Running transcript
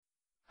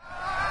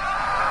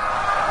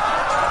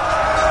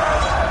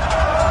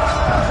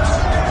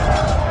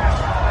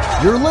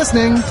You're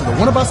listening to the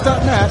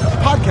oneofus.net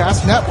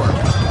podcast network.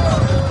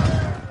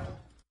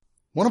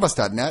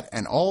 Oneofus.net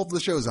and all of the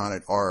shows on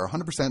it are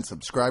 100%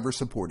 subscriber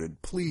supported.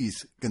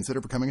 Please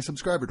consider becoming a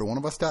subscriber to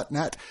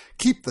oneofus.net.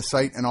 Keep the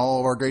site and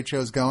all of our great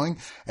shows going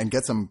and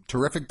get some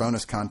terrific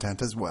bonus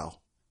content as well.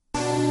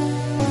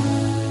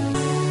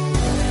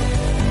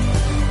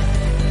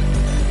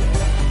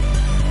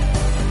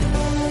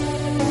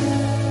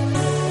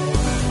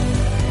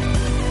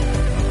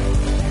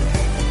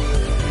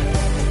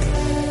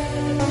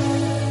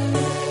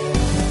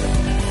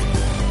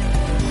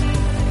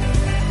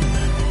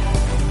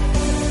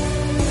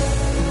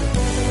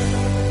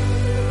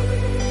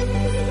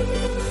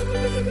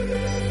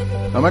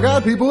 Oh my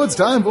god, people, it's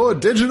time for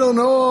digital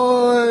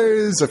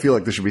noise! I feel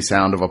like there should be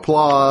sound of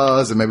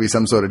applause and maybe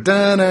some sort of the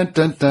air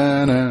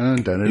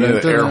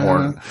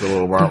horn. The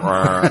little,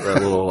 that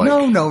little like...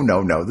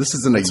 No. This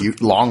isn't a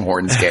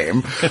Longhorns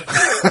game.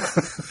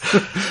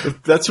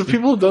 That's what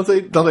people, don't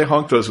they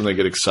honk those when they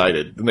get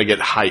excited? When they get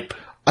hype?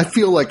 I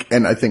feel like,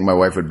 and I think my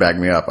wife would back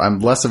me up, I'm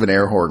less of an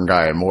air horn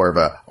guy and more of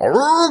a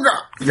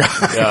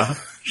Yeah.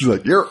 She's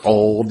like, you're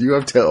old. You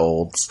have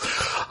tilts.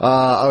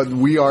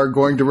 We are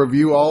going to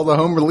review all the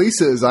home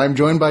releases. I'm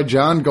joined by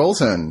John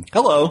Golson.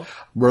 Hello.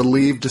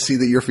 Relieved to see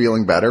that you're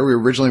feeling better. We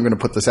were originally going to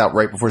put this out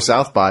right before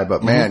South by,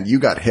 but man, you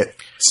got hit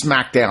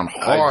smack down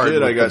hard. I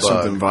did. I got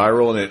something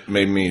viral and it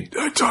made me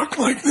talk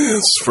like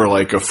this for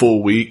like a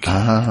full week.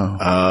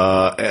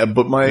 Oh.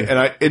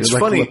 It's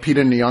like funny.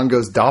 Lupita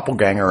Nyong'o's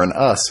doppelganger and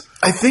us.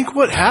 I think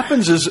what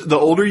happens is the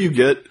older you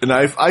get, and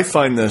I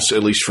find this,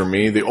 at least for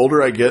me, the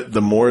older I get,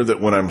 the more that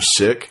when I'm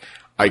sick,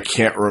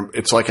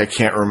 it's like I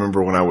can't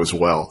remember when I was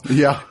well.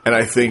 Yeah. And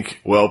I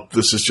think, well,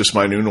 this is just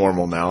my new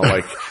normal now.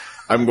 Like,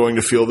 I'm going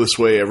to feel this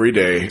way every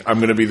day. I'm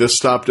going to be this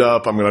stopped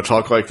up. I'm going to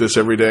talk like this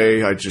every day.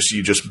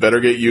 You just better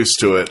get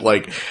used to it.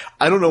 Like,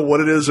 I don't know what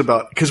it is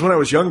about, because when I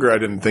was younger, I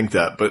didn't think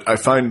that, but I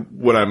find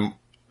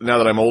now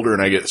that I'm older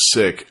and I get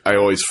sick, I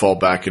always fall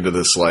back into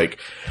this, like,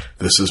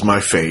 this is my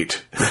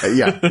fate.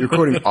 Yeah, you're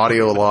quoting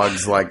audio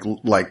logs like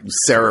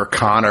Sarah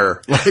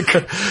Connor,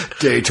 like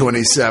day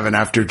 27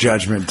 after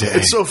Judgment Day.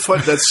 It's so fun.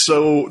 That's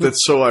so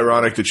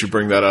ironic that you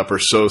bring that up, or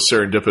so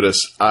serendipitous.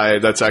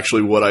 That's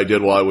actually what I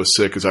did while I was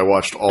sick, is I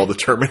watched all the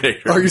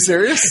Terminator. Are you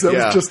serious? That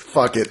was just,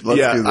 fuck it.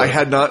 Let's do that. I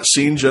had not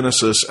seen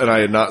Genesis and I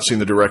had not seen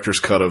the director's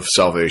cut of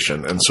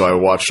Salvation. And so I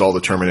watched all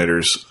the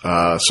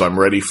Terminators. So I'm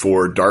ready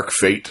for Dark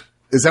Fate.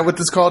 Is that what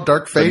this is called?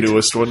 Dark Fate? The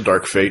newest one,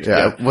 Dark Fate.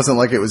 Yeah. It wasn't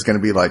like it was going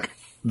to be like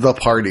The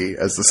Party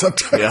as the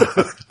subtitle. Yeah.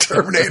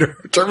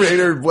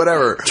 Terminator,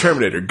 whatever.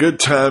 Terminator, Good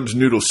Times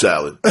Noodle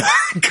Salad.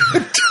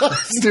 Good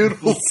Times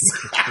Noodle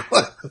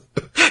Salad.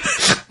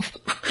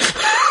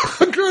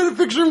 I'm trying to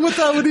picture what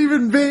that would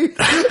even be.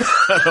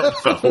 I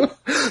don't know.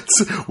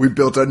 We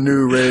built a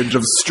new range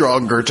of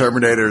stronger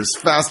Terminators,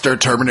 faster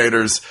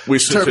Terminators,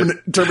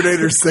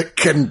 Terminators that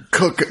can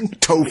cook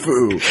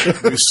tofu.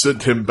 We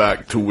sent him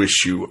back to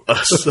wish you a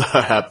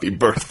happy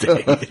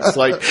birthday. It's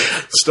like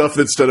stuff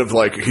that instead of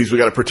like, we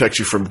got to protect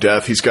you from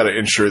death, he's got to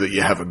ensure that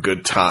you have a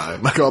good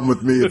time. Come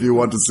with me if you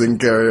want to sing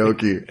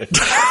karaoke.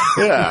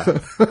 Yeah.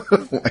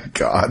 Oh my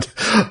God.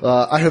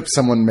 I hope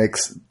someone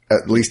makes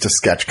at least a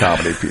sketch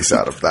comedy piece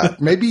out of that.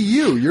 Maybe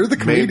you're the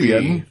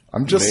comedian. Maybe.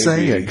 I'm just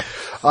saying.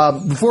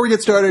 Before we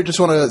get started, I just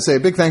want to say a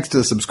big thanks to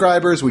the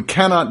subscribers. We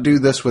cannot do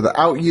this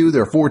without you.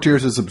 There are 4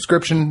 tiers of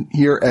subscription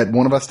here at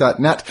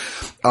oneofus.net,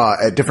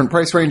 at different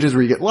price ranges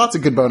where you get lots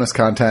of good bonus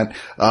content,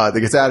 that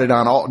gets added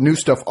on, new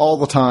stuff all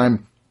the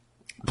time.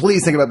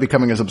 Please think about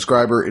becoming a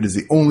subscriber. It is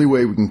the only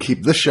way we can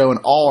keep this show and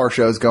all our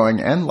shows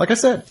going. And like I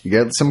said, you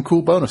get some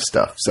cool bonus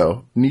stuff.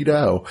 So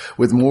neato.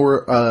 With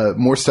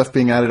more stuff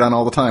being added on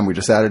all the time. We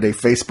just added a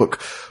Facebook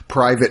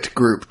private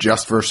group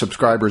just for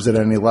subscribers at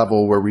any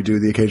level where we do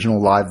the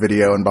occasional live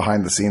video and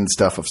behind the scenes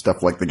stuff of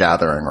stuff like The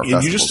Gathering or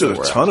festivals. You just did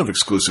a ton of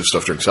exclusive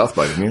stuff during South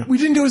by, didn't you? We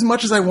didn't do as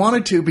much as I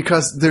wanted to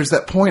because there's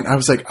that point I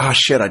was like, oh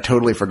shit, I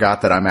totally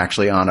forgot that I'm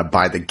actually on a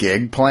by the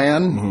gig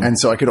plan. Mm-hmm. And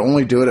so I could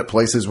only do it at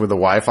places where the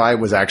Wi-Fi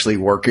was actually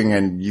working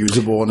and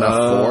usable enough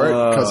for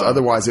it, because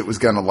otherwise it was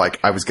gonna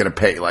I was gonna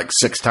pay like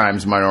 6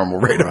 times my normal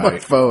rate on my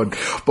phone.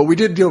 But we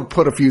did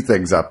put a few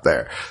things up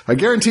there. I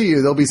guarantee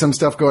you there'll be some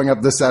stuff going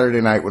up this Saturday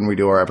night when we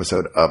do our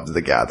episode of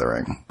The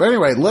Gathering. But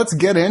anyway, let's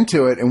get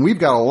into it, and we've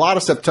got a lot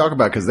of stuff to talk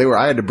about because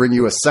I had to bring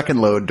you a second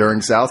load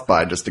during South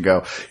by just to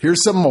go,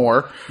 here's some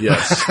more.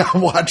 Yes.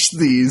 Watch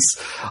these.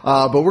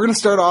 But we're gonna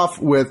start off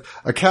with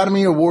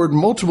Academy Award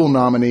multiple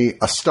nominee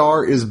A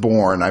Star Is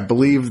Born. I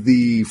believe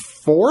the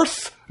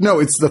 4th? No,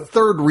 it's the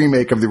 3rd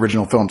remake of the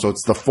original film, so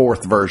it's the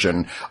 4th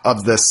version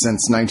of this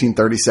since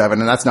 1937,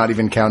 and that's not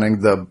even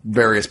counting the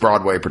various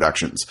Broadway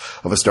productions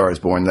of A Star Is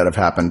Born that have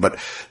happened. But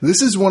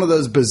this is one of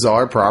those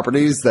bizarre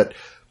properties that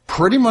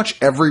pretty much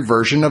every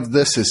version of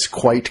this is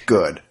quite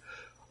good.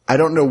 I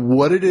don't know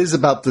what it is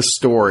about the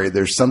story.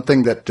 There's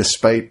something that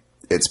despite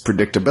its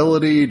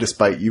predictability,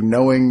 despite you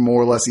knowing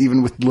more or less,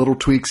 even with little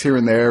tweaks here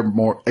and there,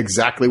 more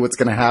exactly what's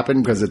going to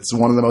happen because it's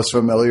one of the most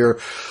familiar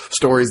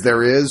stories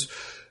there is,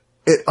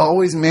 it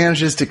always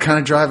manages to kind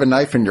of drive a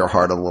knife in your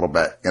heart a little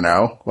bit, you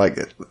know? Like,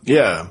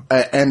 Yeah.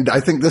 and I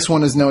think this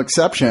one is no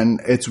exception.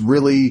 It's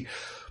really,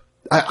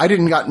 I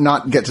didn't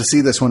not get to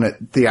see this when it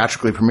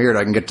theatrically premiered. I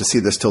didn't get to see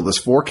this till this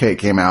 4K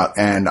came out,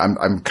 and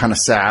I'm kind of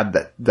sad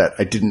that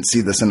I didn't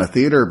see this in a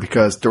theater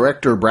because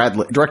director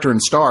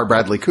and star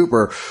Bradley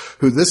Cooper,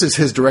 who this is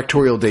his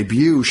directorial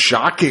debut,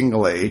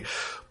 shockingly,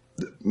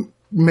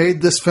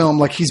 made this film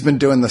like he's been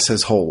doing this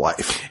his whole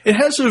life. It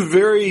has a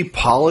very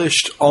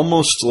polished,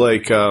 almost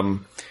like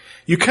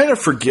you kind of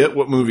forget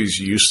what movies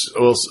used.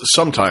 Well,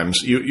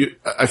 sometimes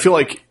I feel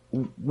like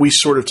we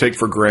sort of take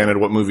for granted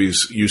what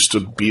movies used to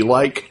be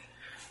like.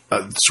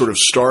 Sort of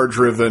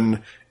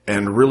star-driven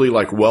and really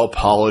like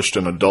well-polished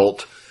and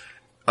adult.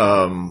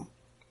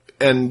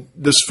 And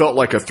this felt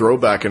like a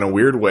throwback in a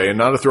weird way, and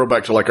not a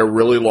throwback to like a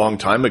really long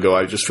time ago.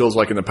 It just feels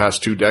like in the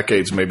past 2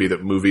 decades maybe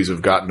that movies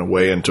have gotten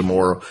away into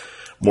more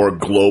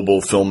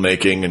global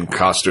filmmaking and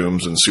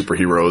costumes and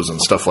superheroes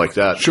and stuff like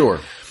that.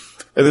 Sure.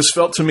 And this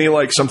felt to me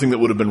like something that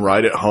would have been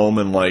right at home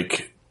in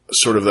like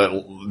sort of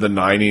the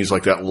 90s,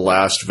 like that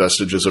last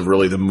vestiges of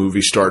really the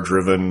movie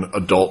star-driven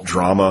adult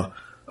drama.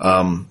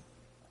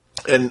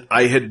 And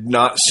I had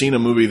not seen a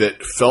movie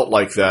that felt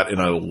like that in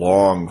a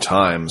long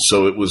time.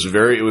 So it was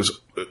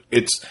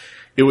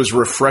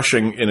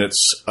refreshing in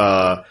its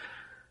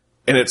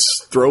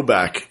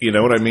throwback. You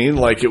know what I mean?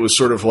 Like it was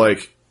sort of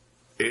like,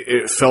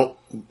 it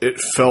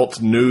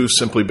felt new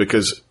simply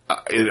because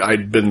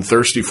I'd been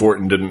thirsty for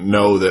it and didn't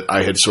know that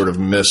I had sort of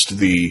missed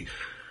the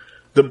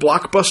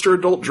blockbuster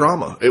adult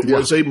drama. It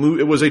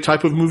was a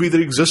type of movie that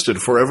existed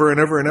forever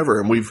and ever and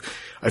ever. And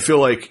I feel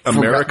like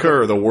America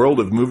or the world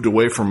have moved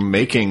away from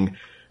making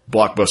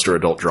blockbuster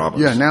adult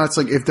dramas. Yeah, now it's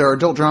like if there are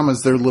adult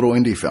dramas, they're little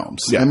indie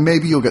films. Yeah. And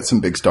maybe you'll get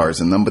some big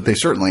stars in them, but they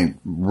certainly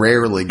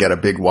rarely get a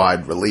big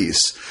wide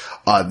release.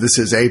 This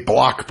is a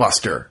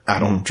blockbuster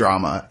adult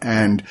drama.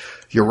 And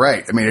you're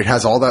right. I mean, it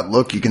has all that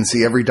look. You can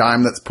see every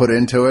dime that's put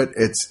into it.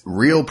 It's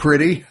real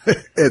pretty.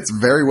 It's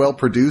very well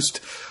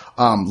produced.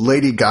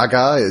 Lady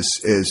Gaga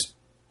is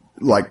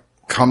like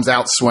comes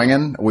out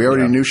swinging. We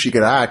already knew she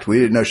could act. We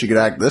didn't know she could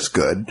act this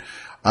good.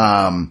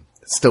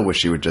 Still wish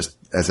she would just,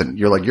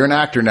 you're like, you're an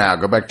actor now.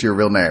 Go back to your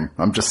real name.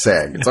 I'm just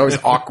saying. It's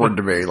always awkward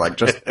to me. Like,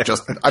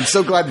 I'm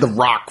so glad The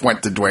Rock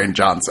went to Dwayne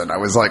Johnson. I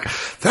was like,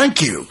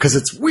 thank you. Cause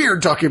it's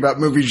weird talking about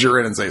movies you're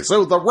in and say,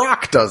 so The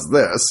Rock does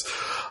this.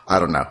 I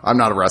don't know. I'm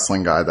not a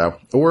wrestling guy though,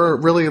 or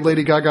really a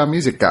Lady Gaga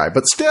music guy,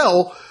 but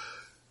still,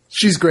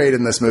 she's great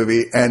in this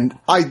movie. And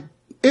I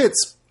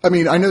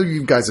know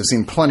you guys have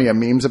seen plenty of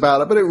memes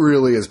about it, but it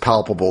really is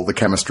palpable, the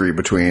chemistry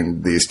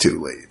between these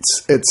two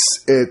leads.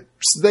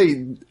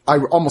 I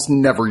almost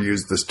never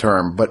use this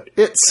term, but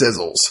it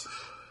sizzles.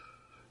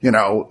 You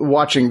know,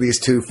 watching these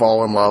two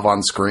fall in love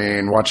on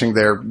screen, watching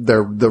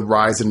the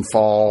rise and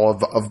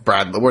fall of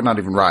Bradley, well, not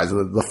even rise,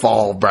 the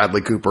fall of Bradley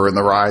Cooper and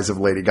the rise of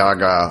Lady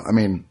Gaga. I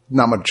mean,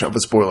 not much of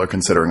a spoiler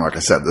considering, like I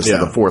said, this is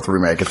the 4th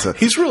remake.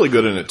 He's really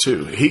good in it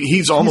too.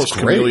 He's almost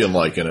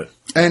chameleon-like in it.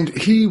 And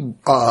he,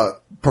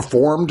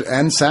 performed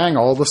and sang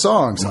all the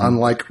songs,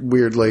 unlike,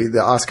 weirdly,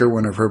 the Oscar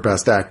winner for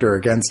Best Actor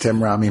against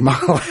him, Rami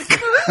Malek,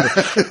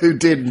 who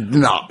did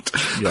not.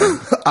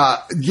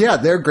 Yeah.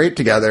 They're great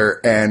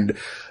together, and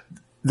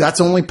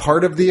that's only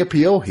part of the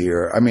appeal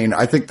here. I mean,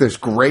 I think there's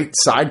great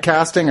side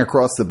casting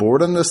across the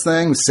board in this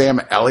thing. Sam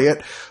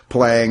Elliott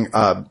playing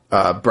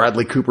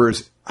Bradley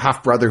Cooper's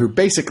half-brother, who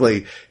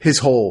basically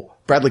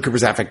Bradley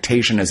Cooper's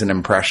affectation is an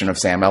impression of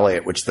Sam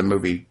Elliott, which the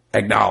movie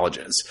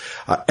acknowledges.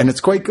 And it's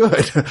quite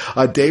good.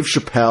 Dave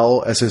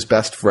Chappelle as his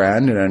best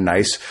friend in a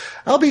nice,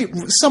 albeit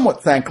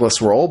somewhat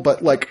thankless role,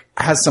 but like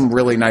has some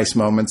really nice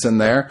moments in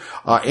there.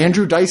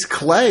 Andrew Dice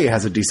Clay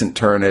has a decent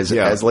turn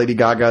as Lady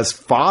Gaga's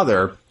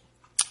father.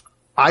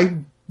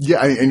 And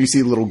you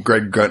see little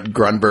Greg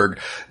Grunberg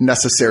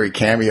necessary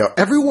cameo.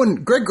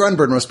 Greg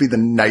Grunberg must be the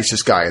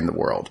nicest guy in the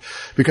world,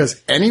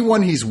 because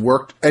anyone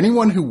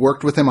who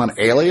worked with him on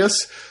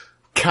Alias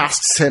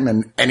casts him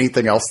in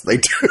anything else they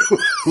do.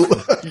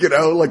 You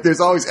know, like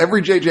there's always,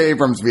 every J.J.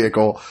 Abrams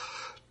vehicle,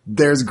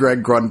 there's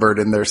Greg Grunberg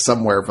in there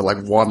somewhere for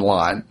like one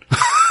line.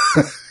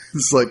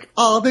 It's like,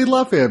 oh, they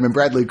love him. And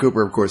Bradley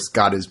Cooper, of course,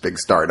 got his big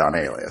start on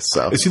Alias.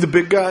 So is he the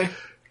big guy?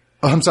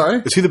 I'm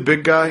sorry? Is he the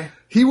big guy?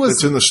 He was.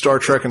 That's in the Star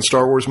Trek and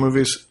Star Wars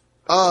movies?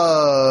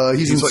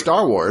 He's in like,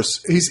 Star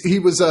Wars. He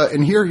was,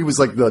 in here he was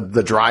like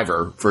the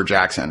driver for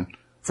Jackson,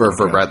 for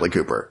Bradley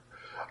Cooper.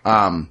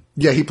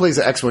 He plays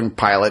an X-Wing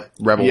pilot,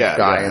 rebel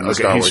guy in the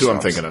Star Wars. He's who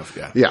films. I'm thinking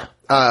of, Yeah.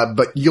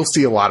 But you'll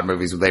see a lot of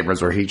movies with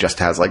Abrams where he just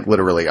has like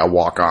literally a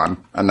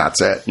walk-on and that's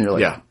it. And you're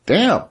like,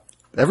 damn,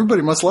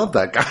 everybody must love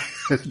that guy.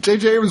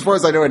 J.J. Abrams, as far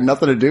as I know, had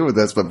nothing to do with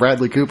this, but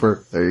Bradley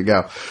Cooper, there you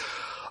go.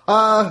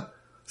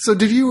 So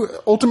did you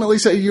ultimately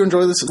say you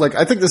enjoy this? Like,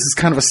 I think this is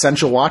kind of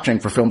essential watching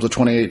for films of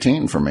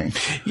 2018 for me.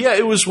 Yeah,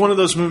 it was one of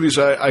those movies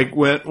I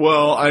went,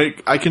 well,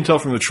 I can tell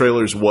from the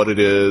trailers what it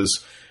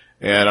is,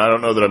 and I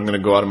don't know that I'm going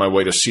to go out of my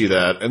way to see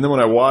that. And then when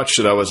I watched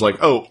it, I was like,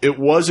 oh, it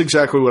was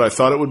exactly what I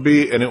thought it would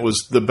be, and it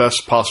was the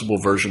best possible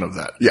version of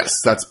that.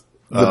 Yes, that's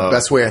the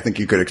best way I think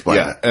you could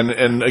explain it.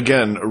 And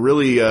again,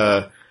 really,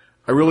 I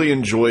I really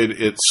enjoyed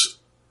its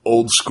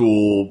old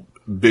school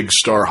big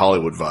star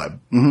Hollywood vibe.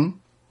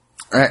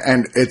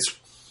 And it's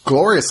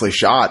gloriously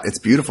shot. It's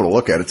beautiful to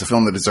look at. It's a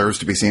film that deserves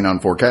to be seen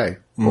on 4K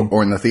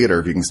or in the theater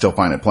if you can still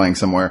find it playing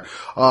somewhere.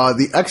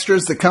 The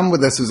extras that come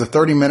with this is a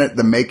 30-minute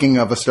The Making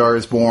of A Star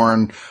Is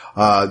Born.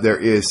 There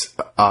is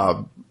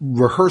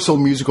rehearsal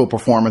musical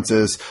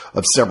performances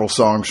of several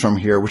songs from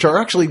here, which are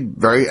actually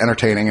very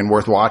entertaining and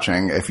worth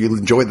watching. If you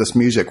enjoyed this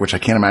music, which I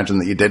can't imagine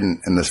that you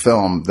didn't in this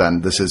film,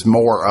 then this is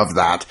more of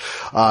that.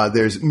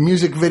 There's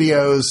music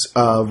videos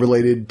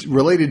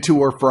related to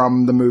or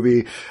from the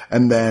movie,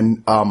 and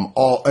then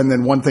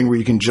one thing where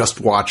you can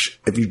just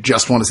watch if you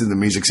just want to see the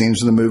music scenes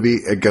from the movie.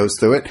 It goes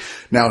through it.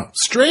 Now,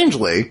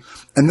 strangely,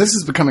 and this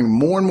is becoming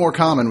more and more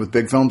common with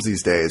big films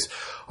these days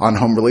on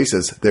home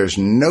releases, there's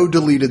no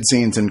deleted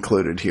scenes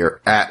included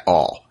here at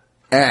all.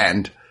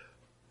 And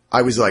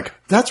I was like,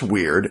 that's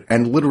weird.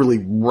 And literally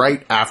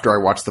right after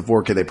I watched the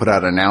 4K, they put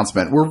out an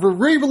announcement. We're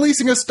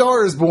re-releasing A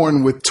Star Is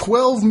Born with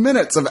 12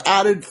 minutes of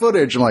added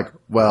footage. I'm like,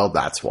 well,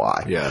 that's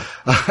why. Yeah.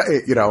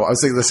 I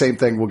was thinking the same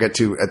thing we'll get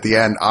to at the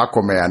end,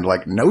 Aquaman,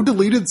 like no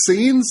deleted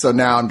scenes. So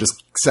now I'm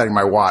just setting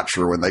my watch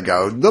for when they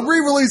go, the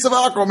re-release of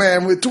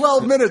Aquaman with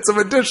 12 minutes of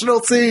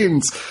additional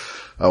scenes.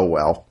 Oh,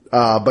 well.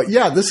 But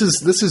yeah, this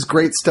is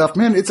great stuff,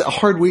 man. It's a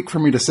hard week for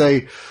me to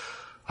say.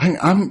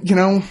 I'm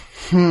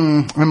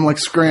like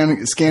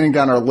scanning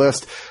down our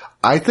list.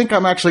 I think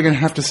I'm actually going to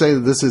have to say that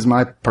this is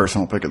my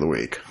personal pick of the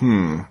week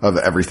of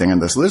everything in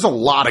this. There's a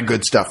lot of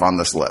good stuff on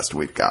this list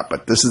we've got,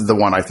 but this is the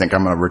one I think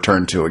I'm going to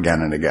return to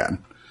again and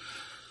again.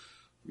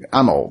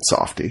 I'm old,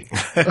 softy.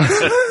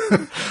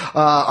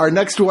 Our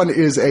next one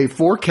is a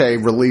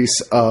 4K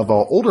release of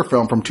an older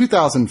film from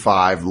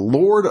 2005,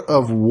 Lord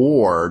of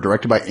War,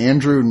 directed by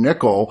Andrew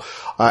Niccol,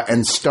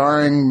 and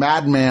starring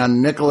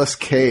madman Nicolas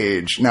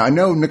Cage. Now, I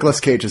know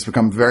Nicolas Cage has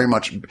become very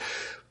much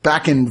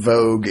back in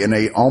vogue in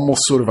a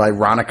almost sort of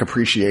ironic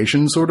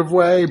appreciation sort of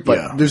way,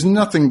 but there's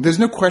no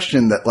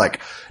question that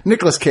like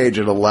Nicolas Cage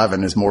at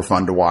 11 is more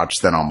fun to watch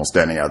than almost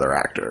any other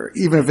actor.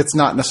 Even if it's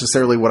not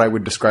necessarily what I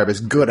would describe as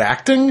good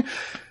acting,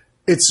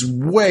 it's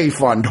way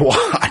fun to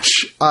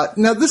watch.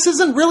 Now this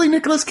isn't really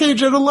Nicolas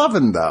Cage at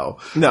 11 though.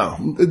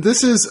 No.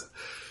 This is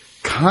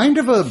kind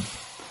of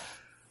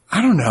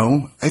I don't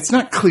know. It's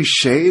not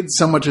cliched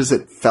so much as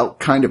it felt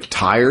kind of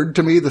tired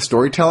to me, the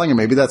storytelling. And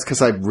maybe that's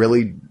because I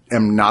really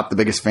am not the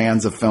biggest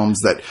fans of films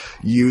that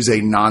use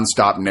a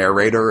nonstop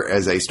narrator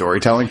as a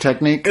storytelling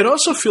technique. It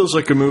also feels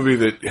like a movie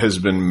that has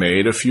been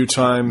made a few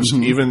times,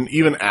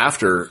 even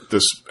after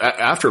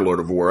Lord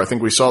of War. I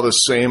think we saw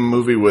this same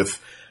movie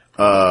with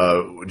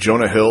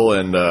Jonah Hill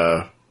and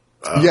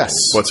yes,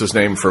 what's his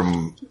name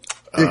from...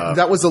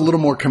 that was a little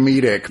more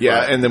comedic.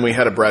 Yeah, and then we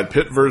had a Brad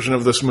Pitt version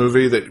of this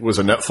movie that was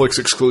a Netflix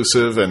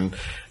exclusive, and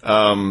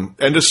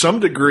to some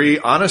degree,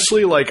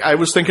 honestly, like I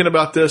was thinking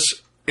about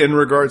this in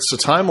regards to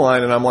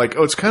timeline, and I'm like,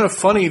 oh, it's kind of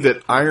funny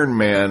that Iron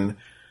Man,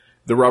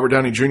 the Robert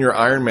Downey Jr.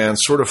 Iron Man,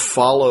 sort of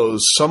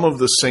follows some of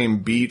the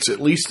same beats,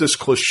 at least this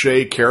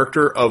cliche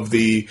character of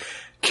the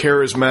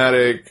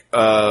charismatic,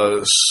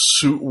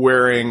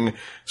 suit-wearing,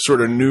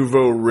 sort of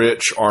nouveau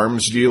rich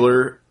arms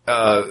dealer.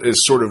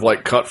 Is sort of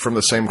like cut from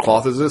the same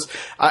cloth as this.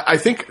 I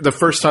think the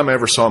first time I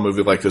ever saw a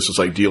movie like this was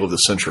like Deal of the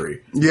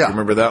Century. Yeah. You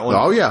remember that one?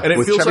 Oh yeah. And it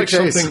with feels Chevy like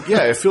Chase. something,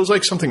 it feels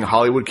like something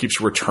Hollywood keeps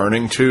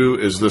returning to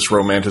is this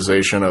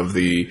romanticization of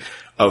the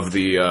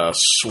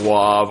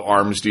suave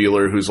arms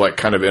dealer who's like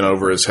kind of in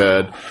over his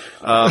head.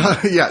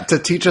 Yeah. To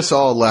teach us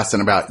all a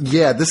lesson about,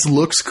 this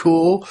looks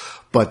cool,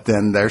 but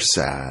then they're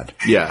sad.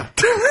 Yeah.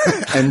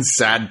 And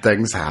sad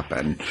things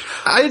happen.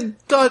 I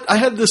thought I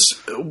had this,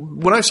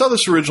 when I saw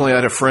this originally, I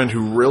had a friend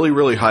who really,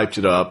 really hyped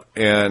it up.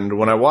 And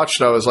when I watched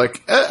it, I was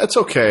like, it's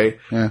okay.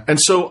 Yeah. And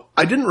so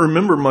I didn't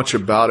remember much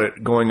about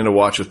it going in to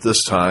watch it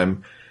this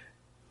time.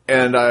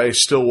 And I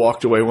still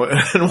walked away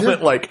and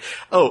went like,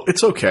 oh,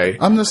 it's okay.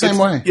 I'm the same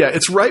way. Yeah,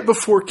 it's right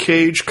before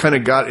Cage kind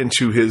of got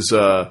into his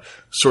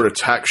sort of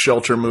tax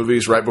shelter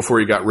movies, right before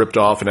he got ripped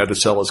off and had to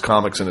sell his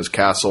comics and his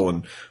castle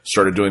and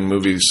started doing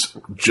movies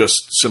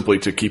just simply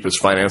to keep his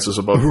finances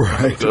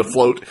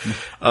afloat.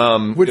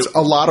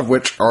 A lot of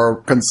which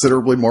are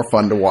considerably more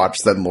fun to watch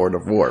than Lord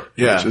of War,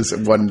 which is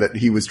one that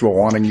he was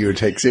wanting you to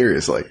take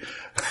seriously.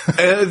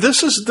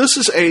 This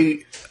is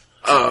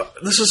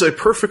a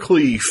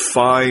perfectly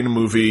fine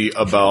movie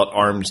about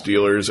arms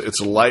dealers.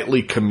 It's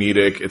lightly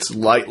comedic. It's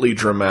lightly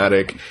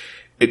dramatic.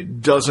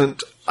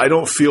 I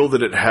don't feel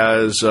that it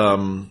has,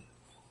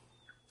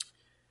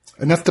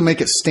 enough to make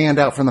it stand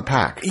out from the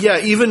pack. Yeah,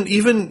 even,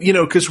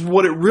 cause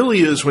what it really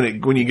is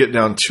when you get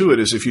down to it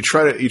is if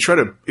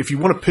if you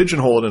want to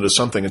pigeonhole it into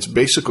something, it's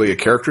basically a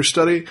character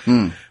study,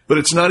 but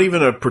it's not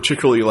even a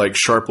particularly like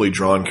sharply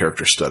drawn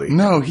character study.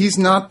 No, he's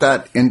not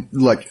that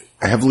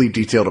heavily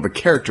detailed of a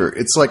character.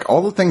 It's like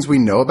all the things we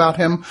know about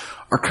him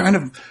are kind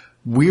of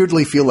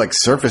weirdly feel like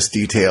surface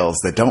details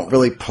that don't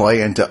really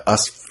play into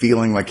us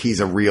feeling like he's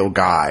a real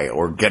guy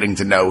or getting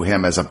to know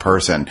him as a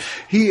person.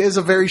 He is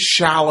a very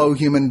shallow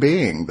human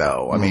being,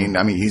 though. I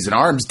mean, he's an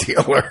arms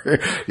dealer,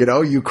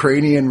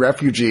 Ukrainian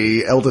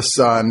refugee, eldest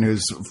son,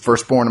 who's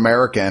firstborn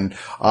American,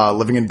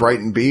 living in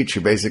Brighton Beach,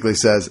 who basically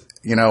says,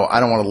 I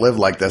don't want to live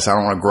like this. I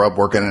don't want to grow up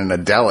working in a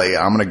deli.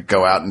 I'm going to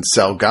go out and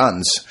sell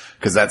guns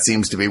because that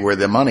seems to be where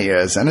the money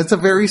is. And it's a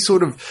very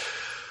sort of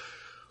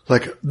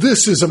like,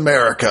 this is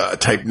America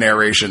type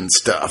narration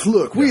stuff.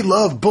 Look, we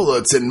love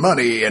bullets and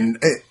money and,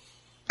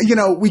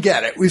 we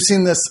get it. We've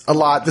seen this a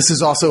lot. This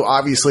is also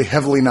obviously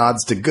heavily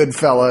nods to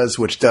Goodfellas,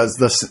 which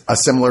does a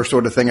similar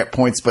sort of thing at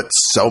points, but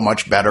so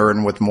much better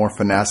and with more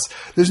finesse.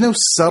 There's no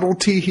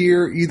subtlety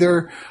here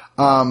either.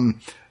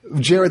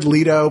 Jared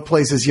Leto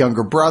plays his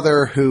younger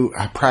brother who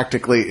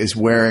practically is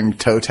wearing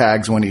toe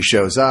tags when he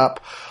shows up.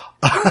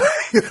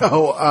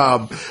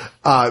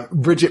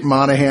 Bridget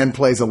Monahan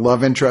plays a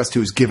love interest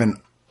who's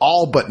given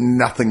all but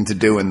nothing to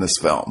do in this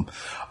film.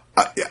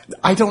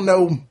 I don't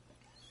know.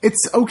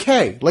 It's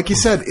okay. Like you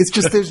said, it's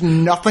just there's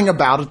nothing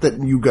about it that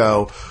you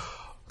go,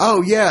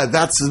 oh, yeah,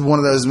 that's one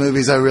of those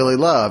movies I really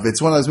love.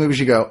 It's one of those movies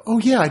you go, oh,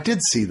 yeah, I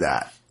did see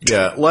that.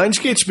 Yeah,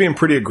 Lionsgate's being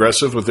pretty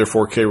aggressive with their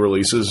 4K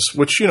releases,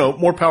 which,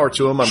 more power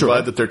to them. I'm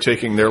glad that they're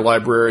taking their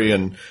library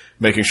and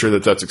making sure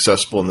that that's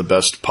accessible in the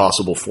best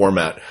possible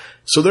format.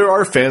 So there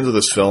are fans of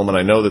this film, and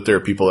I know that there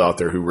are people out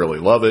there who really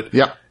love it.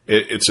 Yeah.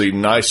 It's a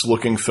nice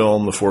looking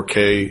film. The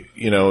 4K,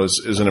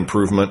 is an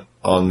improvement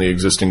on the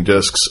existing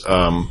discs.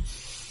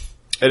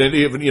 And it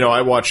even,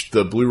 I watched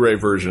the Blu-ray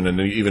version,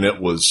 and even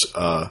it was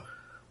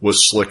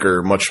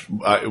slicker, much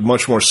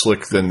more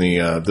slick than the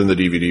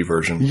DVD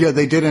version. Yeah,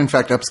 they did in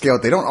fact upscale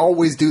it. They don't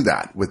always do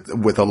that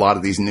with a lot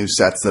of these new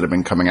sets that have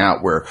been coming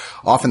out, where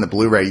often the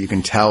Blu-ray you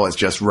can tell is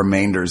just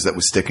remainders that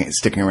was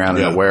sticking around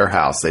in a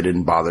warehouse. They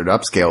didn't bother to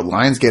upscale.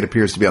 Lionsgate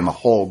appears to be on the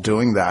whole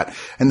doing that,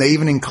 and they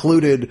even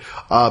included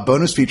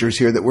bonus features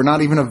here that were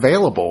not even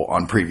available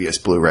on previous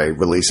Blu-ray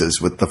releases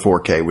with the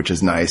 4K, which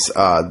is nice.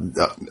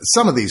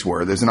 Some of these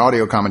were. There's an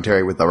audio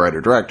commentary with the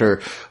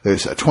writer-director.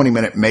 There's a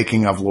 20-minute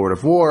making of Lord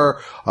of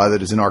War.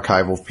 That is an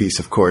archival piece,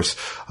 of course.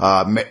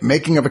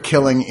 Making of a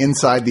Killing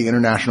Inside the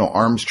International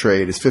Arms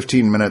Trade is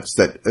 15 minutes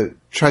that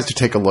tries to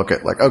take a look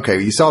at, like,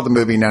 okay, you saw the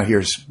movie, now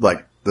here's,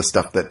 like, the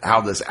stuff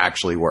how this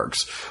actually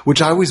works,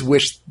 which I always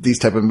wish these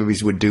type of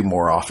movies would do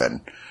more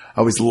often. I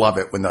always love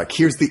it when they're like,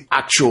 here's the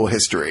actual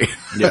history.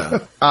 Yeah.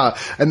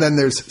 And then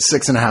there's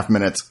 6.5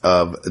 minutes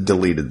of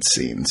deleted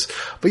scenes.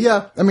 But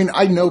yeah,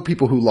 I know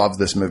people who love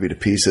this movie to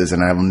pieces,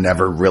 and I've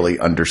never really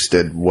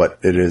understood what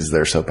it is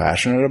they're so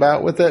passionate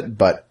about with it,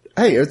 but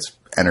hey, it's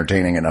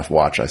entertaining enough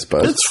watch, I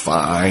suppose. It's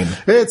fine.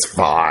 It's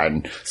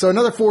fine. So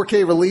another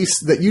 4K release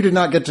that you did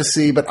not get to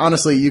see, but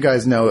honestly, you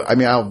guys know,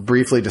 I'll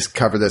briefly just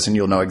cover this and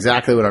you'll know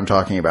exactly what I'm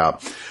talking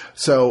about.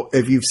 So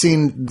if you've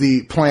seen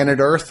the Planet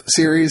Earth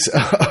series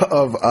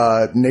of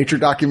nature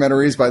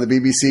documentaries by the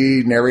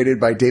BBC narrated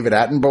by David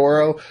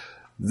Attenborough,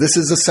 this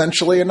is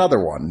essentially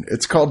another one.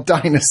 It's called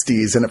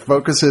Dynasties, and it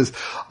focuses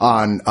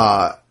on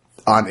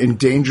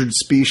endangered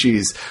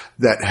species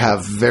that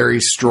have very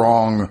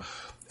strong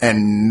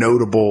and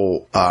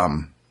notable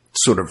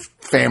sort of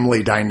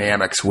family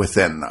dynamics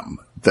within them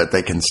that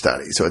they can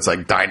study. So it's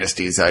like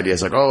Dynasties. The idea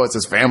is like, oh, it's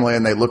this family,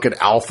 and they look at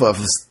alpha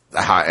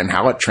and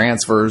how it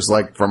transfers,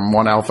 like, from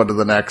one alpha to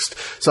the next.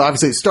 So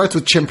obviously it starts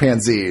with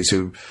chimpanzees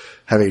who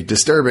have a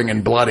disturbing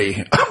and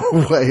bloody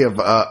way of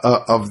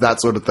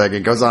that sort of thing. It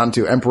goes on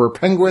to emperor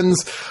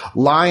penguins,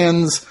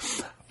 lions,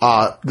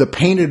 the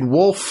painted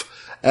wolf,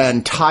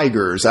 and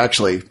tigers.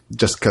 Actually,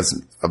 just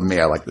because of me,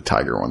 I like the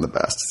tiger one the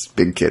best. It's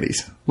big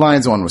kitties.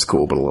 Lions one was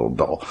cool, but a little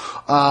dull.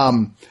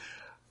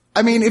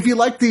 If you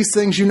like these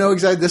things, you know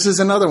exactly. This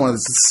is another one.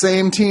 It's the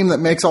same team that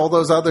makes all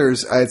those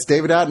others. It's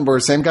David Attenborough,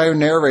 same guy who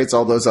narrates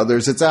all those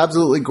others. It's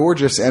absolutely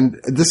gorgeous. And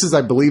this is,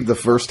 I believe, the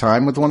first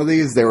time with one of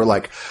these. They were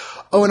like,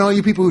 oh, and all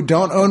you people who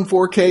don't own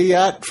 4K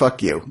yet,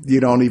 fuck you. You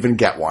don't even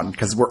get one,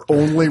 because we're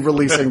only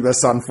releasing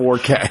this on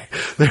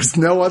 4K. There's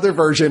no other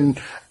version.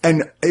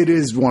 And it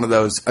is one of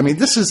those.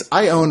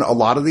 I own a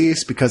lot of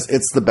these because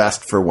it's the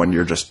best for when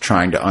you're just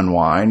trying to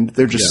unwind.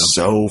 They're just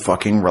so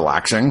fucking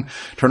relaxing.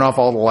 Turn off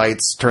all the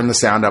lights, turn the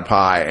sound up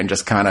high, and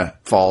just kind of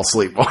fall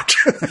asleep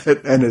watching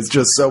it. And it's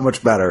just so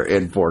much better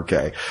in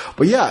 4K.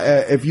 But yeah,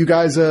 if you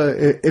guys,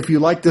 if you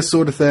like this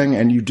sort of thing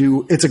and you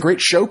do, it's a great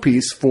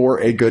showpiece for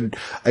a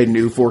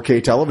new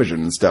 4K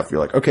television and stuff.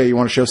 You're like, okay, you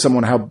want to show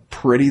someone how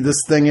pretty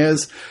this thing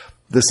is?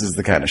 This is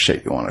the kind of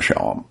shit you want to show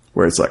them,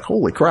 where it's like,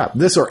 holy crap.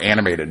 This or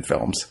animated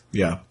films.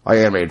 Yeah.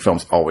 Animated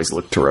films always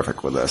look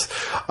terrific with this.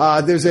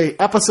 There's a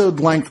episode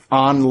length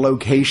On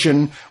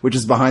Location, which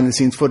is behind the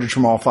scenes footage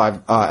from all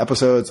 5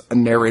 episodes,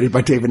 narrated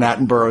by David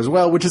Attenborough as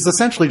well, which is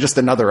essentially just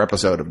another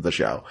episode of the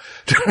show.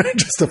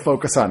 Just to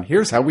focus on,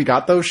 here's how we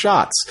got those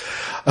shots.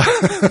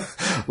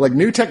 Like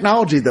new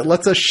technology that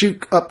lets us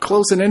shoot up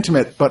close and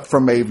intimate, but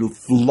from a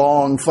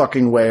long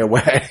fucking way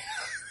away.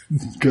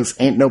 because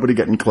ain't nobody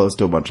getting close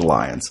to a bunch of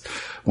lions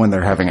when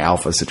they're having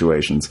alpha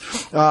situations.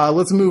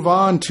 Let's move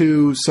on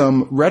to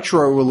some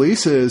retro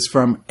releases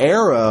from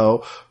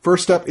Arrow.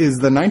 First up is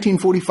the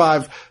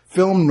 1945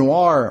 film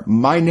noir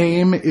My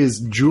Name is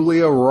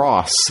Julia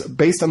Ross,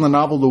 based on the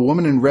novel The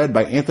Woman in Red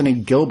by Anthony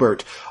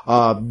Gilbert.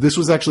 This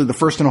was actually the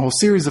first in a whole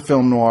series of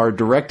film noir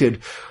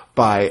directed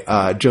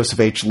by Joseph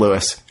H.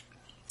 Lewis.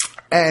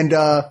 And,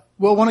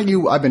 well,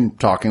 I've been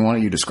talking, why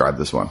don't you describe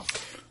this one?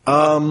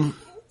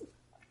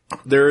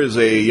 There is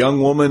a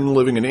young woman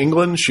living in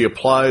England. She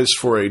applies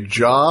for a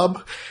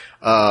job.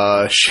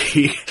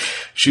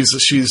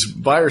 She's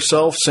by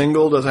herself,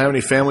 single, doesn't have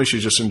any family.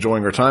 She's just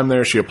enjoying her time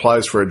there. She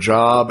applies for a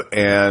job,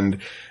 and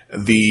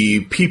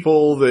the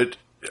people that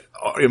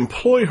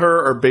employ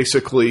her are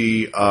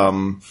basically,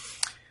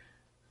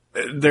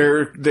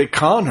 they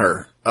con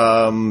her.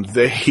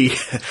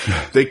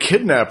 They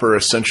kidnap her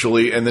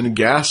essentially and then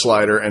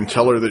gaslight her and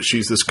tell her that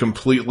she's this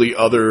completely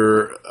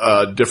other,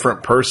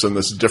 different person,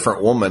 this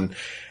different woman.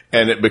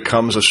 And it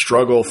becomes a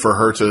struggle for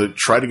her to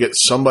try to get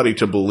somebody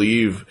to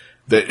believe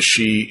that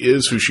she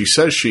is who she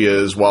says she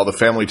is, while the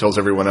family tells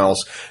everyone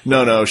else,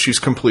 no, she's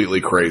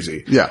completely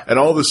crazy. Yeah. And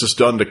all this is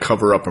done to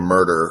cover up a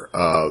murder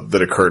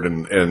that occurred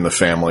in the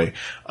family.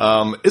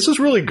 This is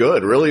really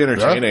good, really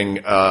entertaining.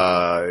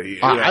 Yeah.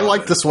 I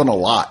like this one a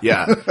lot.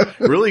 Yeah.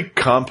 Really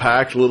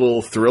compact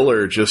little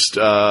thriller, just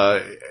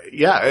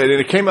yeah, and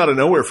it came out of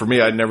nowhere for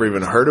me. I'd never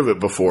even heard of it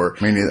before.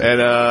 Me neither.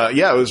 And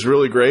yeah, it was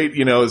really great.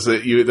 Is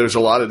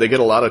that they get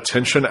a lot of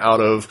tension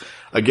out of,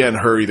 again,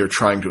 her either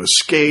trying to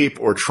escape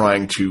or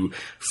trying to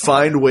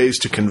find ways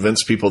to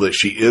convince people that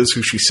she is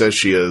who she says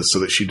she is, so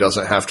that she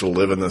doesn't have to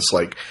live in this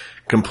like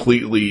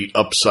completely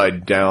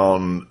upside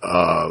down,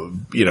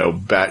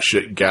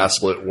 batshit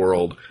gaslit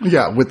world.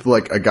 Yeah, with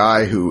like a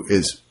guy who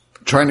is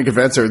trying to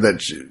convince her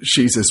that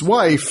she's his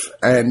wife,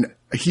 and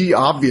he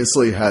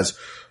obviously has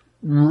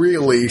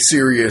really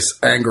serious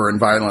anger and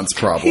violence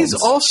problems. He's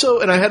also,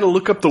 and I had to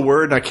look up the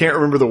word, and I can't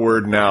remember the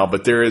word now,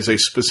 but there is a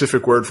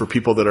specific word for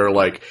people that are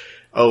like,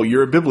 oh,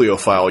 you're a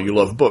bibliophile, you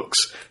love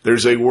books.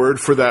 There's a word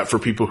for that for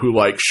people who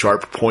like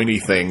sharp, pointy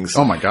things.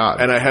 Oh my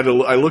God. And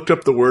I looked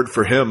up the word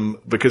for him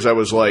because I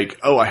was like,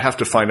 oh, I have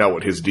to find out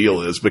what his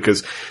deal is,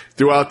 because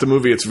throughout the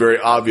movie it's very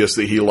obvious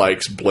that he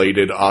likes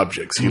bladed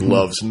objects. He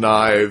loves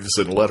knives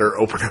and letter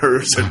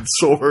openers and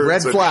swords.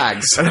 Red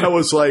flags. And I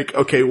was like,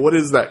 okay, what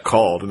is that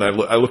called? And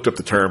I looked up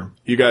the term.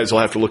 You guys will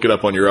have to look it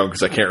up on your own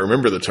because I can't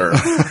remember the term.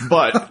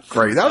 But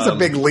great. That was a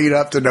big lead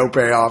up to no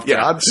payoff.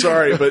 Yeah, I'm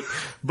sorry,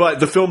 but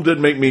the film did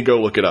make me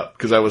go look it up,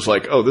 because I was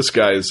like, oh, this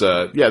guy's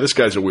a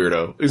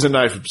weirdo. He's a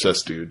knife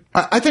obsessed dude.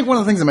 I think one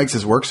of the things that makes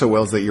this work so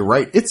well is that you're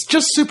right. It's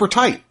just super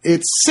tight.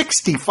 It's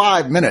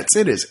 65 minutes.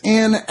 It is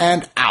in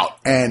and out.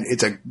 And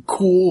it's a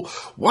cool,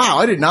 wow,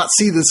 I did not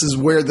see this is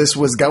where this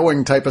was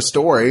going type of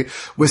story,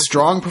 with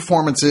strong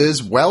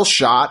performances, well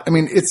shot. I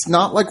mean, it's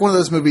not like one of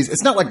those movies.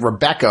 It's not like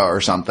Rebecca or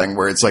something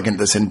where it's like in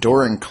this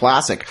enduring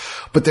classic,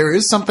 but there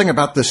is something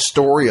about the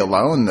story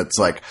alone that's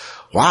like,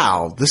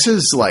 wow, this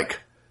is like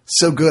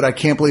so good. I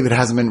can't believe it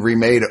hasn't been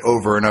remade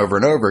over and over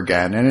and over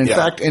again. And in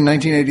fact, in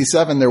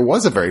 1987, there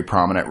was a very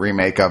prominent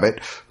remake of it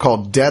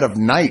called Dead of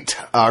Night,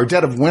 or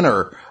Dead of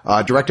Winter,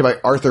 directed by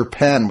Arthur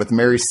Penn, with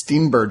Mary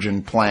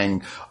Steenburgen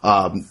playing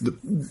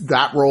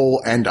that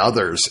role and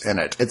others in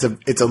it. It's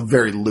a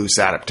very loose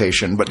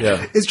adaptation, but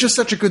it's just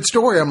such a good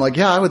story. I'm like,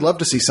 yeah, I would love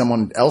to see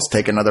someone else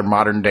take another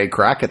modern day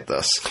crack at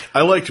this.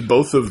 I liked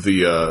both of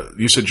the,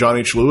 you said John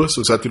H. Lewis?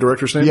 Was that the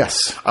director's name?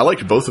 Yes. I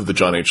liked both of the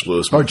John H.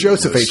 Lewis movies. Oh,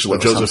 Joseph H.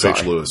 Lewis. Joseph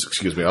H. Lewis,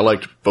 excuse me. I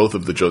liked both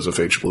of the Joseph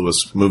H.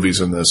 Lewis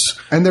movies in this.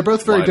 And they're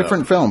both very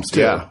different films,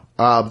 too. Yeah.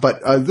 But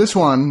this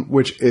one,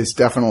 which is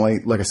definitely,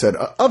 like I said,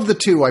 of the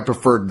two, I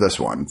preferred this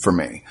one for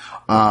me.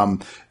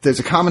 There's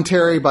a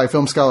commentary by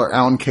film scholar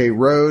Alan K.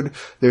 Rode.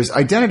 There's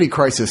Identity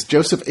Crisis,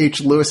 Joseph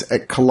H. Lewis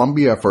at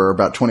Columbia, for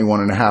about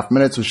 21 and a half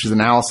minutes, which is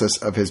analysis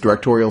of his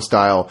directorial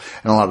style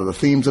and a lot of the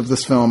themes of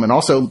this film. And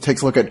also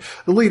takes a look at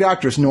the lead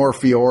actress, Nora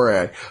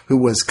Fiore, who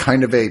was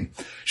kind of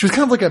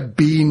like a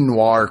B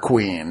noir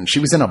queen. She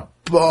was in a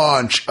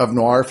bunch of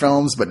noir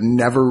films, but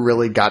never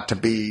really got to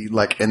be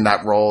like in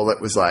that role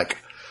that was like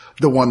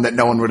the one that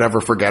no one would ever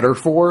forget her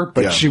for,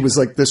 but she was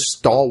like this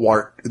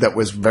stalwart that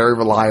was very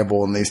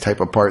reliable in these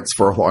type of parts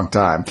for a long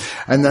time.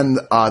 And then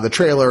the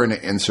trailer and an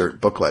insert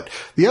booklet.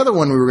 The other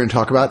one we were going to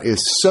talk about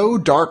is So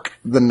Dark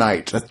the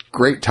Night. That's a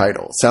great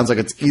title. Sounds like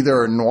it's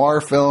either a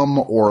noir film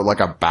or like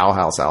a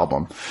Bauhaus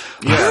album.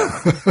 Yeah.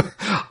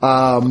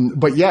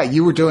 But yeah,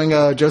 you were doing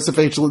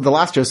the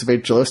last Joseph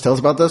H. Lewis. Tell us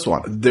about this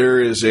one.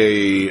 There is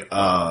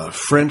a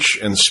French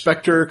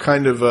inspector,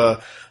 kind of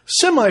a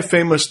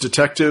semi-famous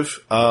detective,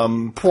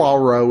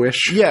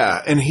 Poirot-ish.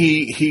 Yeah, and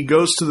he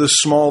goes to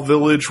this small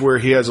village where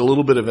he has a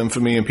little bit of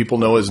infamy and people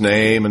know his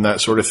name and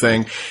that sort of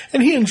thing.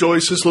 And he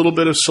enjoys his little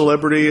bit of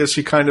celebrity as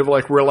he kind of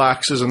like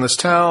relaxes in this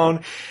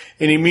town.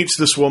 And he meets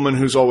this woman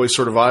who's always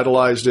sort of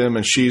idolized him,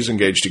 and she's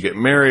engaged to get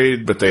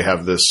married, but they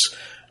have this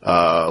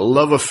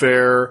love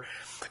affair.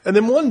 And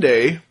then one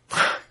day,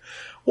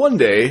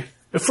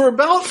 For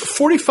about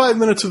 45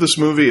 minutes of this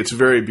movie, it's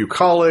very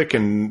bucolic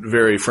and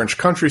very French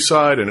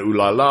countryside and ooh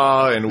la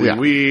la and wee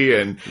wee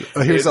and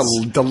here's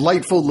a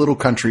delightful little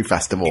country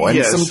festival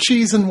and some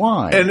cheese and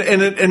wine.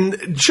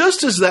 And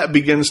just as that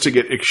begins to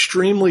get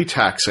extremely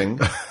taxing,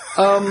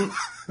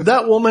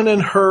 that woman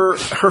and her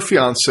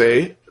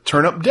fiancé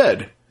turn up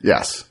dead.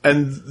 Yes.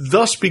 And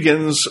thus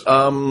begins,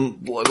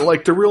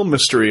 like the real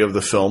mystery of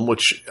the film,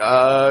 which,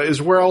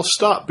 is where I'll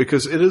stop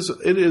because it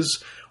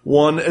is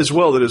one as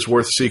well that is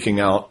worth seeking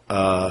out,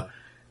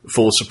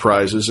 full of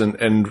surprises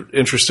and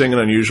interesting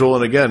and unusual.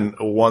 And again,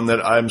 one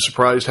that I'm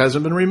surprised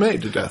hasn't been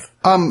remade to death.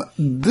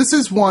 This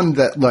is one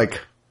that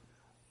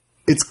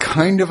it's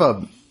kind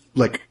of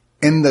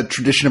in the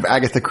tradition of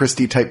Agatha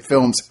Christie type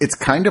films, it's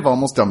kind of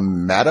almost a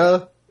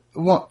meta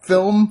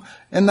film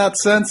in that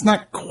sense.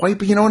 Not quite,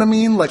 but you know what I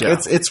mean?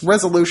 Its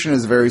resolution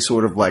is very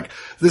sort of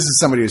this is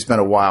somebody who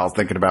spent a while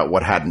thinking about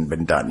what hadn't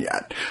been done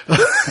yet.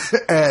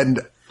 And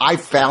I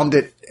found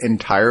it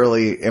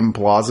entirely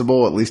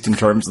implausible, at least in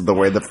terms of the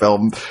way the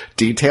film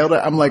detailed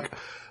it. I'm like,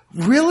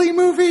 really,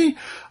 movie?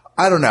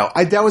 I don't know.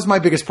 That was my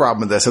biggest problem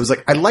with this. I was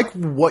like, I like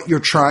what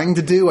you're trying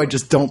to do. I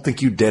just don't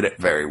think you did it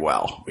very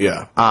well.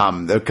 Yeah.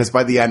 Because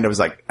by the end, I was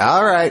like,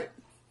 all right.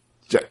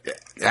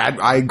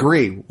 I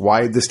agree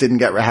why this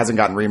hasn't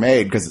gotten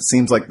remade, because it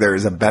seems like there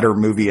is a better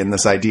movie in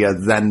this idea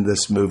than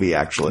this movie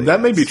actually.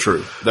 That may be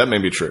true.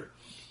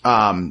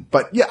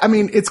 But yeah, I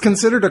mean, it's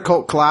considered a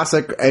cult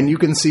classic, and you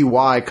can see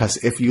why, because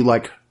if you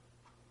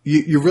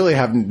you really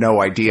have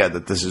no idea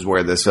that this is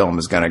where this film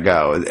is going to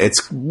go.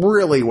 It's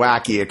really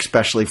wacky,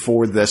 especially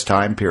for this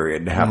time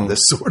period, to have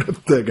this sort of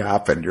thing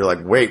happen. You're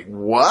like, wait,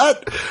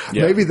 what?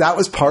 Yeah. Maybe that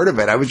was part of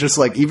it. I was just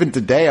like, even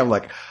today, I'm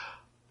like,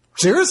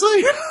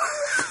 seriously?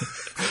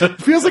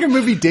 It feels like a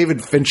movie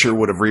David Fincher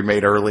would have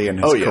remade early in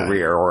his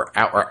career, or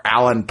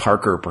Alan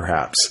Parker,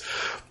 perhaps.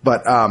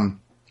 But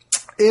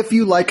if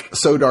you like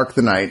So Dark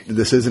the Night,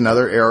 this is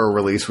another Arrow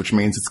release, which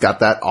means it's got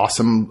that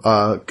awesome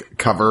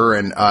cover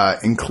and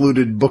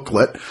included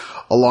booklet,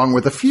 along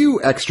with a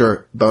few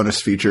extra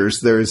bonus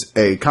features. There's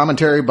a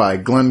commentary by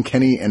Glenn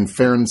Kenny and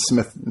Farron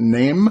Smith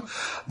Name.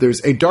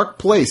 There's A Dark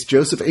Place,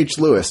 Joseph H.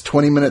 Lewis,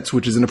 20 minutes,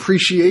 which is an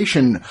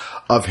appreciation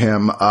of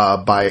him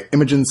by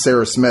Imogen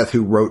Sarah Smith,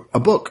 who wrote a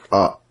book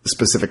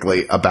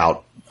specifically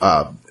about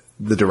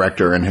the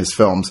director and his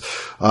films,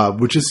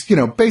 which is,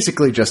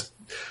 basically just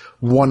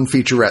one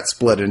featurette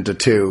split into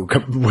two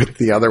with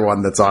the other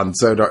one that's on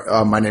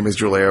My Name is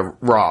Julia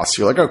Ross.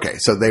 You're like, okay,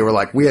 so they were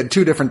like, we had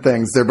two different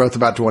things. They're both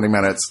about 20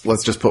 minutes.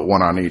 Let's just put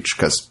one on each,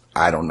 because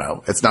I don't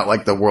know. It's not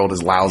like the world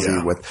is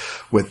lousy with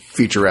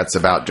featurettes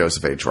about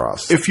Joseph H.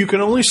 Ross. If you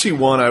can only see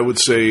one, I would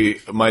say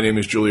My Name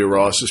is Julia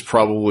Ross is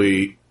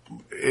probably,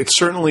 it's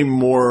certainly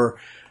more,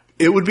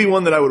 it would be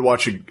one that I would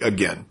watch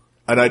again.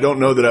 And I don't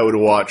know that I would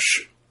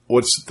watch,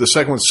 what's the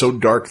second one? So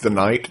Dark the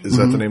Night? Is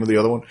that the name of the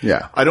other one?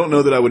 Yeah. I don't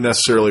know that I would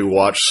necessarily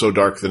watch So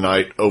Dark the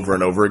Night over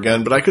and over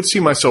again, but I could see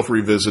myself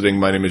revisiting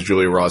My Name is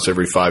Julia Ross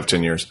every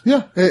 5-10 years.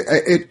 Yeah.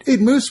 It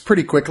moves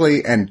pretty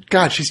quickly, and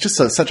God, she's just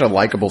such a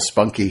likable,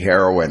 spunky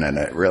heroine in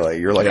it, really.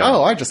 You're like,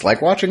 oh, I just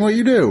like watching what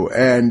you do.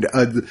 And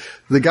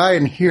the guy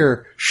in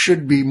here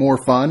should be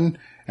more fun,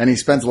 and he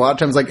spends a lot of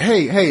times like,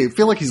 hey, I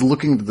feel like he's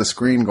looking to the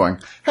screen going,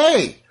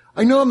 hey,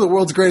 I know I'm the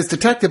world's greatest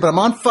detective, but I'm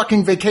on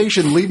fucking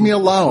vacation. Leave me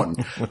alone.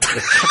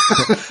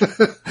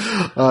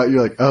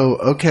 You're like,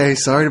 oh, okay.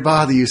 Sorry to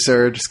bother you,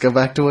 sir. Just go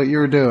back to what you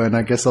were doing.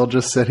 I guess I'll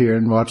just sit here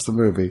and watch the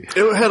movie.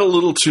 It had a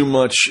little too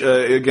much.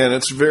 Again,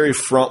 it's very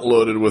front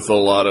loaded with a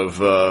lot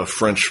of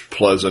French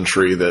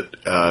pleasantry that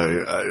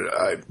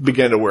I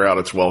began to wear out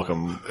its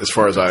welcome as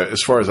far as I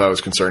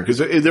was concerned.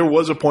 Because there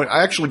was a point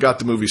I actually got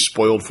the movie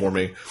spoiled for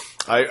me.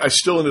 I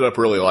still ended up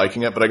really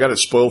liking it, but I got it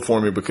spoiled for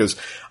me because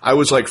I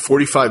was like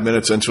 45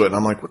 minutes into it, and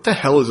I'm like, what the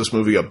hell is this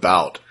movie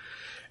about?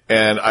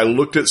 And I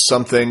looked at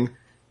something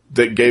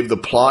that gave the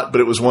plot, but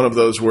it was one of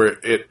those where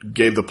it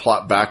gave the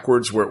plot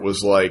backwards, where it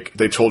was like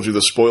they told you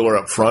the spoiler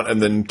up front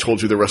and then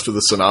told you the rest of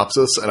the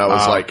synopsis. And I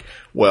was like,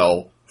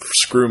 well,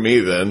 screw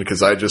me then,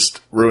 because I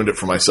just ruined it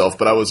for myself.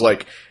 But I was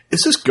like,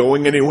 is this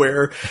going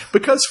anywhere?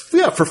 Because,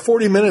 for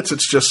 40 minutes,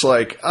 it's just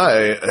like,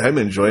 I'm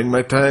enjoying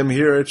my time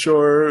here at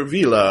your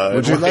villa.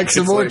 Would you like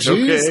some more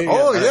cheese? Okay,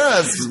 oh,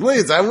 yes,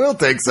 please. I will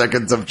take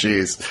seconds of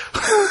cheese.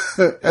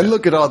 And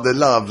look at all the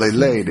lovely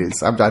ladies.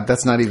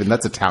 That's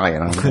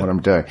Italian. I don't know what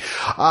I'm doing.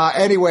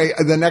 Anyway,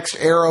 the next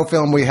Arrow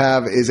film we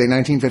have is a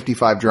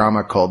 1955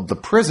 drama called The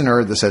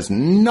Prisoner. This has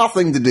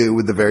nothing to do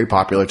with the very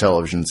popular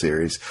television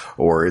series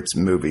or its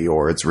movie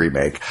or its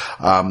remake.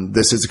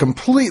 This is a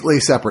completely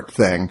separate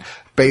thing,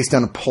 based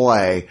on a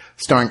play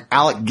starring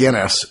Alec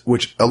Guinness,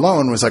 which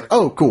alone was like,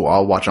 oh, cool,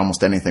 I'll watch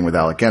almost anything with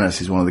Alec Guinness.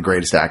 He's one of the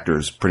greatest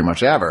actors pretty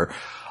much ever.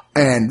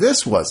 And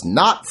this was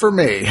not for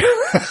me.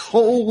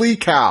 Holy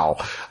cow.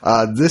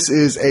 This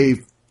is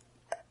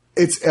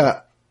it's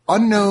a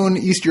unknown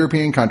East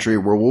European country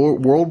where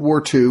World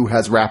War II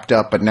has wrapped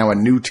up, but now a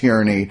new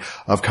tyranny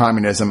of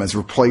communism has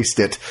replaced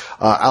it.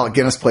 Alec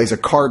Guinness plays a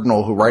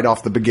cardinal who right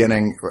off the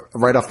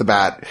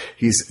bat,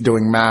 he's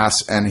doing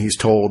mass and he's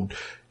told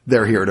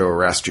they're here to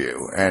arrest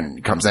you.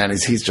 And comes in,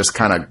 he's just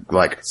kind of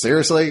like,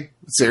 seriously,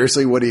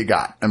 what do you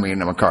got? I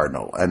mean, I'm a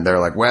cardinal. And they're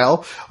like,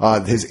 well,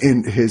 his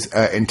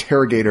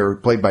interrogator,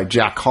 played by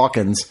Jack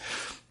Hawkins,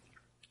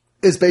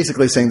 is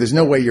basically saying there's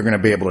no way you're going to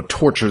be able to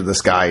torture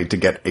this guy to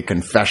get a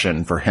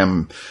confession for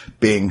him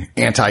being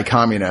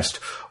anti-communist.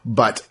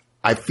 But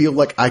I feel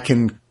like I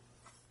can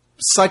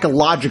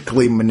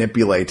psychologically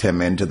manipulate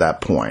him into that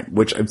point,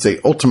 which I'd say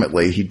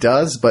ultimately he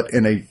does, but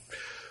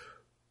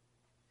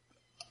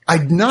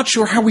I'm not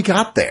sure how we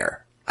got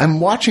there.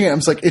 I'm watching it, I'm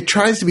just like, it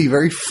tries to be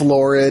very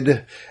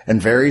florid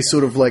and very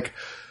sort of like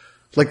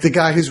the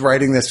guy who's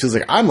writing this feels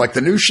like, I'm like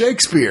the new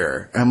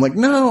Shakespeare. And I'm like,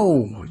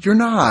 no, you're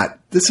not.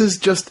 This is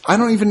just, I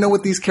don't even know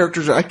what these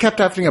characters are. I kept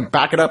having to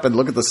back it up and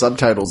look at the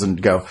subtitles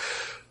and go,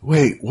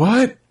 wait,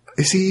 what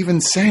is he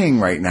even saying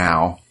right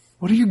now?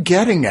 What are you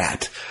getting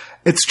at?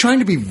 It's trying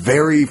to be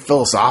very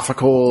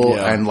philosophical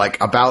and like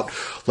about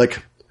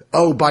like,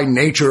 oh, by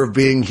nature of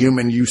being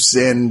human, you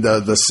sin,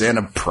 the sin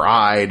of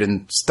pride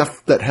and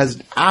stuff that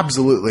has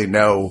absolutely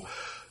no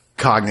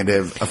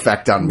cognitive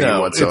effect on me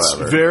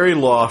whatsoever. It's very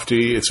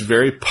lofty, it's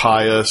very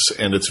pious,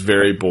 and it's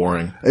very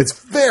boring. It's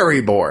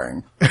very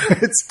boring.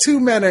 It's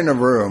two men in a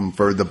room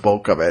for the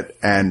bulk of it.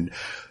 And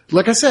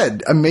like I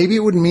said, maybe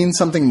it would mean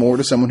something more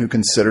to someone who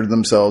considered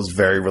themselves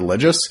very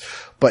religious.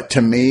 But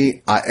to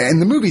me,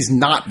 and the movie's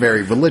not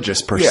very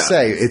religious per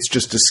se. It's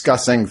just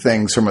discussing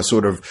things from a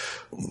sort of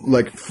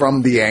like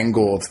from the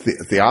angle of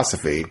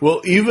theosophy.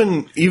 Well,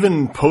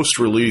 even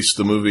post-release,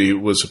 the movie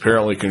was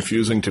apparently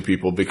confusing to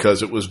people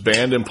because it was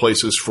banned in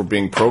places for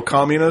being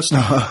pro-communist,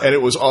 and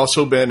it was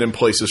also banned in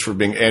places for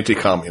being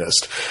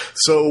anti-communist.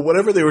 So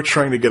whatever they were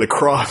trying to get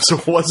across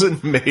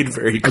wasn't made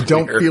very clear. I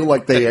don't feel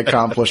like they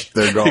accomplished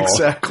their goal.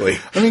 Exactly.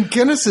 I mean,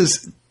 Guinness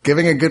is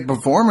giving a good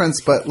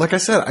performance, but like I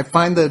said, I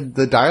find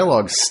the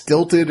dialogue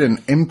stilted and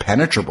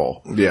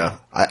impenetrable. Yeah.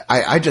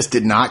 I just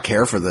did not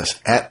care for this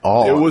at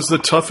all. It was the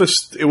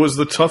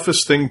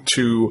toughest thing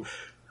to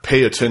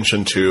pay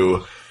attention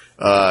to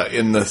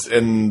in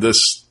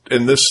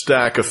this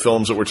stack of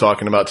films that we're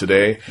talking about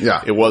today.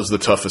 Yeah. It was the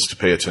toughest to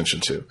pay attention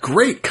to.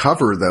 Great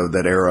cover though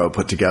that Arrow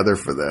put together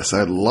for this.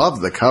 I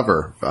love the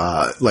cover.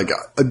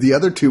 The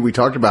other two we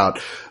talked about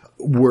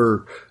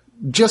were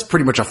just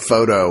pretty much a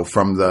photo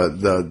from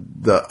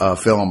the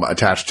film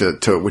attached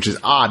to it, which is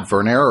odd for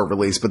an Arrow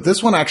release. But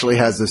this one actually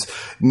has this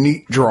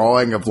neat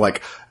drawing of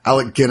like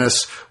Alec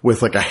Guinness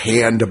with like a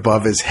hand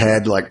above his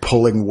head, like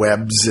pulling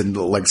webs and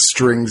like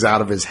strings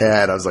out of his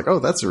head. I was like, oh,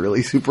 that's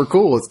really super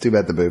cool. It's too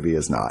bad the movie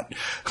is not.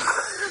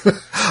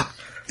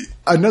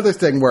 Another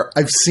thing where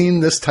I've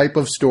seen this type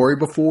of story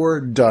before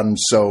done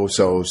so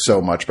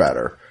much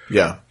better.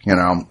 Yeah. You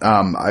know,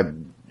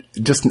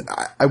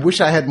 I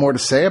wish I had more to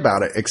say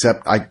about it,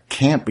 except I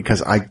can't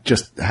because I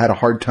just had a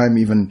hard time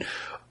even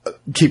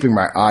keeping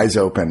my eyes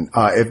open.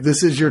 If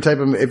this is your type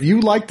of, if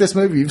you like this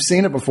movie, you've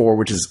seen it before,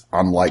 which is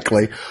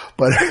unlikely,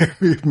 but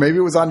maybe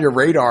it was on your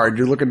radar and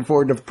you're looking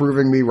forward to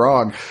proving me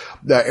wrong.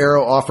 The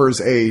Arrow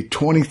offers a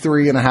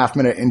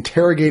 23.5-minute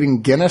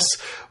Interrogating Guinness,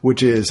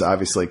 which is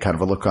obviously kind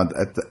of a look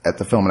at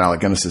the film and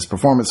Alec Guinness's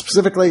performance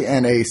specifically,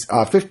 and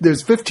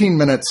there's 15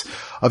 minutes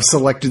of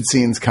selected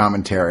scenes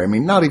commentary. I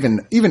mean, not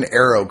even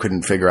Arrow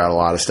couldn't figure out a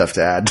lot of stuff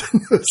to add to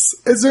this.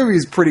 This movie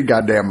is pretty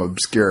goddamn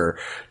obscure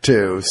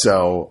too,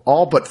 so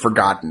all but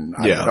forgotten,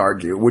 I would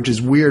argue, which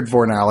is weird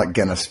for an Alec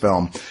Guinness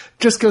film.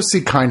 Just go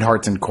see Kind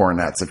Hearts and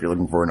Coronets if you're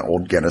looking for an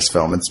old Guinness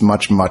film. It's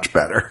much, much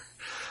better.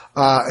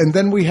 And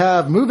then we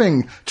have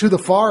Moving to the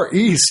Far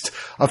East,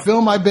 a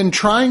film I've been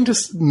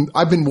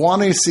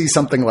wanting to see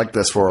something like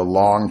this for a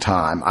long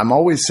time. I'm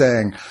always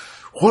saying,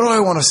 what do I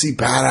want to see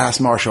badass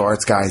martial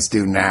arts guys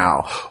do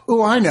now?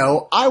 Oh, I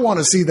know. I want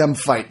to see them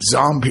fight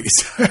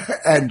zombies.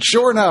 And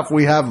sure enough,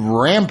 we have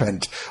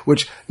Rampant,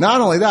 which not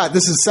only that,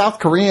 this is South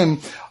Korean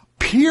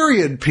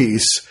period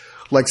piece.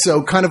 Like,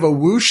 so kind of a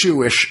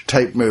wushu-ish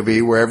type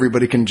movie where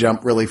everybody can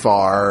jump really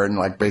far and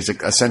like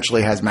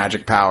essentially has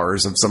magic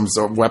powers of some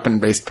sort of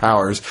weapon-based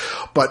powers.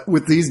 But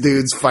with these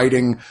dudes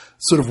fighting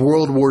sort of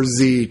World War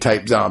Z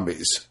type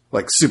zombies.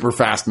 Like super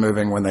fast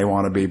moving when they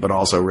want to be, but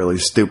also really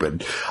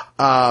stupid.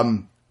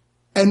 And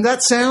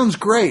that sounds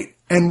great.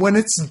 And when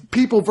it's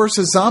people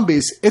versus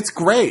zombies, it's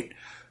great.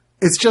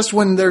 It's just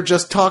when they're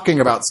just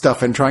talking about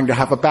stuff and trying to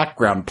have a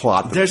background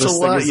plot. There's a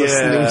lot,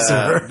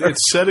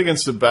 it's set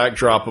against the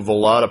backdrop of a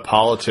lot of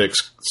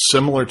politics,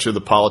 similar to the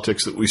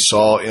politics that we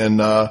saw in,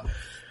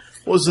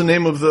 what was the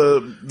name of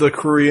the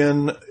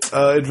Korean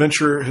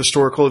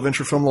historical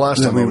adventure film the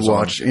last time we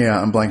watched? Yeah,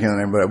 I'm blanking on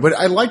the name of it. But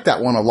I like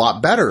that one a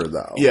lot better,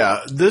 though. Yeah,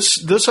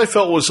 this I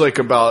felt was like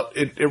about,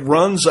 it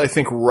runs, I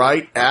think,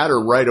 right at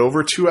or right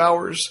over 2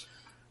 hours.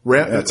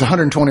 It's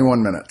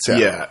 121 minutes,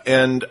 Yeah,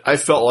 and I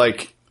felt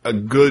like a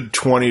good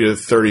 20 to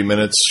 30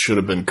 minutes should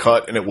have been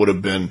cut, and it would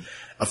have been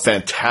a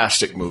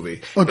fantastic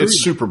movie. Agreed.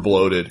 It's super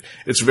bloated.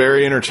 It's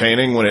very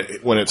entertaining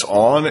when it's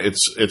on.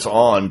 It's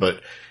on,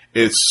 but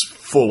it's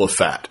full of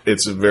fat.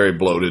 It's a very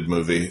bloated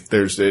movie.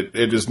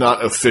 It is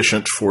not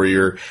efficient for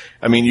your.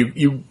 I mean,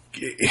 you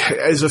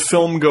as a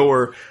film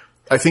goer,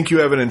 I think you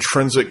have an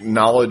intrinsic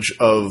knowledge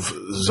of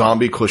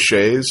zombie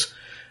cliches.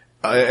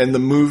 And the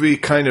movie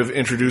kind of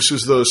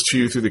introduces those to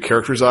you through the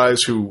characters'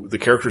 eyes, who the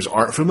characters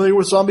aren't familiar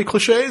with zombie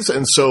cliches.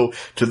 And so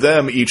to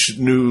them, each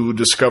new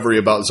discovery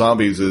about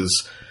zombies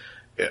is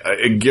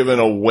given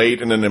a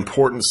weight and an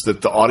importance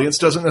that the audience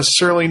doesn't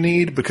necessarily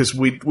need, because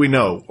we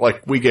know,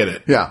 like, we get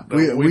it. Yeah.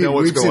 We know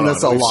what's going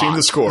on. We've seen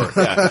the score.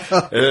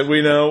 Yeah.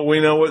 We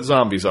know what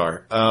zombies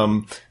are.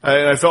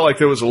 I felt like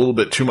there was a little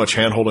bit too much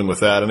hand-holding with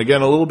that. And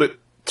again, a little bit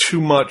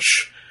too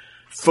much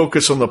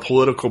focus on the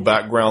political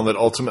background that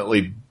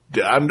ultimately,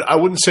 I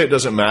wouldn't say it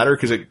doesn't matter,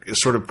 because it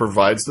sort of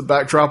provides the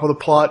backdrop of the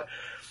plot,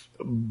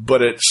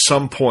 but at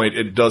some point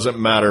it doesn't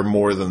matter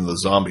more than the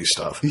zombie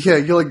stuff. Yeah,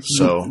 you're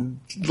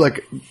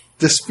like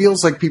this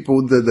feels like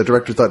the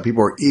director thought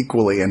people were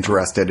equally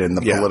interested in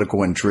the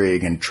political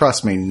intrigue, and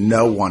trust me,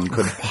 no one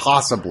could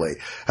possibly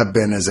have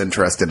been as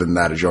interested in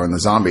that as you are in the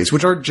zombies,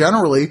 which are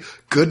generally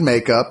good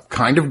makeup,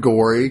 kind of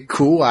gory,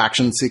 cool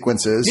action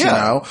sequences, you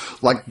know,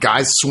 like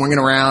guys swinging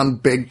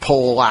around big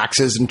pole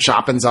axes and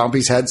chopping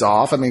zombies' heads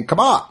off. I mean, come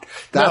on.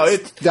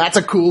 That's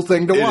a cool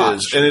thing to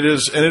watch. It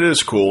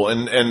is cool.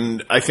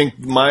 And I think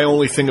my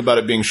only thing about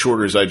it being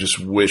shorter is I just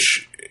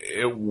wish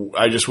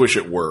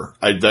it were.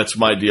 That's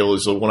my deal,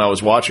 is when I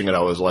was watching it,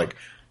 I was like,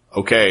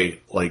 okay,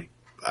 like,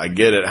 I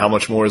get it. How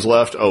much more is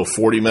left? Oh,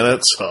 40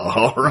 minutes?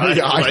 All right.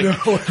 Yeah, I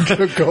know.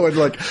 I'm going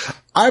like,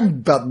 I'm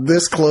about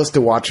this close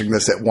to watching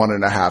this at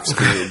 1.5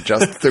 speed,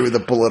 just through the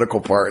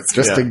political parts,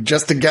 just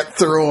to get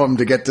through them,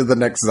 to get to the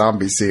next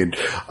zombie scene.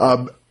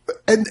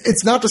 And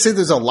it's not to say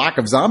there's a lack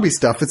of zombie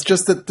stuff. It's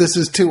just that this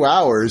is 2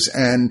 hours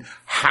and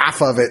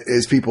half of it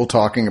is people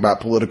talking about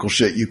political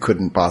shit you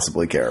couldn't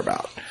possibly care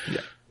about. Yeah.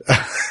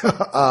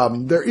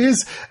 There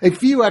is a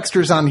few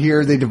extras on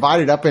here. They divide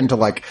it up into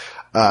like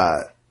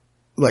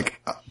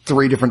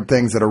 3 different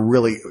things that are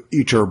really,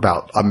 each are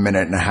about 1.5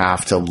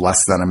 minutes to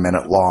less than a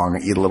minute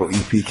long, eat a little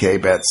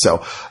EPK bit.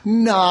 So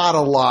not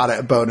a lot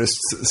of bonus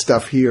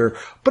stuff here,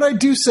 but I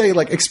do say,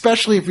 like,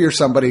 especially if you're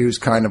somebody who's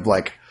kind of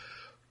like,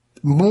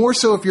 more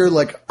so if you're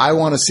like, I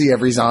want to see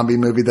every zombie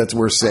movie that's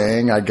worth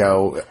seeing, I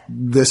go,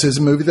 this is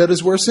a movie that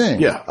is worth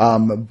seeing. Yeah.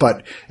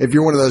 But if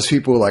you're one of those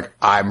people like,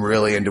 I'm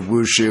really into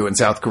wushu and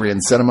South Korean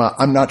cinema,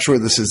 I'm not sure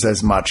this is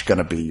as much going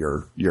to be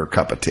your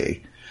cup of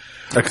tea.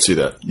 I can see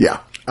that.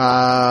 Yeah.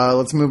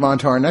 Let's move on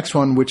to our next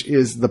one, which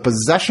is The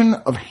Possession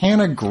of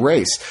Hannah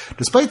Grace.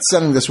 Despite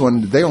sending this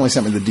one, they only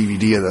sent me the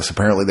DVD of this.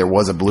 Apparently there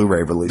was a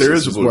Blu-ray release. There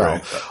is a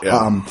Blu-ray.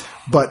 Well.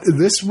 But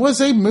this was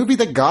a movie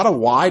that got a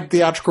wide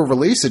theatrical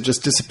release. It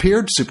just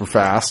disappeared super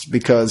fast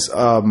because,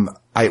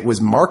 it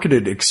was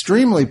marketed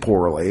extremely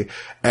poorly,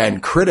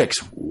 and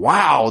critics,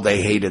 wow,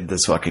 they hated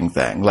this fucking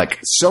thing. Like,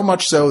 so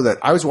much so that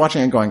I was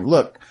watching it going,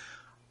 look,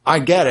 I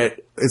get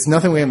it. It's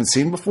nothing we haven't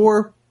seen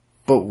before.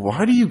 But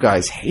why do you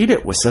guys hate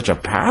it with such a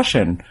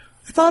passion?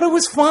 I thought it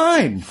was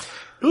fine.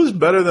 It was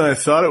better than I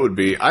thought it would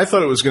be. I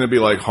thought it was going to be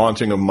like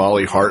Haunting of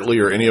Molly Hartley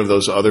or any of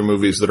those other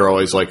movies that are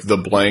always like the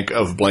blank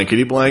of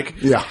blankety blank.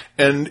 Yeah.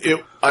 And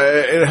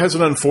it has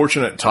an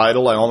unfortunate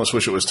title. I almost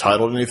wish it was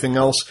titled anything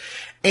else.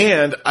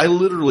 And I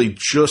literally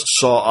just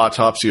saw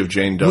Autopsy of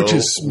Jane Doe, which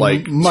is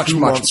like much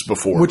months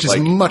before. Which is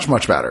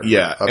much better.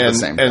 Yeah.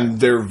 And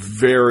they're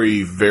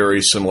very,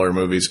 very similar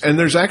movies. And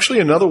there's actually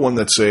another one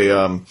that's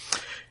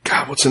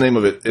God, what's the name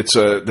of it?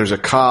 There's a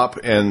cop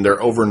and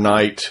they're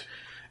overnight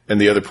and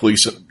the other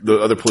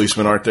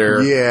policemen aren't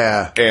there.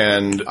 Yeah.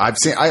 And I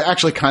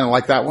actually kind of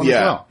like that one as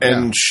well.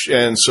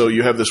 And so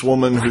you have this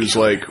woman who's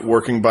like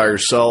working by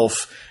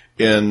herself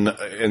in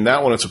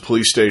that one. It's a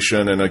police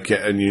station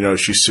and you know,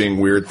 she's seeing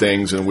weird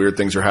things and weird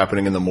things are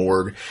happening in the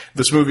morgue.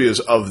 This movie is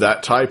of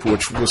that type,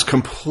 which was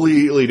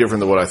completely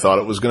different than what I thought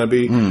it was going to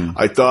be.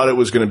 I thought it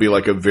was going to be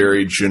like a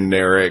very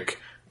generic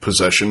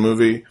possession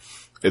movie.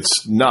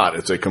 It's not.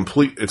 It's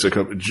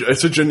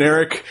a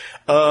generic,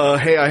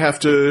 hey, I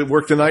have to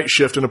work the night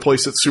shift in a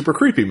place that's super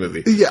creepy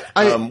movie. Yeah.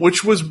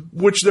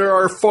 Which there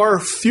are far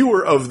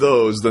fewer of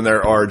those than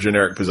there are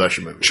generic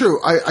possession movies.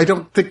 True. I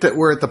don't think that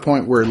we're at the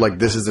point where, like,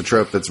 this is a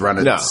trope that's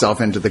run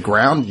itself into the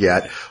ground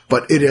yet,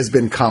 but it has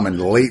been common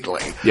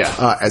lately.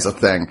 Yeah. As a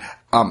thing.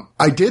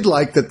 I did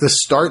like that this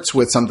starts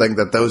with something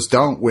that those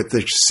don't, with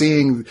the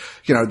seeing,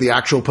 you know, the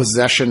actual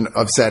possession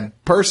of said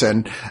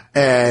person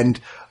and,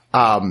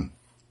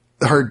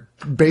 her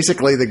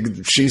basically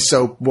she's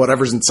so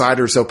whatever's inside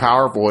her is so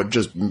powerful it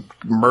just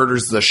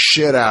murders the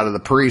shit out of the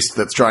priest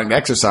that's trying to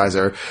exorcise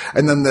her,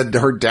 and then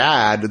her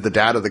dad, the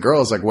dad of the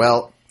girl, is like,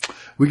 well,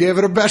 we gave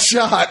it a best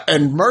shot,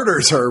 and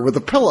murders her with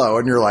a pillow,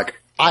 and you're like,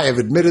 I have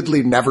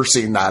admittedly never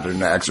seen that in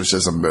an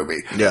exorcism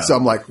movie. Yeah. So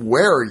I'm like,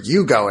 where are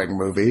you going,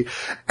 movie?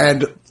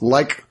 And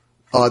like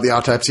The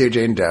Autopsy of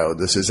Jane Doe,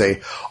 this is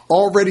a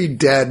already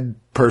dead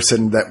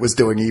person that was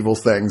doing evil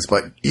things,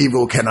 but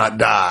evil cannot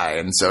die.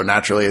 And so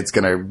naturally it's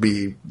going to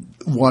be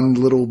one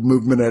little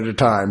movement at a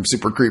time,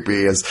 super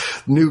creepy, as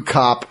new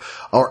cop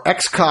or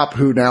ex-cop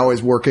who now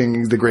is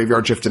working the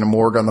graveyard shift in a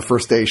morgue on the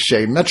first day,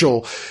 Shay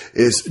Mitchell,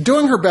 is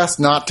doing her best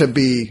not to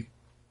be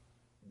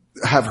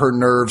have her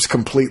nerves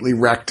completely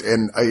wrecked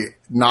in a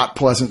not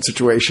pleasant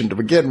situation to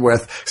begin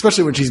with,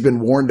 especially when she's been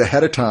warned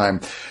ahead of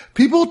time.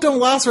 People don't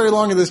last very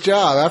long in this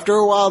job. After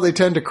a while, they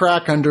tend to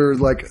crack under,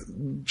 like,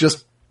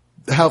 just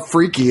how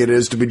freaky it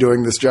is to be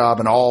doing this job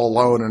and all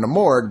alone in a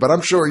morgue, but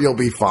I'm sure you'll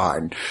be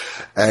fine.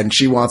 And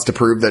she wants to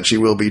prove that she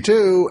will be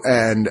too,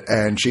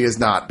 and she is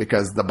not,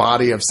 because the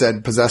body of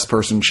said possessed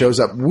person shows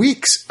up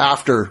weeks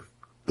after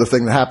the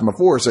thing that happened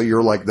before. So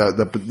you're like her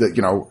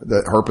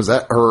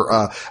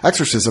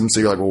exorcism. So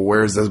you're like, well,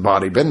 where's this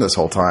body been this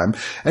whole time?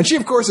 And she,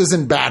 of course, is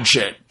in bad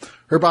shape.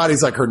 Her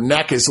body's like, her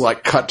neck is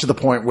like cut to the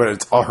point where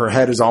her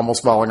head is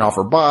almost falling off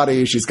her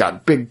body. She's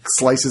got big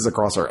slices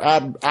across her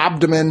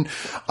abdomen.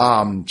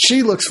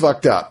 She looks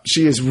fucked up.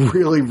 She is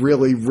really,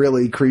 really,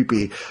 really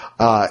creepy.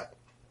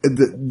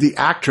 The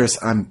actress,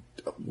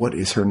 what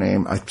is her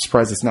name? I'm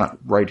surprised it's not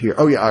right here.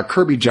 Oh yeah,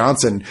 Kirby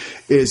Johnson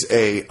is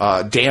a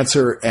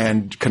dancer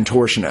and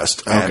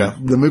contortionist,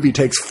 and the movie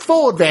takes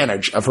full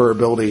advantage of her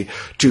ability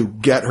to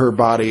get her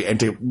body and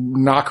to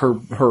knock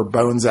her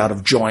bones out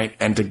of joint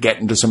and to get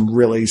into some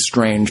really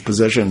strange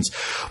positions.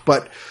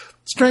 But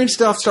strange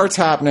stuff starts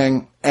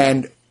happening,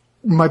 and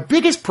my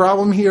biggest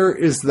problem here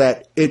is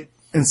that it,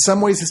 in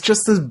some ways, it's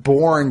just this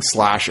boring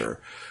slasher.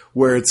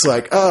 Where it's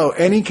like, oh,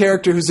 any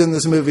character who's in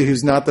this movie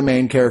who's not the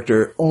main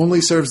character only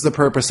serves the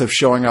purpose of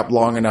showing up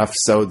long enough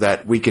so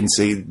that we can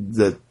see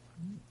the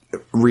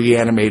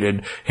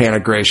reanimated Hannah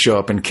Gray show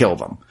up and kill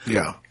them.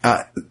 Yeah.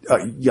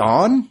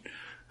 Yawn?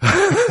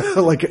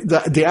 Like,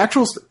 the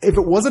actual, if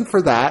it wasn't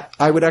for that,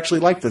 I would actually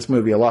like this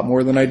movie a lot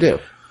more than I do.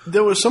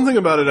 There was something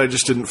about it, I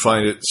just didn't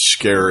find it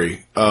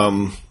scary.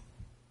 It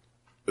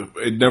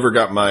never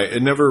got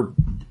it never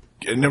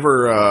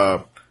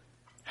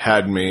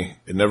had me.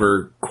 It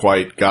never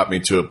quite got me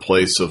to a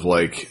place of,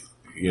 like,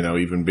 you know,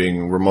 even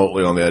being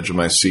remotely on the edge of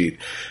my seat.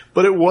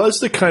 But it was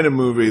the kind of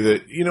movie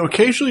that, you know,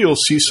 occasionally you'll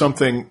see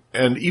something,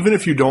 and even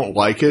if you don't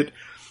like it,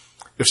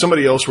 if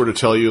somebody else were to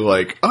tell you,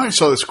 like, oh, I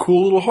saw this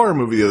cool little horror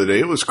movie the other day,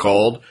 it was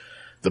called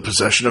The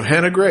Possession of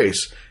Hannah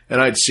Grace,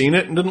 and I'd seen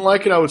it and didn't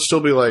like it, I would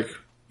still be like,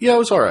 yeah, it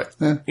was all right.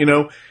 Yeah. You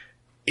know,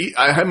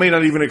 I may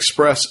not even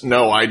express,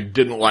 no, I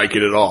didn't like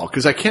it at all,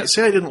 because I can't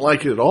say I didn't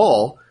like it at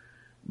all,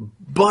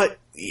 but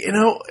you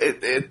know,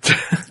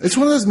 it's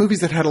one of those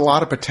movies that had a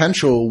lot of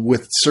potential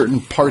with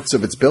certain parts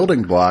of its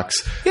building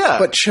blocks,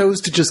 but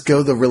chose to just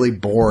go the really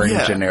boring,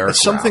 generic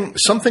route.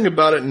 Something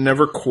about it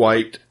never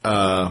quite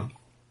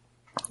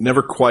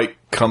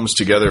comes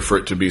together for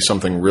it to be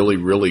something really,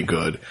 really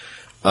good.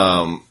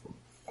 But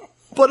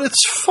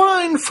it's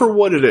fine for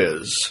what it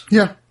is.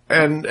 Yeah.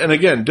 And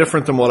again,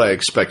 different than what I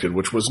expected,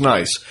 which was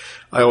nice.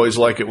 I always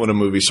like it when a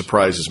movie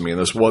surprises me,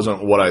 and this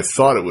wasn't what I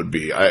thought it would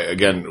be.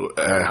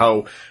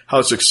 How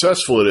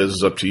successful it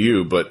is up to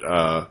you, but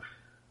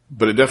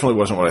it definitely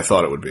wasn't what I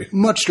thought it would be.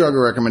 Much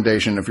stronger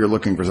recommendation if you're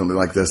looking for something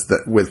like this,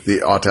 that with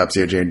The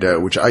Autopsy of Jane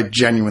Doe, which I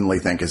genuinely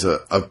think is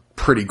a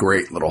pretty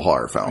great little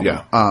horror film.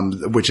 Yeah.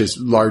 Which is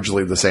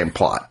largely the same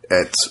plot.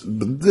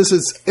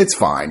 It's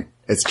fine.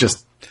 It's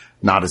just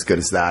not as good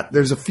as that.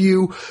 There's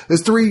three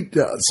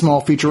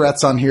small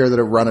featurettes on here that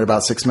are run at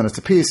about 6 minutes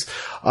apiece.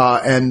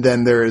 And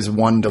then there is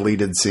one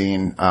deleted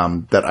scene,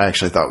 that I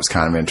actually thought was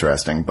kind of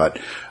interesting, but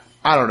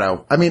I don't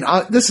know. I mean,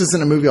 this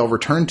isn't a movie I'll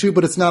return to,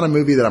 but it's not a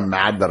movie that I'm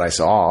mad that I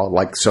saw,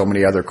 like so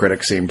many other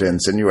critics seem to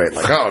insinuate,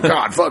 like, oh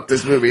God, fuck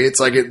this movie. It's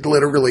like it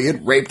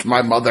raped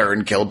my mother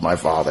and killed my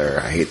father.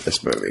 I hate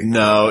this movie.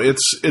 No,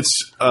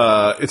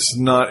 it's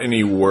not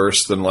any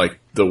worse than like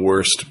the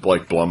worst,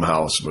 like,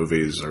 Blumhouse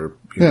movies or,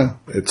 you know,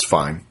 it's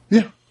fine.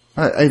 Yeah.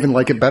 I even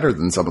like it better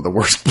than some of the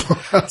worst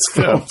Blumhouse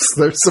films.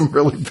 Yeah. There's some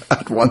really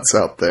bad ones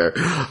out there.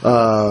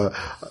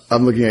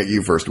 I'm looking at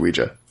you first,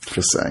 Ouija.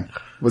 Just saying.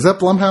 Was that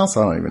Blumhouse?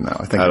 I don't even know.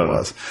 I think it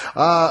was.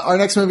 Our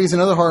next movie is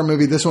another horror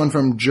movie. This one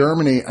from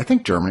Germany. I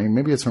think Germany.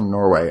 Maybe it's from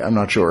Norway. I'm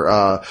not sure.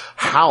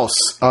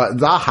 House.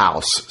 The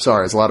House.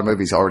 Sorry, there's a lot of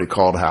movies already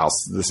called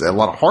House. A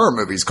lot of horror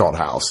movies called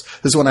House.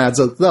 This one adds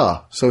a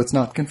the, so it's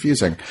not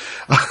confusing.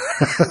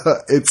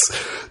 It's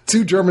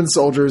two German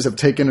soldiers have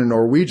taken a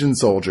Norwegian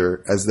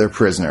soldier as their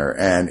prisoner,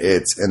 and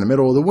it's in the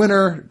middle of the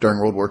winter during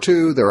World War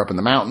II. They're up in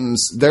the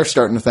mountains. They're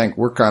starting to think,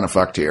 we're kind of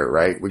fucked here,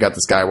 right? We got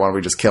this guy. Why don't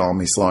we just kill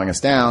him? He's slowing us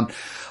down.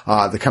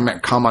 The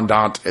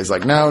commandant is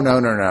like, no,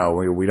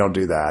 we don't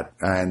do that.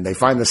 And they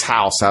find this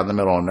house out in the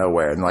middle of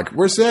nowhere and like,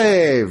 we're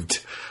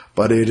saved,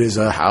 but it is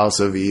a house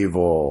of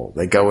evil.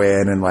 They go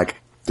in and like,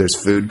 there's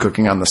food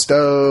cooking on the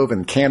stove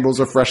and candles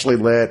are freshly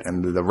lit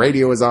and the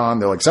radio is on.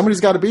 They're like, somebody's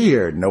got to be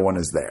here. No one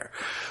is there.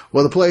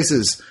 Well, the place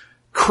is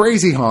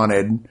crazy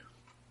haunted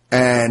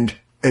and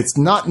it's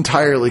not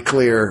entirely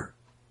clear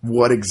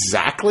what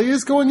exactly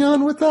is going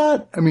on with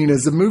that. I mean,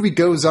 as the movie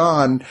goes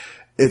on,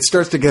 it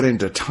starts to get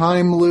into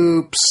time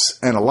loops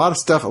and a lot of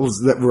stuff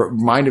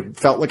that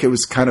felt like it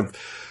was kind of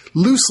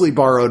loosely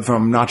borrowed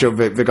from Nacho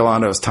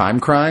Vigilando's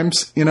Time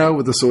Crimes, you know,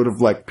 with the sort of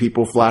like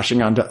people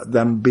flashing onto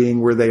them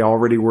being where they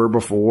already were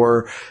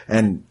before.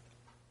 And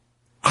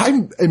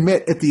I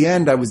admit at the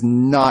end, I was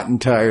not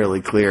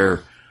entirely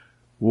clear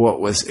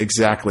what was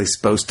exactly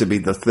supposed to be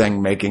the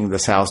thing making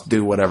this house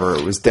do whatever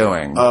it was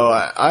doing. Oh,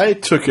 I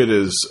took it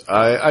as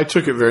I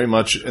took it very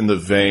much in the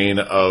vein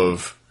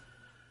of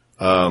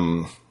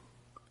one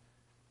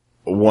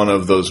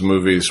of those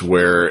movies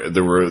where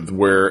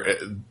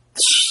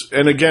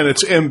and again,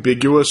 it's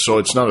ambiguous, so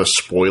it's not a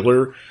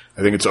spoiler.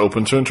 I think it's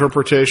open to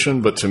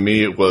interpretation, but to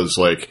me it was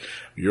like,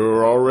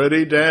 you're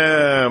already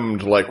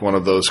damned, like one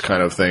of those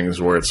kind of things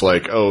where it's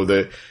like, oh,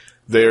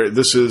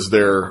 this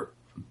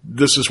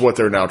is what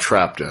they're now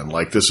trapped in.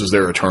 Like, this is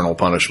their eternal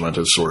punishment,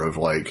 is sort of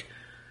like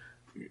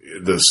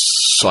this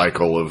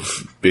cycle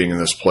of being in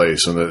this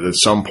place. And at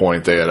some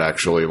point they had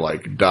actually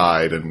like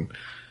died, and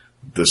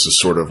this is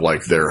sort of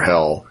like their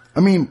hell. I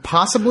mean,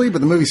 possibly,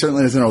 but the movie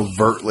certainly doesn't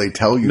overtly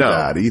tell you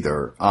that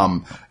either.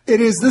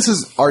 This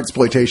is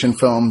artsploitation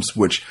films,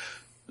 which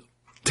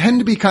tend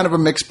to be kind of a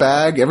mixed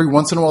bag. Every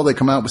once in a while they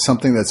come out with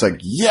something that's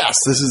like, yes,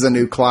 this is a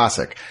new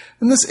classic.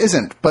 And this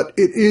isn't, but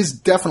it is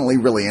definitely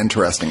really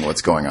interesting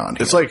what's going on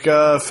here. It's like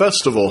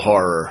festival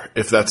horror,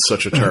 if that's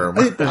such a term.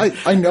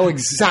 I know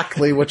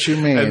exactly what you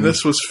mean. And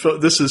this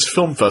is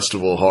film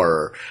festival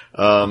horror.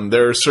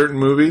 There are certain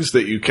movies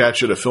that you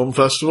catch at a film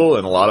festival,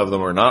 and a lot of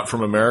them are not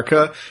from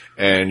America,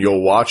 and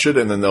you'll watch it,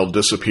 and then they'll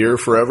disappear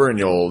forever, and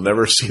you'll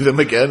never see them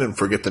again and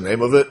forget the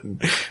name of it,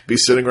 and be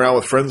sitting around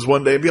with friends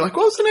one day and be like,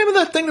 what was the name of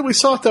that thing that we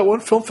saw at that one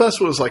film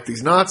festival? It was like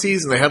these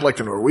Nazis, and they had like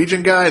the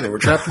Norwegian guy, and they were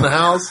trapped in the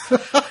house.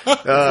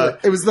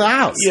 It was the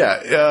house.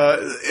 Yeah.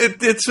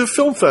 It's a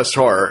film fest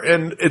horror,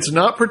 and it's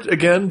not,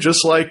 again,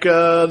 just like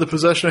The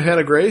Possession of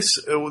Hannah Grace,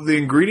 the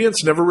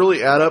ingredients never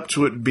really add up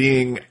to it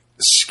being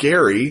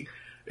scary.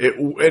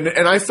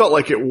 And I felt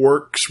like it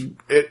works.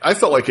 I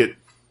felt like it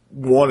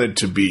wanted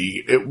to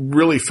be. It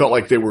really felt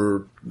like they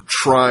were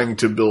trying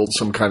to build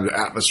some kind of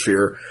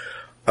atmosphere.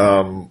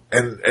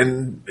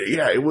 And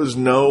yeah, it was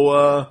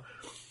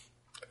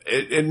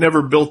it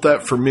never built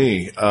that for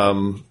me.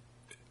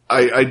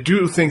 I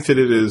do think that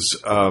it is,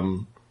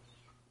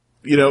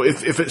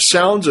 if it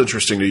sounds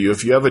interesting to you,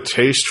 if you have a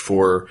taste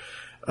for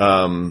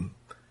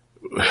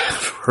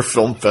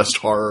film fest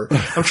horror.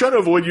 I'm trying to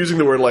avoid using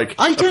the word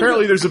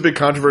apparently there's a big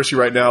controversy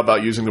right now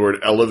about using the word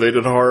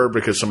elevated horror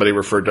because somebody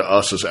referred to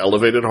us as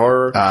elevated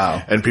horror.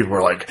 Oh. And people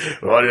were like,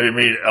 what do you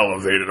mean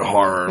elevated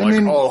horror?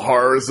 All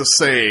horror is the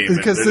same.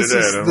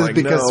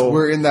 Because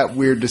we're in that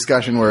weird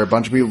discussion where a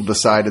bunch of people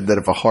decided that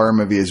if a horror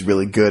movie is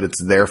really good,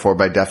 it's therefore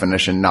by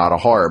definition not a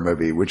horror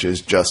movie, which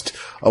is just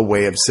a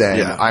way of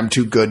saying I'm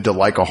too good to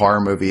like a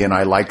horror movie and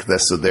I like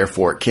this, so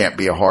therefore it can't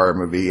be a horror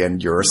movie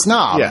and you're a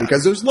snob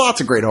because there's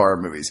lots of great horror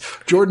movies.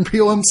 Jordan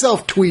Peele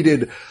himself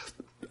tweeted,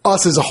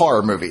 "Us is a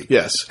horror movie."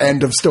 Yes.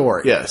 End of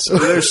story. Yes.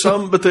 There's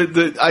some, but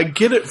I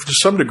get it to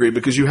some degree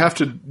because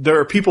there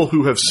are people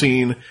who have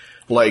seen,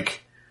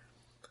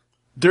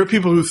 there are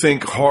people who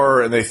think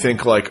horror and they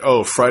think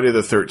Friday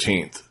the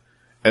 13th.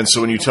 And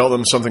so when you tell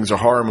them something's a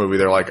horror movie,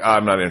 they're like,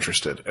 I'm not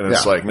interested. And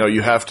it's no,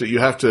 you have to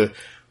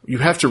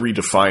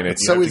redefine it.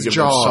 So is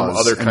Jaws. Some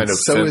other kind of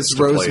so is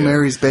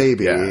Rosemary's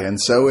Baby. Yeah. And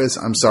so is,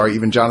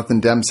 even Jonathan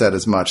Demme said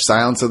as much,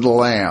 Silence of the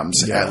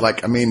Lambs. Yeah.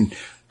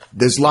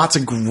 There's lots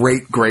of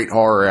great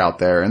horror out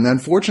there. And the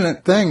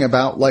unfortunate thing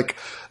about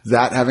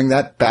that having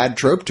that bad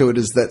trope to it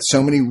is that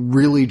so many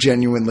really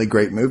genuinely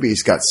great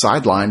movies got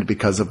sidelined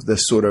because of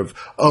this sort of,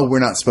 we're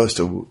not supposed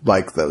to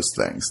like those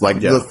things.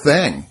 The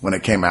Thing, when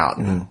it came out,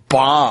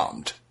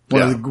 bombed.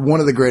 One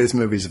of the greatest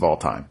movies of all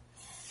time.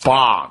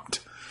 Bombed.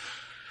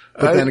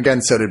 But then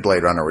again, so did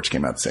Blade Runner, which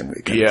came out the same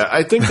weekend. Yeah,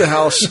 I think the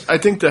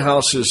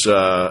house is,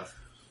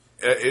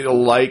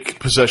 like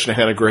Possession of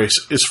Hannah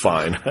Grace, is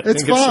fine.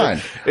 It's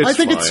fine. I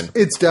think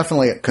it's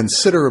definitely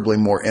considerably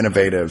more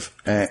innovative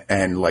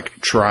and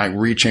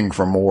reaching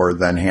for more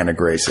than Hannah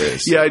Grace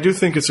is. Yeah, I do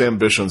think its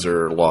ambitions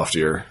are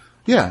loftier.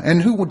 Yeah,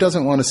 and who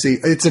doesn't want to see?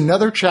 It's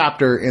another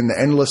chapter in the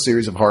endless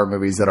series of horror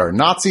movies that are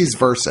Nazis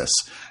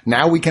versus.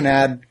 Now we can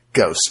add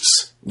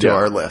ghosts to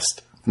our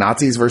list.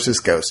 Nazis versus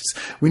ghosts.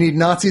 We need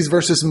Nazis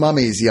versus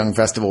mummies, young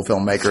festival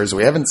filmmakers.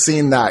 We haven't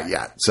seen that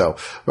yet. So,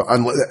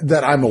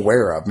 that I'm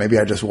aware of. Maybe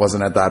I just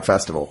wasn't at that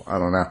festival. I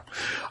don't know.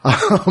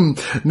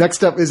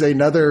 Next up is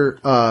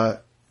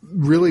another,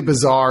 really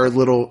bizarre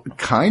little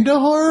kind of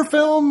horror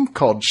film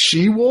called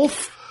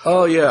She-Wolf.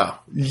 Oh, yeah.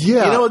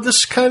 Yeah.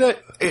 This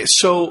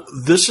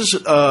this is,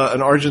 an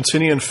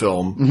Argentinian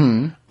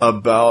film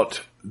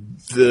about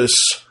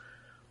this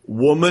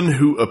woman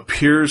who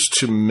appears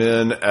to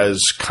men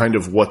as kind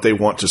of what they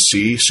want to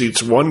see. See,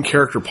 it's one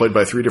character played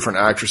by three different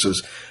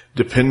actresses,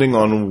 depending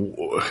on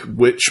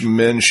which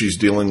men she's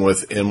dealing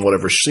with in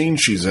whatever scene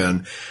she's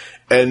in.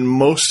 And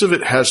most of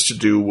it has to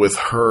do with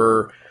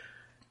her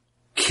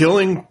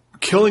killing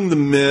the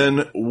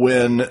men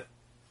when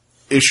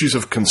issues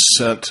of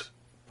consent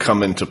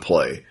come into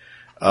play.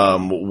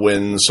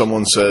 When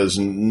someone says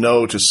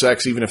no to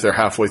sex, even if they're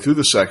halfway through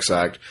the sex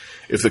act,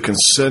 if the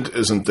consent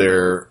isn't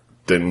there,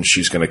 then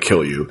she's going to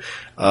kill you.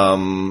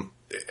 And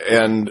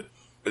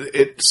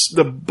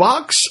the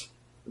box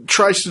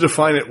tries to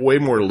define it way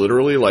more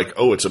literally,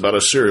 it's about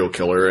a serial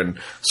killer and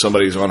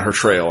somebody's on her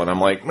trail. And I'm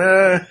like,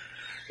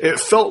 it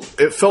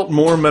felt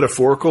more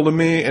metaphorical to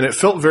me, and it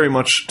felt very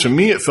much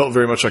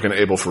like an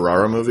Abel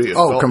Ferrara movie.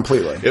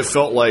 Completely. It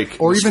felt like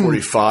or even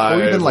 45,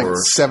 or even like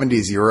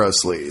 70s Euro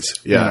sleaze.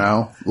 Yeah. You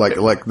know,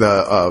 like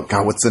the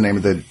God, what's the name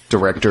of the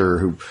director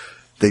who?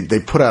 They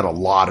put out a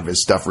lot of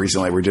his stuff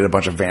recently. We did a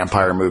bunch of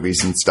vampire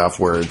movies and stuff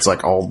where it's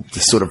like all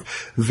this sort of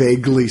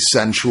vaguely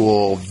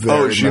sensual.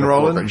 Jean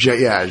Rollin?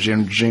 Yeah,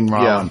 Jean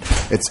Rollin.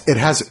 Yeah. It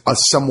has a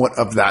somewhat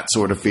of that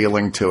sort of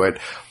feeling to it,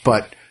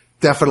 but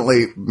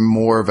definitely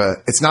more of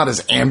it's not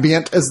as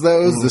ambient as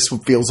those. This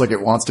feels like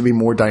it wants to be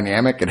more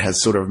dynamic. It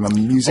has sort of a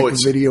music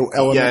video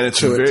element and it's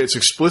to it. It's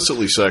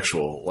explicitly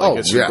sexual.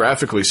 It's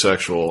graphically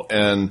sexual.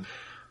 And,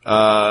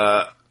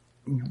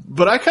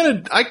 but I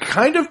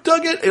kind of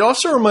dug it. It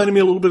also reminded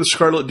me a little bit of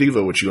Scarlet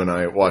Diva, which you and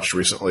I watched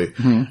recently.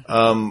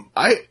 Mm-hmm.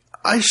 I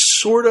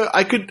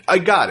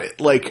got it.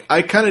 Like,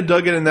 I kind of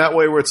dug it in that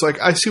way where it's like,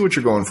 I see what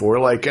you're going for.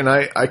 Like, and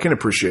I can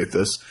appreciate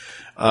this.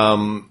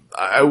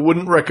 I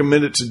wouldn't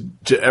recommend it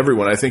to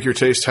everyone. I think your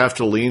tastes have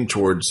to lean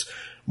towards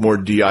more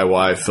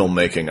DIY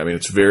filmmaking. I mean,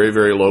 it's very,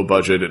 very low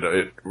budget.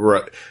 It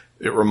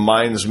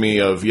reminds me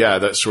of,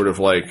 that sort of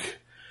like,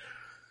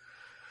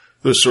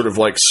 those sort of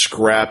like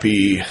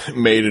scrappy,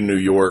 made in New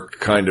York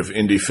kind of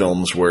indie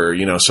films where,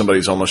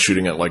 somebody's almost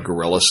shooting it like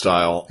guerrilla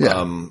style.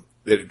 Yeah.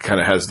 It kind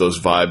of has those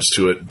vibes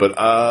to it, but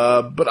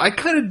I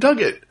kind of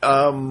dug it,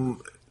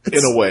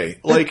 in a way.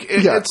 Like,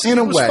 it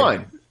was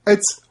fine.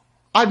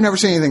 I've never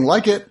seen anything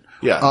like it.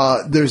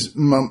 Yeah.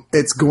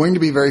 It's going to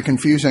be very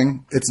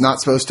confusing. It's not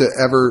supposed to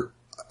ever,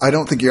 I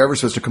don't think you're ever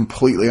supposed to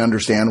completely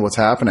understand what's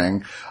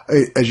happening.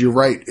 As you're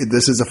right,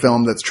 this is a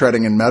film that's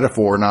treading in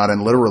metaphor, not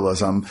in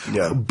literalism.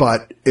 Yeah.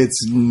 But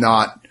it's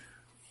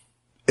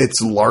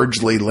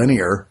largely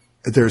linear.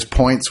 There's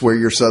points where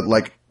you're so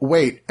like,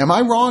 wait, am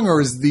I wrong?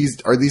 Or are these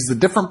the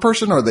different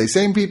person? Are they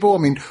same people? I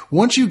mean,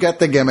 once you get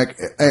the gimmick,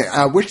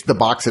 I wish the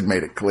box had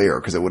made it clear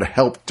because it would have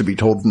helped to be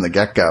told from the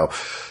get-go.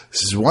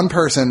 This is one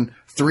person,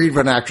 3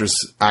 different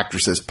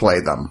actresses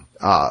play them.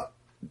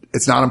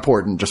 It's not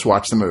important. Just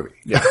watch the movie.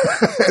 Yeah.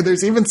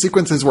 There's even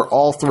sequences where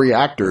all 3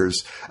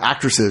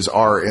 actresses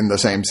are in the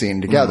same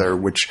scene together,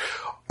 which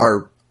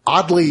are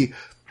oddly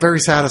very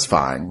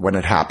satisfying when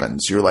it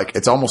happens. You're like,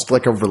 it's almost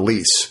like a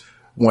release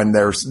when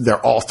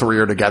they're all 3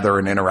 are together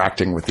and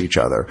interacting with each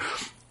other.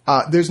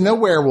 There's no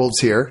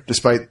werewolves here,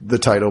 despite the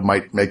title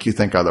might make you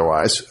think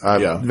otherwise.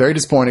 Very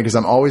disappointing because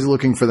I'm always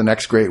looking for the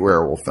next great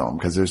werewolf film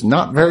because there's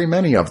not very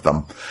many of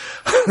them.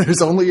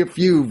 There's only a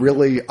few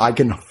really I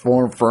can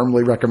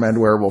firmly recommend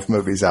werewolf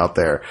movies out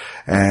there.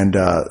 And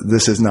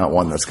this is not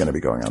one that's going to be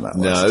going on that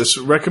list.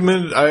 No,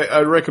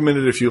 I'd recommend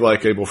it if you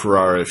like Abel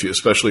Ferrara,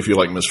 especially if you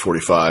like Miss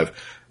 45.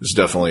 It's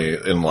definitely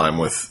in line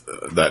with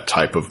that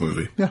type of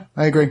movie. Yeah,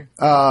 I agree.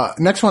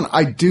 Next one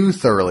I do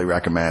thoroughly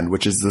recommend,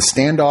 which is The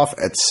Standoff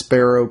at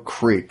Sparrow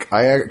Creek.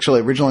 I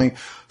actually originally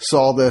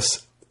saw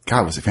this,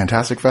 was it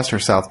Fantastic Fest or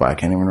South by? I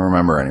can't even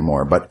remember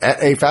anymore, but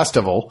at a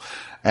festival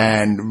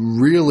and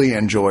really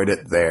enjoyed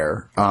it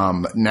there.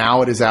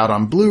 Now it is out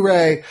on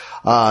Blu-ray.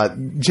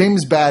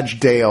 James Badge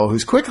Dale,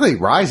 who's quickly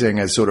rising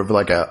as sort of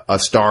like a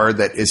star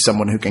that is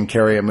someone who can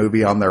carry a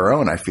movie on their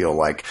own, I feel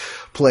like,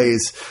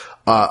 plays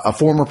a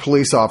former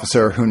police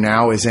officer who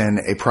now is in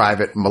a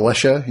private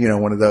militia,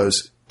 one of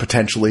those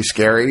potentially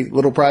scary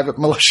little private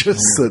militias,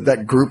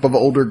 that group of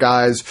older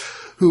guys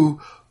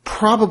who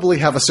probably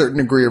have a certain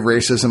degree of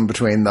racism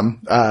between them,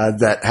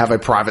 that have a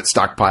private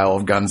stockpile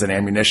of guns and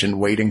ammunition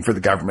waiting for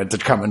the government to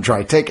come and try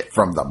to take it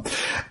from them.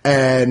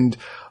 And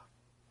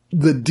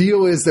the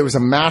deal is there was a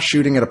mass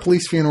shooting at a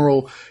police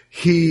funeral.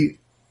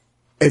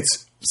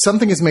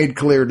 Something is made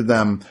clear to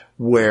them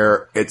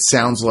where it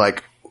sounds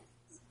like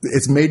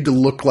it's made to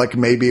look like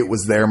maybe it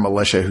was their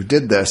militia who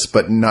did this,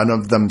 but none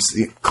of them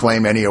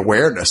claim any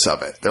awareness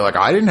of it. They're like,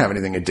 I didn't have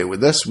anything to do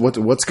with this.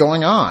 What's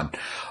going on?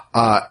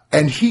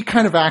 And he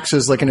kind of acts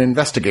as like an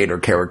investigator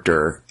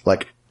character,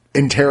 like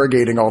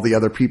interrogating all the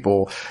other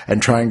people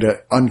and trying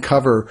to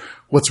uncover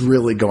what's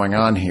really going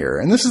on here.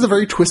 And this is a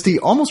very twisty,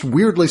 almost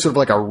weirdly sort of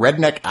like a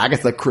redneck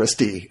Agatha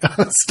Christie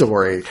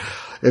story,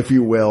 if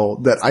you will,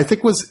 that I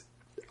think was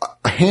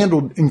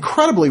handled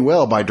incredibly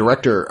well by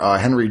director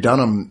Henry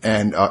Dunham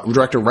and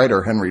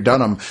director-writer Henry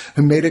Dunham,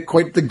 who made it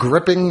quite the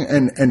gripping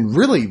and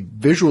really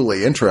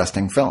visually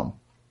interesting film.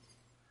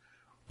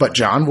 But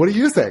John, what do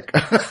you think?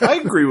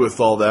 I agree with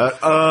all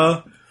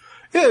that.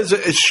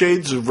 It's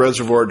shades of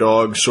Reservoir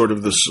Dogs, sort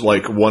of this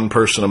like one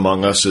person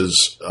among us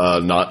is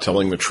not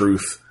telling the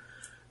truth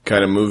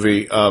kind of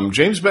movie.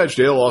 James Badge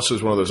Dale also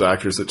is one of those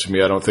actors that to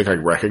me, I don't think I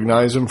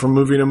recognize him from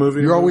movie to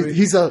movie.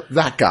 He's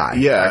that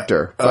guy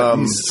actor, but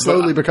he's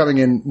slowly becoming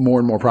in more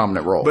and more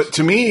prominent roles. But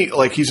to me,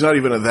 like, he's not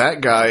even that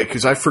guy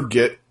because I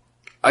forget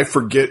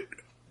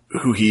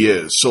who he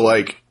is. So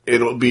like,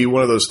 it'll be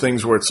one of those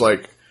things where it's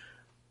like,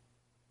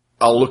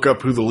 I'll look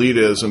up who the lead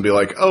is and be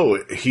like,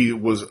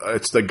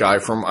 it's the guy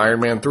from Iron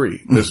Man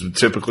 3. This is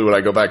typically what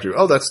I go back to.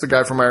 Oh, that's the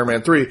guy from Iron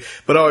Man 3.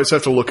 But I always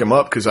have to look him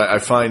up because I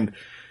find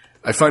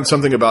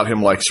something about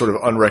him like sort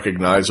of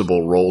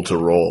unrecognizable role to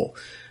role.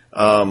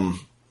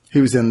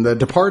 He was in The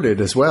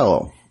Departed as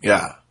well.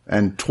 Yeah.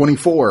 And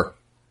 24.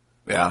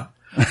 Yeah.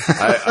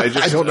 I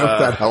just, I don't know if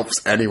that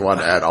helps anyone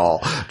at all.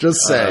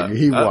 Just saying,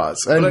 he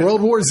was. And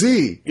World War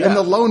Z, and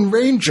the Lone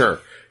Ranger.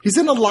 He's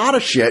in a lot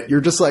of shit.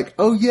 You're just like,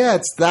 oh yeah,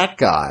 it's that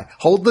guy.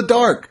 Hold the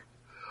Dark.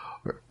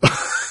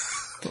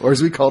 Or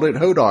as we called it,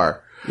 Hodar.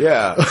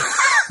 Yeah.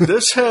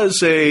 This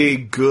has a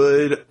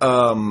good,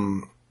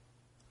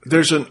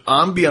 there's an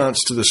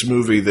ambiance to this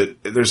movie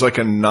that there's like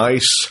a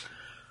nice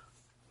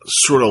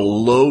sort of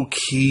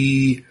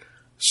low-key,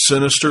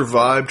 sinister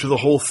vibe to the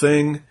whole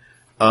thing.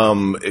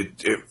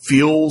 It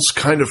feels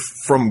kind of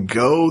from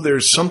go.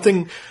 There's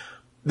something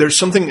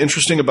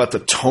interesting about the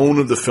tone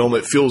of the film.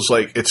 It feels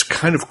like it's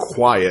kind of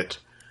quiet,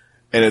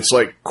 and it's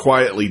like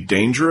quietly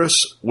dangerous,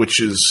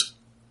 which is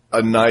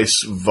a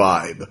nice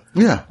vibe.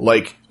 Yeah.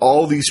 Like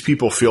all these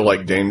people feel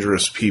like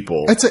dangerous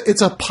people.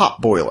 It's a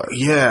pot boiler.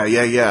 Yeah.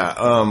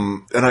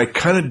 And I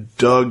kind of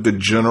dug the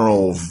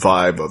general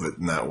vibe of it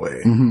in that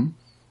way. Mm-hmm.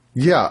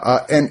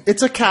 Yeah. And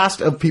it's a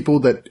cast of people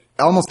that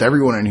almost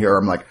everyone in here,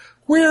 I'm like,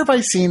 where have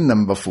I seen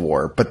them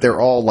before? But they're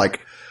all like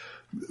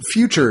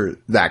future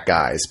that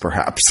guys,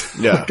 perhaps.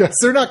 Yeah. Because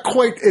they're not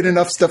quite in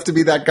enough stuff to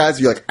be that guys.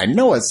 You're like, I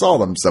know I saw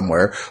them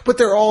somewhere, but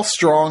they're all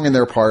strong in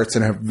their parts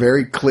and have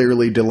very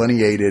clearly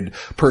delineated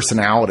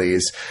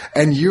personalities.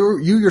 And you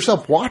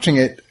yourself watching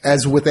it,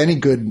 as with any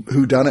good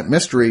whodunit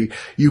mystery,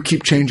 you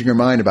keep changing your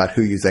mind about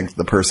who you think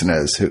the person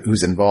is,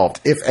 who's involved,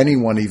 if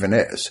anyone even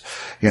is.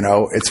 You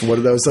know, it's one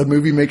of those, a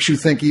movie makes you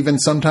think even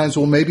sometimes,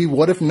 well, maybe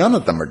what if none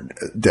of them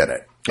did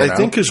it? I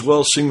think as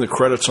well, seeing the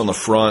credits on the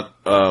front,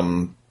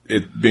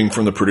 it being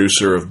from the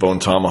producer of Bone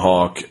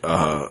Tomahawk,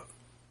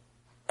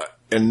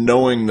 and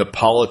knowing the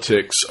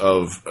politics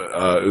of,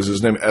 is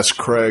his name S.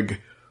 Craig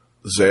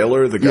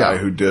Zahler, the guy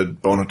who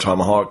did Bone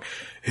Tomahawk?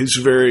 He's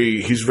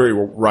very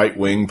right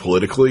wing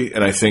politically,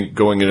 and I think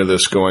going into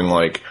this, going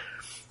like,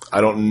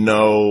 I don't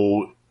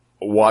know,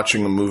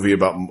 watching a movie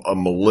about a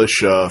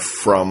militia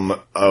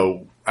from a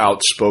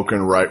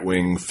outspoken right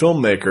wing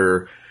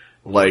filmmaker,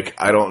 like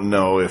I don't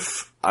know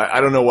if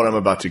I don't know what I'm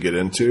about to get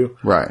into,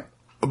 right?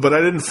 But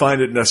I didn't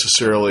find it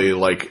necessarily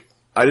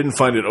I didn't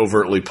find it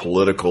overtly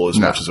political as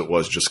much as it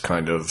was just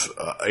kind of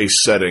a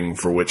setting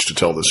for which to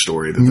tell the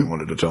story that they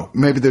wanted to tell.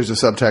 Maybe there's a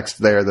subtext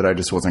there that I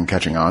just wasn't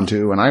catching on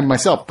to. And I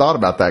myself thought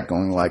about that,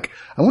 going like,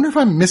 I wonder if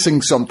I'm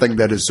missing something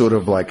that is sort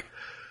of like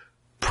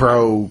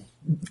pro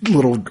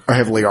little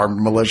heavily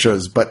armed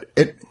militias, but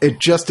it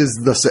just is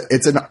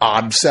it's an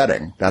odd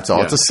setting. That's all.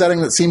 Yeah. It's a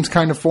setting that seems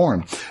kind of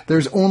foreign.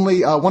 There's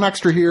only one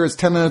extra here is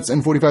 10 minutes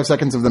and 45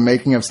 seconds of the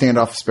making of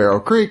Standoff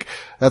Sparrow Creek.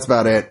 That's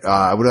about it.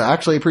 I would have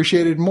actually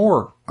appreciated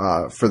more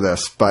for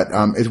this, but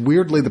it's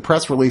weirdly, the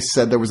press release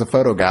said there was a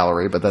photo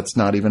gallery, but that's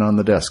not even on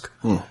the disc.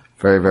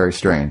 Very, very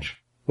strange.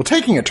 Well,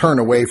 taking a turn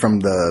away from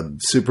the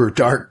super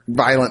dark,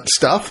 violent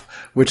stuff,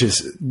 which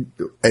is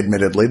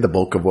admittedly the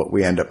bulk of what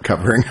we end up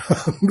covering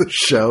on the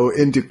show,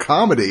 into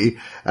comedy,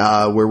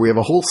 where we have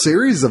a whole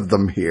series of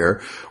them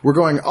here. We're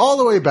going all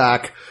the way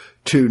back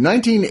to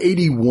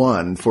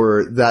 1981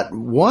 for that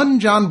one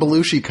John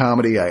Belushi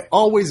comedy I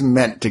always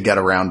meant to get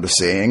around to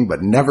seeing,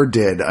 but never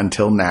did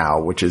until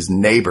now, which is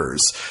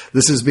Neighbors.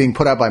 This is being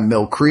put out by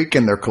Mill Creek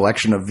and their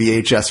collection of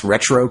VHS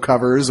retro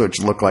covers,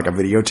 which look like a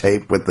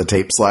videotape with the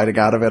tape sliding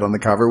out of it on the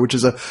cover, which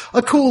is a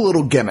cool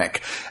little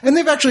gimmick. And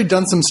they've actually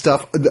done some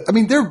stuff. I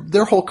mean,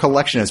 their whole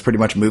collection is pretty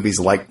much movies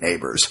like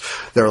Neighbors.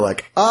 They're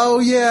like, oh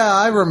yeah,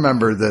 I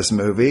remember this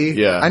movie.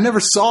 Yeah. I never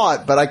saw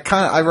it, but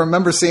I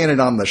remember seeing it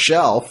on the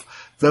shelf.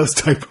 Those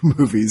type of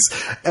movies.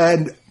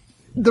 And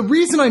the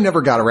reason I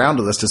never got around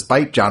to this,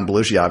 despite John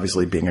Belushi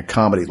obviously being a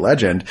comedy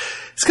legend,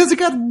 is because it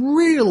got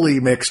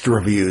really mixed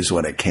reviews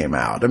when it came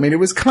out. I mean, it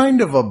was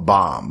kind of a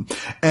bomb.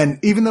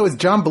 And even though it's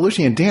John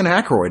Belushi and Dan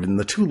Aykroyd in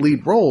the two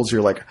lead roles,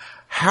 you're like,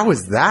 how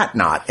is that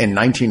not, in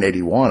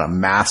 1981, a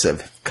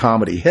massive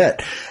comedy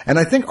hit? And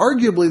I think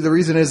arguably the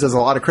reason is, as a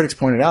lot of critics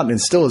pointed out, and it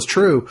still is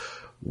true,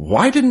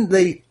 why didn't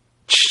they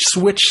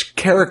switch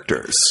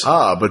characters?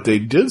 But they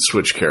did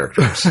switch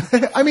characters.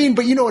 I mean,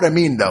 but you know what I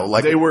mean, though.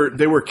 Like they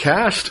were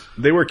cast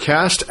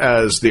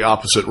as the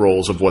opposite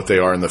roles of what they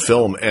are in the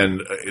film,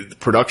 and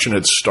production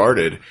had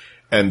started,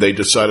 and they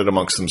decided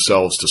amongst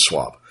themselves to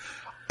swap.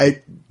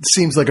 It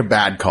seems like a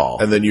bad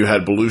call. And then you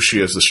had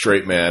Belushi as the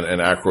straight man and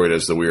Aykroyd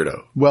as the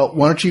weirdo. Well,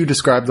 why don't you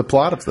describe the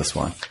plot of this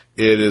one?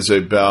 It is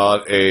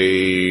about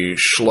a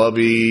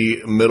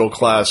schlubby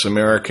middle-class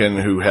American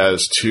who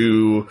has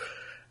two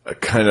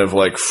kind of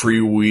like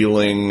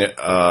freewheeling,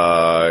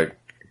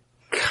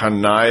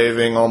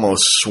 conniving,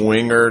 almost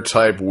swinger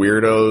type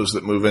weirdos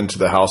that move into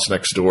the house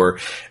next door.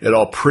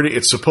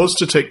 It's supposed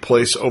to take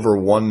place over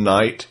one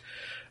night.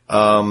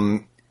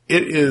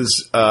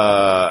 It's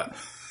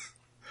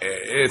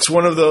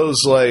one of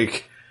those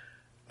like,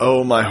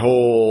 oh, my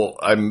whole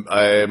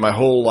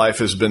life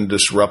has been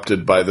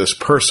disrupted by this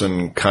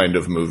person kind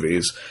of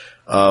movies.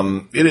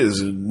 It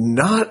is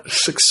not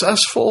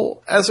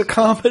successful as a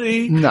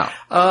comedy. No.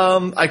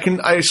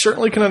 I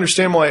certainly can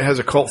understand why it has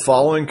a cult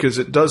following, because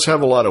it does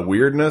have a lot of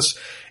weirdness.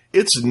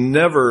 it's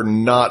never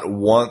not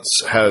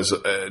once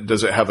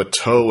does it have a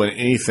toe in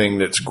anything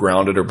that's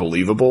grounded or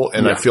believable.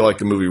 And I feel like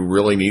the movie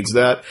really needs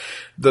that.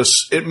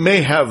 It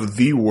may have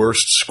the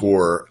worst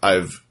score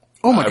I've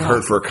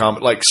heard for a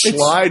comedy, like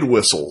slide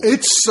whistles.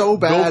 It's so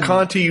bad. Bill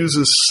Conti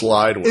uses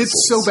slide whistles.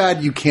 It's so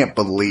bad you can't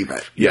believe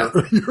it. Yeah.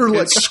 You're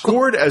like, it's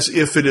scored as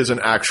if it is an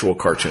actual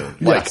cartoon.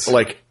 Yes.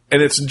 And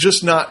it's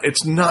just not,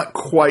 it's not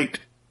quite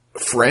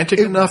frantic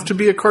enough to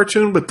be a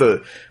cartoon, but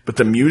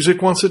the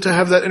music wants it to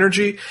have that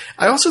energy.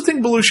 I also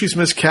think Belushi's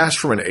miscast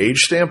from an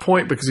age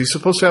standpoint because he's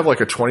supposed to have like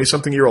a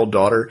 20-something-year-old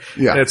daughter.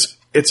 Yeah. And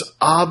it's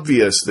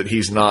obvious that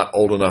he's not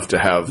old enough to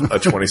have a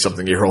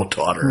 20-something-year-old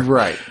daughter.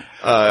 Right.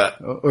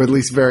 Or at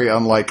least very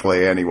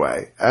unlikely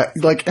anyway.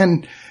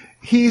 And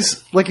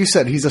he's, like you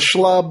said, he's a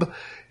schlub.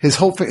 His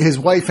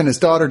wife and his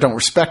daughter don't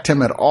respect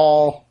him at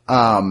all.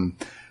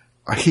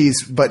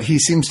 But he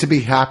seems to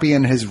be happy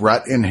in his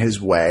rut in his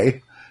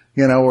way.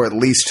 Or at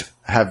least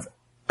have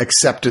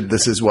accepted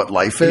this is what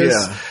life is.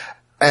 Yeah.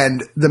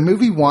 And the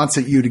movie wants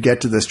you to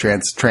get to this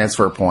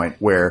transfer point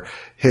where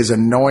his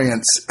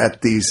annoyance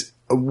at these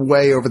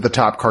way over the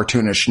top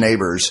cartoonish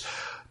neighbors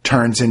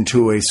turns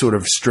into a sort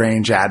of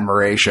strange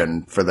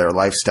admiration for their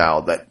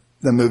lifestyle that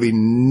the movie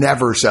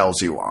never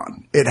sells you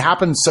on. It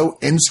happens so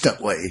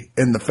instantly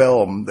in the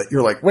film that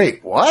you're like,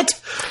 wait,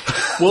 what?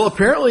 Well,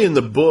 apparently in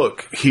the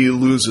book, he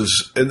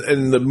loses,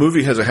 and the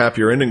movie has a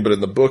happier ending, but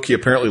in the book, he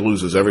apparently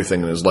loses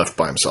everything and is left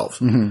by himself.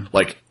 Mm-hmm.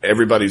 Like,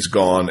 everybody's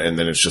gone, and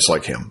then it's just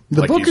like him.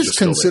 The book is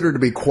considered to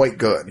be quite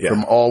good. Yeah.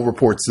 From all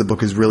reports, the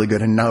book is really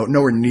good and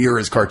nowhere near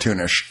as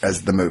cartoonish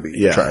as the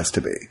movie tries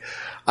to be.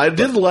 I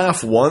did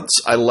laugh once.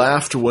 I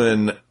laughed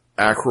when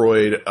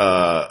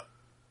Aykroyd,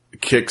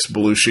 kicks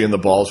Belushi in the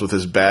balls with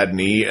his bad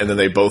knee, and then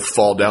they both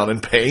fall down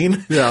in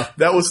pain. Yeah,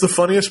 that was the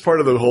funniest part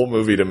of the whole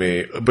movie to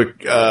me.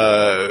 But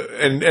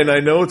and I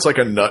know it's like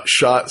a nut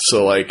shot,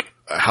 so like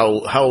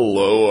how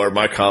low are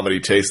my comedy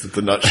tastes that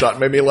the nut shot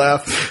made me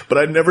laugh. But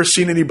I'd never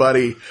seen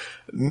anybody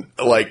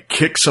like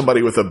kick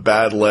somebody with a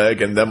bad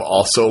leg and them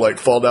also like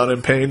fall down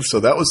in pain. So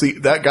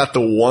that got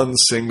the one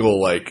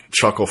single like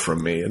chuckle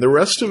from me. And the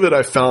rest of it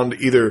I found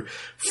either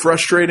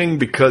frustrating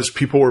because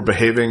people were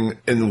behaving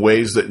in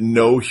ways that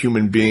no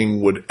human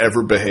being would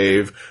ever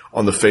behave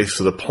on the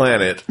face of the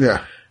planet.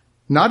 Yeah.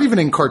 Not even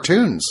in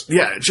cartoons.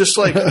 Yeah. Just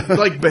like,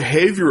 like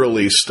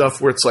behaviorally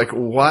stuff where it's like,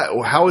 why,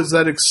 how is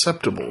that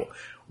acceptable?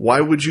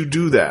 Why would you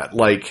do that?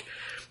 Like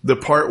the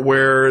part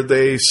where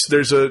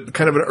there's a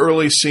kind of an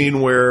early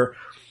scene where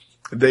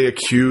they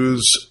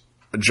accuse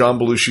John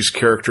Belushi's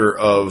character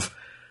of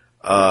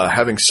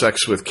having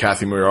sex with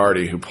Kathy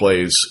Moriarty, who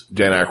plays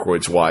Dan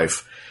Aykroyd's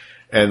wife,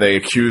 and they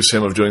accuse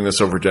him of doing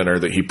this over dinner,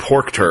 that he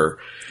porked her,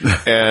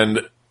 and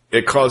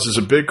it causes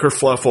a big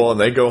kerfluffle,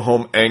 and they go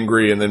home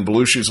angry, and then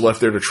Belushi's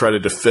left there to try to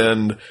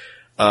defend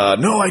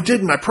no, I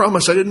didn't. I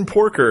promise I didn't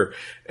pork her,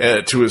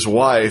 to his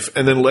wife.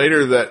 And then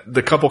later that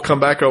the couple come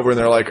back over and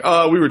they're like,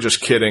 oh, we were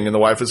just kidding. And the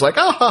wife is like,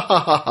 ah, ha, ha,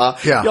 ha, ha.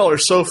 Yeah. Y'all are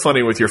so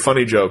funny with your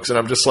funny jokes. And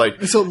I'm just like,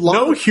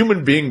 no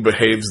human being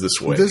behaves this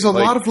way. There's a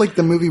lot of like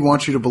the movie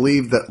wants you to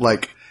believe that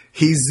like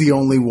he's the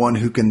only one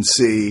who can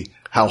see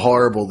how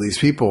horrible these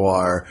people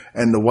are.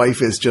 And the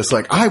wife is just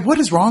like, what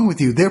is wrong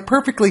with you? They're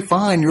perfectly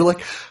fine. You're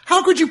like,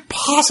 how could you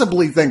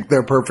possibly think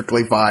they're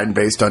perfectly fine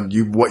based on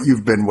what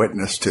you've been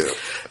witness to?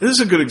 This is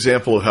a good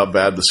example of how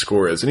bad the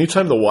score is.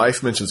 Anytime the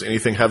wife mentions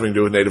anything having to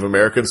do with Native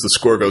Americans, the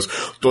score goes,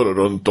 dun,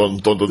 dun, dun,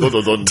 dun, dun, dun,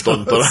 dun,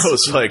 dun, dun. I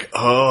was like,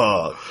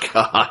 oh,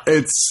 God.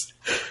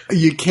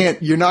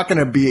 You're not going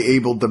to be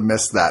able to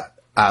miss that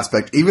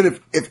aspect. Even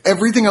if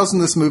everything else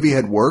in this movie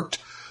had worked,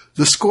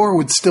 the score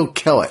would still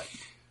kill it.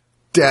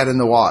 Dead in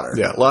the water.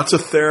 Yeah, lots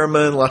of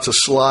theremin, lots of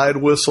slide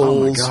whistles.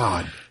 Oh my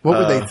God. What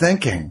were they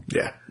thinking?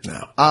 Yeah,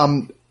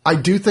 no. I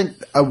do think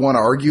I want to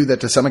argue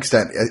that to some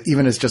extent,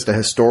 even as just a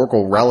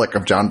historical relic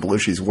of John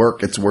Belushi's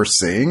work, it's worth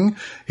seeing.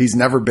 He's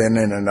never been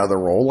in another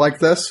role like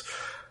this.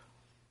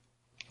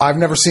 I've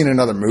never seen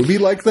another movie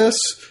like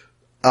this.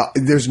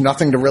 There's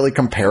nothing to really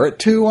compare it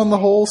to on the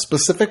whole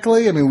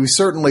specifically. I mean, we've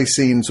certainly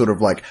seen sort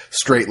of like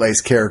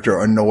straight-laced character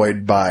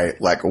annoyed by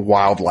like a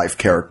wildlife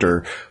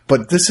character,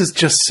 but this is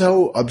just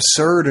so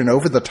absurd and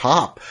over the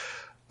top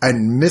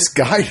and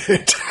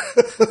misguided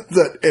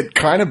that it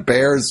kind of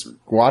bears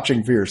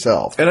watching for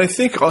yourself. And I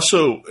think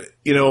also,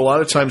 a lot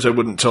of times I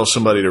wouldn't tell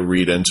somebody to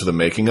read into the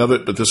making of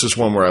it, but this is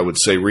one where I would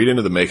say read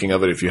into the making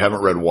of it. If you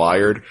haven't read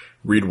Wired,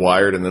 read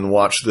Wired and then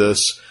watch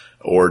this.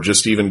 Or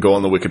just even go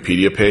on the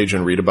Wikipedia page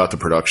and read about the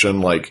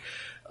production. Like,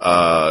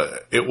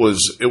 it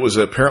was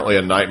apparently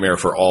a nightmare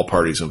for all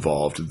parties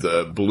involved.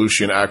 The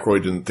Belushi and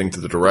Aykroyd didn't think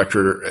that the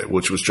director,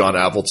 which was John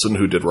Avildsen,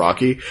 who did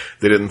Rocky,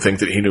 they didn't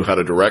think that he knew how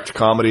to direct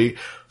comedy.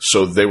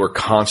 So they were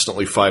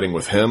constantly fighting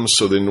with him.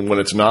 So then when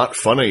it's not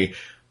funny,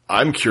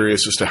 I'm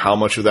curious as to how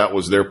much of that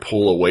was their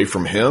pull away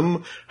from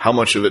him. How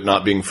much of it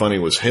not being funny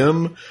was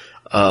him.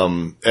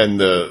 And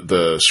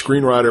the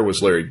screenwriter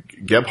was Larry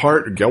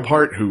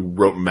Gelbart, who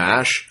wrote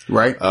MASH.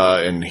 Right.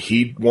 And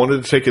he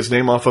wanted to take his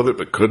name off of it,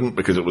 but couldn't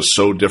because it was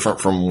so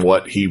different from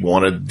what he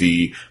wanted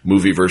the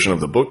movie version of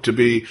the book to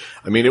be.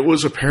 I mean, it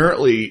was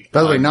apparently...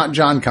 By the way, not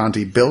John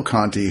Conte, Bill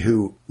Conte,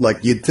 who,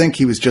 like, you'd think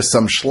he was just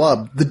some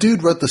schlub. The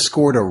dude wrote the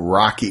score to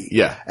Rocky.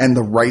 Yeah. And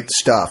The Right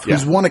Stuff,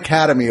 who's won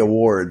Academy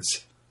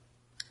Awards.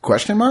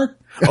 Question mark?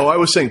 Oh, I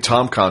was saying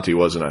Tom Conte,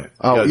 wasn't I?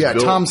 Oh, yeah.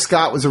 Tom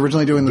Scott was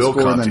originally doing the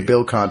score, and then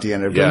Bill Conte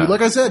ended up doing it.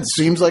 Like I said,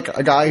 seems like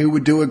a guy who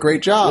would do a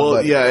great job.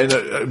 Well, yeah, and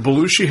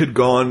Belushi had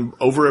gone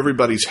over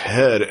everybody's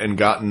head and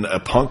gotten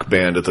a punk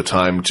band at the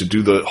time to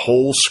do the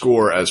whole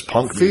score as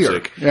punk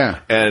music.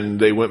 Yeah. And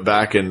they went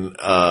back and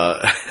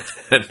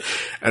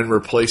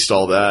replaced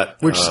all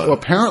that. Which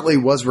apparently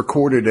was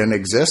recorded and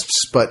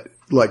exists, but,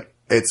 like,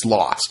 it's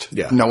lost.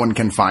 Yeah. No one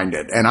can find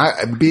it.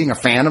 And being a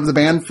fan of the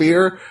band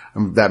Fear,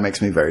 that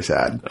makes me very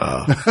sad.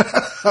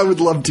 I would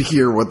love to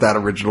hear what that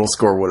original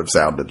score would have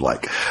sounded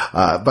like.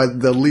 But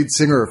the lead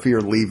singer of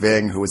Fear, Lee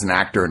Ving, who was an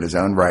actor in his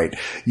own right,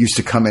 used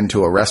to come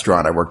into a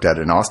restaurant I worked at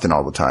in Austin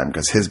all the time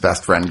because his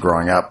best friend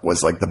growing up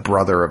was like the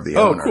brother of the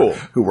owner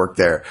who worked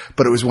there.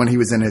 But it was when he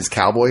was in his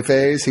cowboy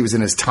phase. He was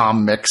in his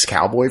Tom Mix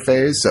cowboy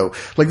phase. So,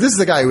 like, this is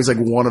the guy who was like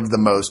one of the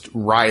most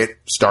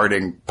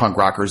riot-starting punk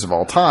rockers of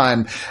all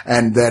time,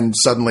 and then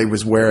suddenly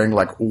was wearing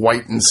like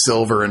white and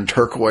silver and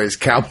turquoise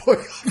cowboy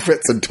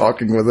outfits and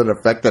talking with an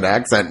affected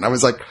accent. And I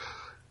was like,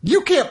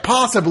 you can't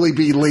possibly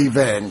be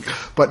leaving.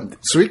 But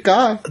sweet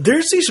guy.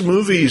 There's these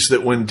movies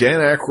that when Dan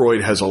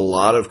Aykroyd has a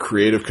lot of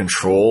creative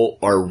control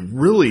are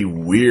really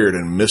weird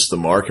and miss the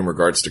mark in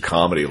regards to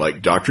comedy,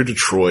 like Dr.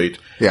 Detroit,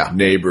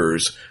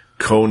 Neighbors,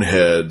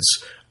 Coneheads,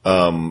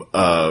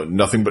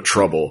 Nothing But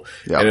Trouble.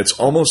 Yep. And it's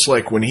almost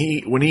like when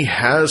he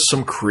has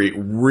some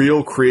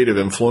real creative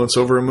influence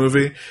over a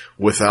movie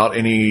without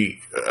any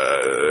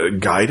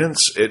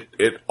guidance,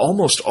 it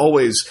almost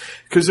always,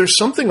 because there's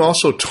something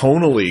also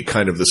tonally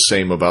kind of the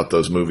same about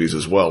those movies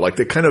as well. Like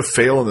they kind of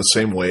fail in the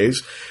same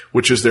ways,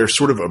 which is they're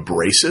sort of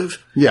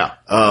abrasive. Yeah.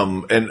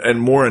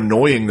 And more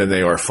annoying than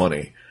they are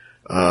funny.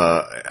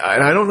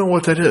 And I don't know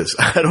what that is.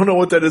 I don't know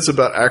what that is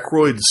about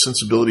Aykroyd's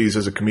sensibilities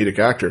as a comedic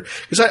actor.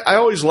 Because I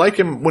always like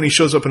him when he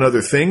shows up in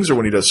other things or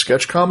when he does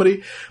sketch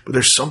comedy. But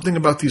there's something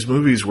about these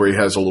movies where he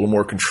has a little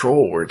more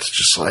control, where it's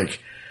just like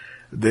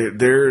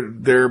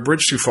they're a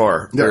bridge too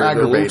far. They're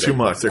aggravating. They're a little too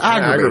much. They're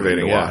kind of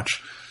aggravating to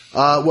watch.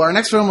 Well, our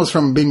next film was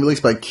from being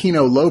released by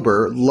Kino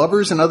Lorber,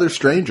 Lovers and Other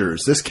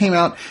Strangers. This came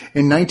out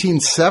in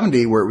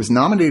 1970, where it was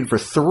nominated for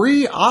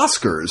 3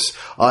 Oscars.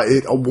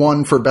 It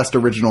won for Best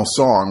Original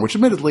Song, which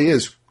admittedly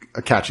is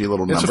a catchy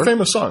little number. It's a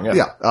famous song,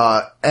 yeah.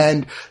 Yeah.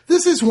 And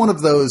this is one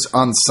of those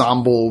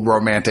ensemble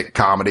romantic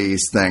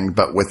comedies thing,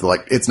 but with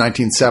like, it's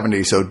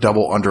 1970, so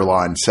double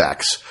underlined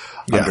sex.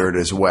 Under it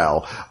as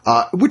well,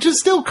 which is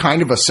still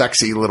kind of a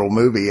sexy little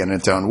movie in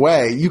its own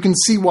way. You can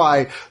see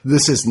why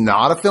this is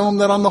not a film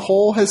that on the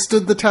whole has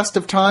stood the test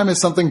of time, as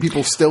something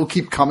people still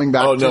keep coming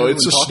back to. Oh, no,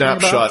 it's a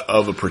snapshot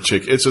of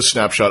it's a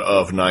snapshot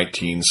of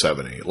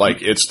 1970.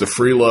 Like, it's the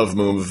free love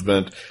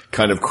movement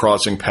kind of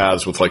crossing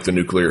paths with like the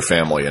nuclear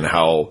family and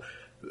how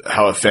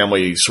a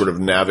family sort of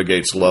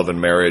navigates love and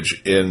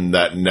marriage in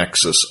that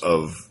nexus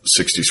of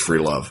 60s free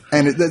love.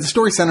 And the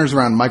story centers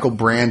around Michael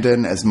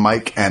Brandon as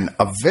Mike and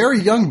a very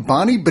young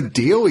Bonnie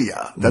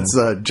Bedelia. That's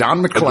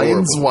John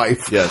McClane's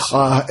wife. Yes.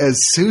 As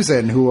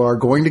Susan, who are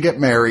going to get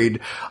married.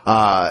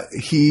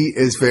 He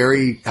is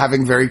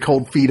having very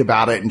cold feet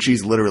about it, and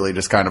she's literally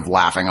just kind of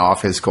laughing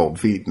off his cold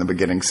feet in the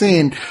beginning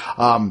scene.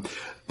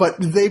 But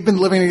they've been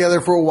living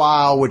together for a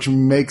while, which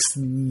makes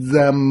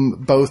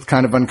them both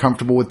kind of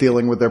uncomfortable with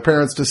dealing with their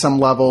parents to some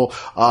level.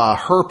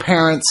 Her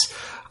parents,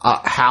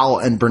 Hal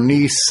and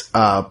Bernice,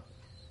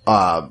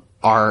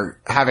 are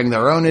having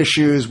their own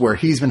issues where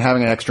he's been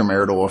having an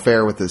extramarital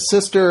affair with his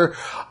sister.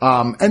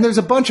 And there's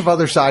a bunch of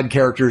other side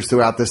characters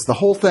throughout this. The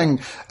whole thing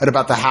at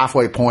about the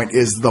halfway point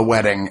is the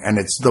wedding, and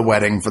it's the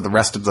wedding for the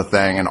rest of the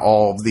thing, and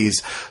all of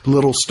these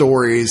little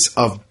stories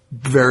of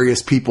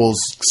various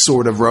people's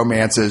sort of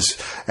romances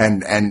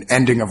and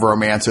ending of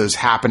romances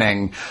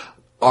happening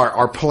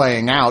are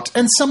playing out.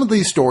 And some of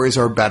these stories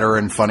are better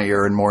and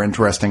funnier and more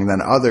interesting than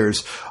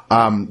others.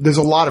 There's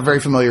a lot of very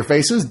familiar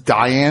faces.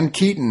 Diane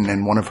Keaton,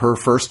 in one of her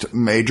first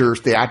major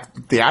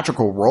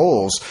theatrical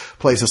roles,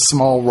 plays a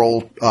small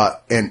role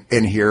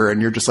in here,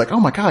 and you're just like, oh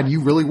my God,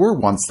 you really were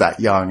once that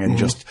young, and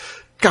just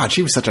God,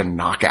 she was such a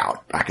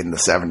knockout back in the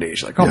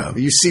 70s. Like,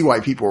 you see why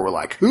people were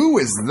like, who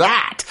is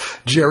that?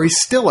 Jerry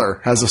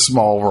Stiller has a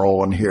small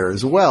role in here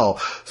as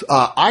well.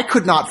 I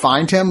could not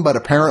find him, but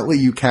apparently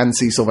you can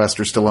see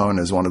Sylvester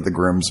Stallone as one of the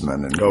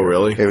groomsmen. And oh,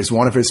 really? It was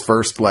one of his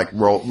first,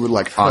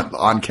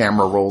 on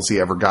camera roles he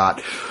ever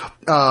got.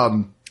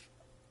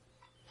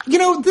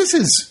 This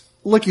is,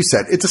 like you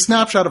said, it's a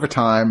snapshot of a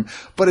time,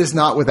 but is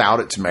not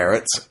without its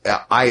merits.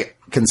 I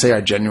can say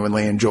I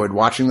genuinely enjoyed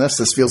watching this.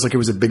 This feels like it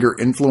was a bigger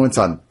influence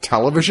on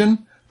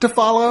television to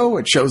follow.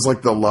 It shows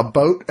like the Love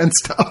Boat and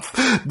stuff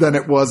than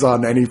it was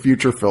on any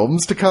future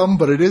films to come.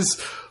 But it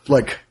is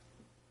like,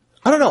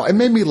 I don't know. It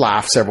made me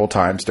laugh several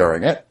times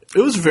during it.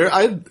 It was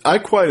I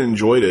quite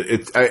enjoyed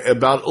it.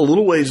 About a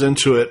little ways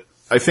into it,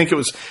 I think it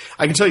was,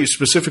 I can tell you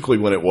specifically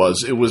when it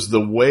was the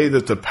way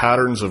that the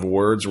patterns of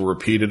words were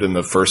repeated in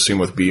the first scene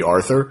with B.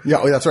 Arthur.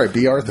 Yeah, that's right,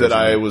 B. Arthur. That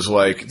I was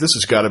like, this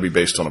has got to be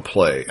based on a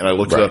play. And I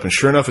looked it up, and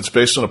sure enough, it's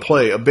based on a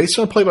play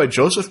by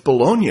Joseph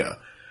Bologna,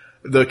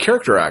 the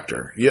character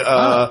actor.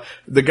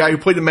 The guy who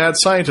played the mad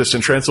scientist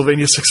in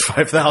Transylvania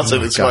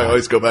 65000. It's who I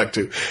always go back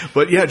to.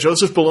 But yeah,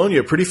 Joseph Bologna,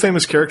 a pretty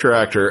famous character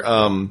actor.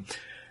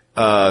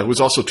 Who was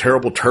also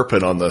Terrible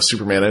Turpin on the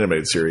Superman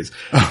animated series.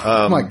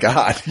 Oh my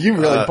God. You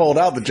really pulled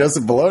out the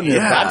Joseph Bologna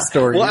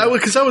backstory. Well,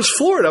 because I was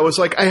floored. I was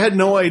like, I had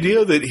no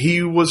idea that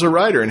he was a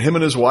writer, and him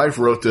and his wife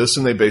wrote this,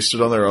 and they based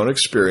it on their own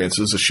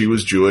experiences. She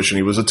was Jewish and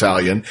he was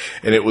Italian,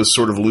 and it was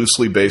sort of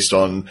loosely based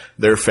on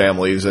their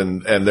families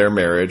and their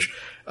marriage.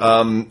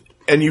 And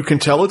you can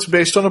tell it's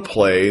based on a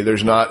play.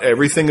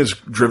 Everything is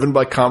driven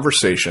by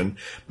conversation,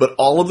 but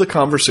all of the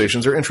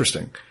conversations are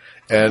interesting.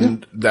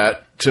 And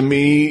that, to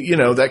me,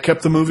 that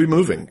kept the movie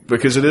moving,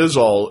 because it is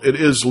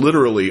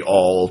literally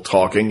all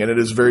talking, and it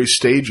is very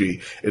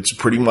stagey. It's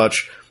pretty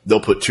much, they'll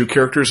put two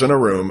characters in a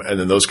room, and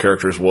then those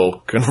characters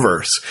will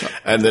converse.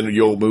 And then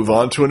you'll move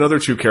on to another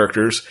two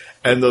characters,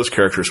 and those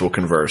characters will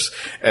converse.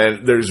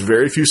 And there's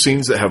very few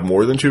scenes that have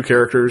more than two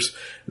characters.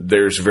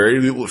 There's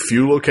very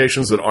few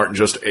locations that aren't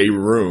just a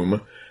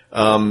room.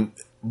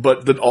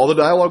 But all the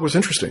dialogue was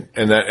interesting,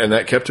 and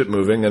that kept it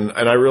moving, and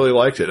I really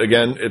liked it.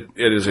 Again,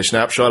 it is a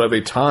snapshot of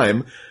a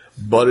time,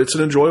 but it's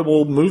an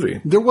enjoyable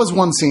movie. There was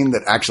one scene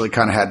that actually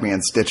kind of had me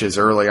in stitches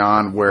early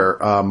on, where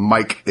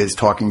Mike is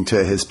talking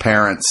to his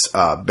parents,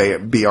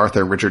 B.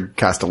 Arthur and Richard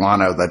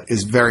Castellano, that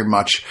is very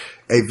much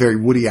a very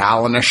Woody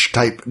Allenish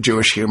type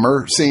Jewish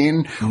humor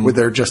scene, where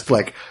they're just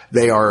like,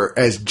 they are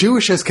as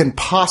Jewish as can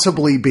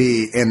possibly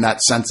be in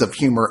that sense of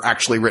humor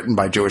actually written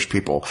by Jewish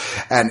people.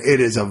 And it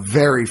is a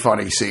very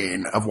funny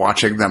scene of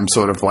watching them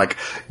sort of like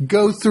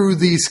go through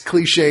these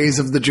cliches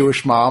of the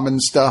Jewish mom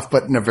and stuff,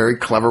 but in a very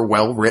clever,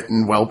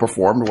 well-written,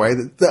 well-performed way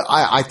that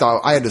I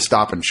thought I had to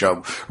stop and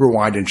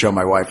rewind and show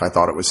my wife. I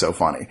thought it was so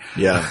funny.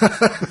 Yeah.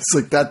 It's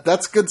like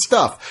that's good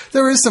stuff.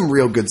 There is some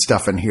real good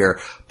stuff in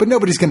here, but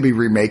nobody's going to be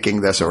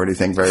remaking this or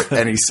anything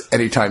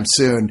anytime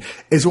soon.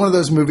 It's one of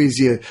those movies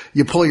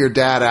you pull your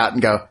dad out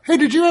and go, hey,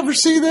 did you ever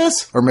see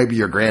this? Or maybe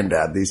your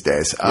granddad these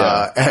days.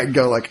 And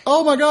go like,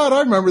 oh my God,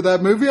 I remember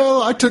that movie.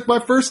 I took my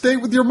first date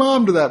with your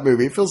mom to that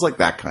movie. It feels like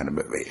that kind of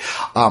movie.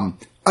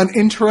 An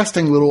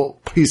interesting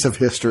little piece of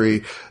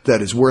history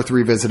that is worth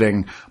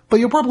revisiting, but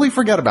you'll probably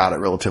forget about it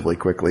relatively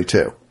quickly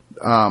too.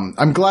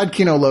 I'm glad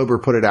Kino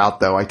Lorber put it out,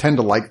 though. I tend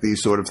to like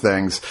these sort of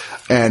things.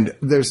 And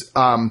there's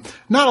not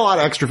a lot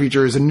of extra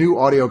features. A new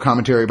audio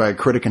commentary by a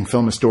critic and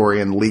film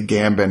historian, Lee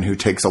Gambin, who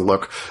takes a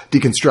look,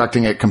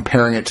 deconstructing it,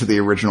 comparing it to the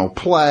original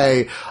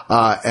play,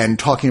 and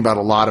talking about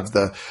a lot of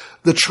the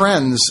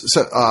trends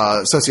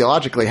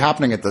sociologically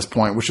happening at this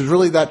point, which is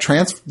really that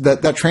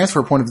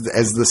transfer point of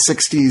as the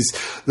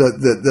 60s,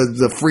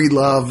 the free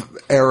love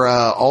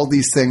era, all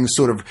these things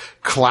sort of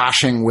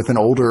clashing with an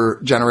older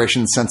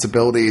generation's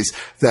sensibilities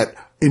that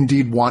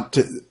indeed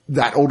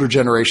that older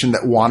generation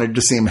that wanted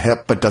to seem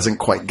hip but doesn't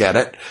quite get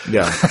it.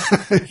 Yeah.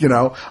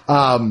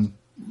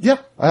 Yeah,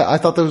 I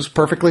thought that was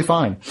perfectly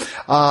fine.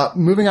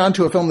 Moving on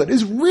to a film that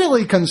is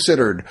really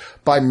considered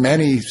by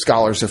many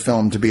scholars of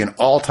film to be an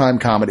all-time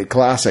comedy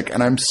classic,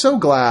 and I'm so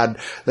glad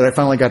that I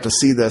finally got to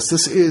see this.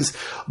 This is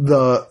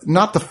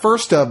not the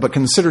first of, but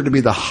considered to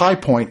be the high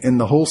point in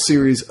the whole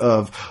series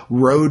of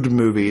road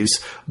movies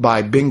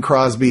by Bing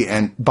Crosby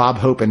and Bob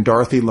Hope and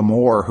Dorothy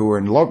Lamour, who are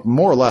in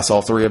more or less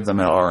all three of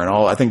them are in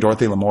all. I think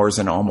Dorothy Lamour is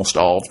in almost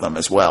all of them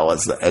as well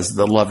as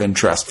the love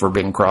interest for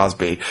Bing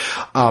Crosby.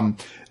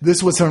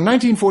 This was from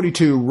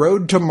 1942,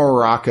 Road to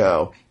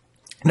Morocco.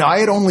 Now, I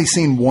had only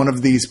seen one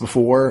of these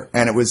before,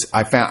 and I was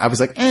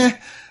like,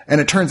 and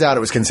it turns out it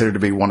was considered to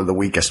be one of the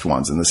weakest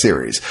ones in the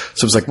series.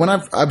 So it was like, when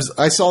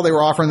I saw they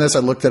were offering this, I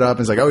looked it up and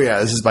was like, oh yeah,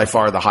 this is by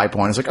far the high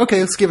point. I was like, okay,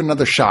 let's give it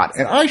another shot.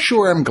 And I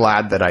sure am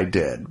glad that I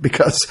did,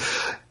 because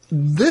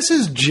this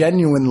is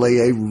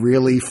genuinely a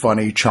really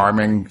funny,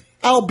 charming,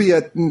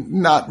 albeit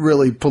not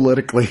really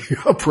politically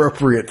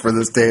appropriate for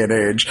this day and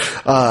age,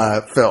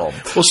 film.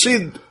 Well,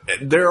 see,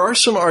 there are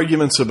some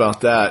arguments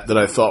about that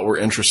I thought were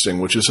interesting,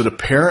 which is that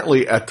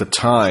apparently at the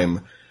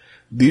time,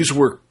 these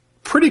were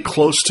pretty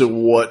close to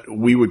what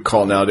we would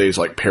call nowadays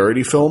like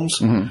parody films.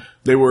 Mm-hmm.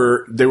 They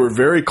were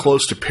very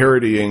close to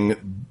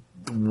parodying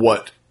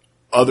what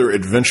other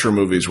adventure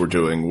movies were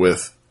doing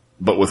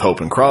but with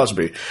Hope and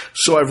Crosby.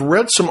 So I've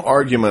read some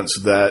arguments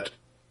that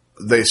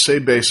they say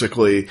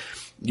basically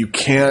you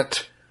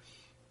can't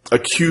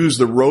accuse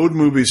the road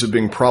movies of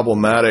being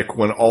problematic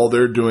when all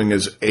they're doing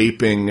is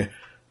aping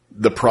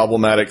the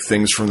problematic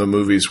things from the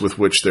movies with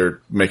which they're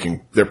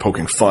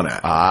poking fun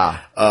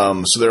at.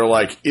 So they're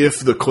like, if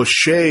the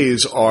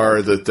cliches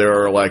are that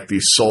there are like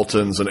these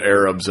sultans and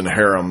Arabs and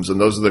harems, and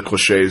those are the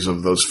cliches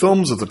of those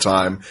films at the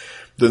time,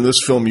 then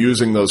this film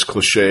using those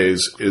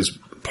cliches is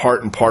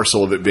part and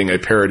parcel of it being a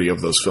parody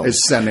of those films.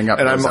 It's sending up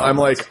and those I'm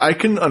elements. like, I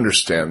can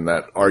understand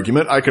that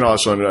argument. I can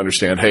also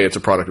understand, hey, it's a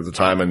product of the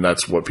time, and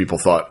that's what people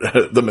thought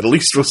the Middle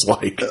East was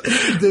like.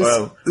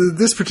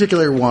 This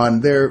particular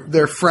one,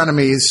 they're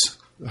frenemies,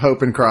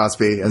 Hope and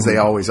Crosby, as they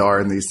always are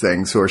in these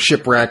things, who are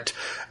shipwrecked,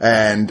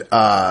 and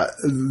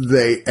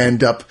they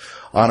end up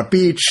on a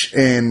beach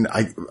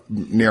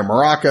near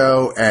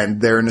Morocco, and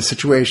they're in a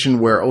situation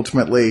where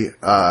ultimately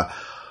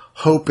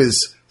Hope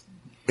is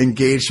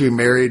engaged to be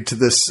married to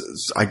this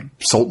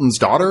Sultan's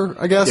daughter,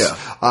 I guess,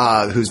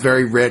 who's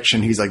very rich,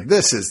 and he's like,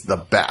 this is the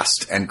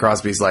best. And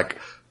Crosby's like,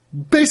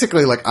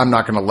 basically like, I'm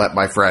not going to let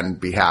my friend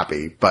be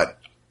happy, but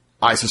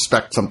I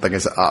suspect something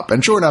is up.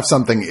 And sure enough,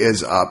 something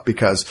is up,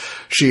 because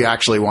she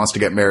actually wants to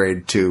get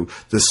married to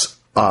this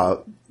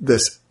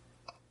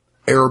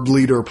Arab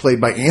leader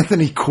played by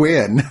Anthony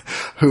Quinn,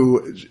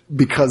 who,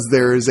 because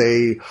there is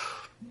a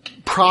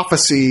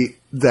prophecy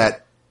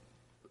that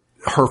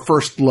her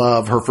first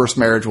love, her first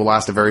marriage will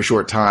last a very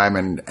short time,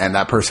 and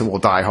that person will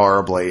die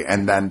horribly,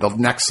 and then the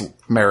next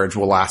marriage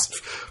will last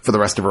for the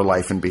rest of her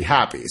life and be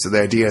happy. So the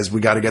idea is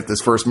we got to get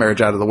this first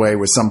marriage out of the way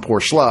with some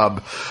poor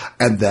schlub,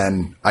 and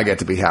then I get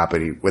to be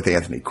happy with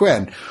Anthony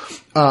Quinn.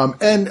 Crosby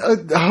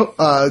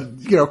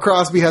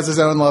has his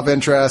own love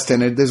interest,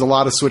 and there's a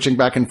lot of switching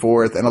back and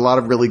forth and a lot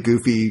of really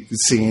goofy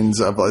scenes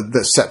of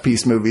the set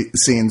piece movie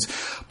scenes.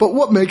 But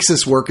what makes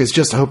this work is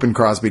just Hope and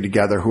Crosby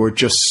together, who are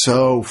just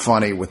so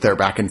funny with their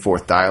back and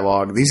forth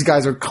dialogue. These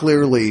guys are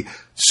clearly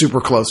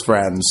super close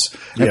friends.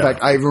 In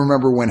fact, I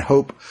remember when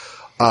Hope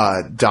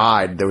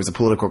died, there was a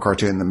political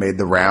cartoon that made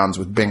the rounds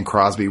with Bing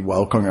Crosby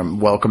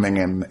welcoming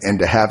him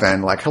into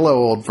heaven, like, hello,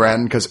 old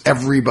friend, because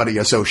everybody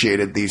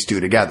associated these two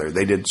together.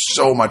 They did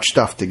so much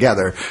stuff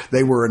together.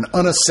 They were an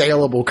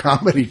unassailable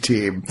comedy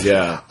team.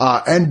 Yeah.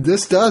 And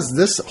this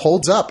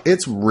holds up.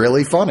 It's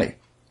really funny.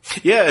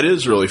 Yeah, it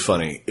is really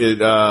funny.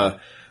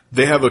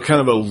 They have a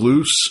kind of a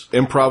loose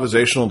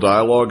improvisational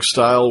dialogue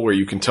style where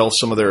you can tell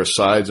some of their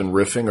asides and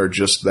riffing are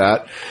just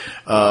that.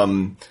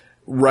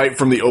 Right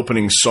from the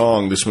opening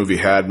song, this movie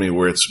had me,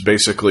 where it's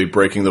basically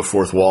breaking the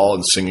fourth wall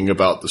and singing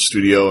about the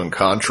studio and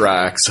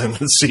contracts and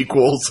the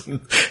sequels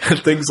and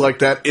things like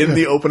that. In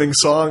the opening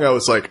song, I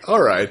was like,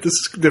 all right, this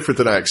is different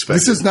than I expected.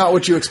 This is not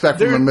what you expect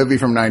from a movie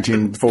from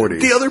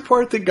 1940s. The other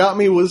part that got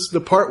me was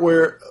the part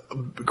where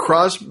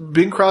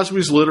Bing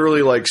Crosby's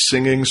literally like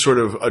singing sort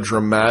of a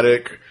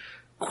dramatic,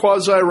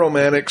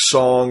 quasi-romantic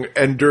song,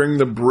 and during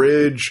the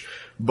bridge,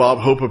 Bob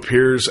Hope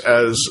appears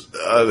as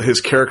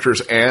his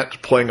character's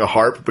aunt playing a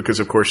harp,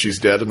 because of course she's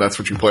dead and that's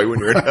what you play when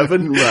you're in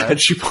heaven. Right.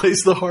 And she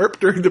plays the harp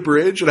during the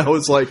bridge, and I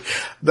was like,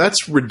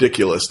 that's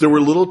ridiculous. There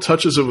were little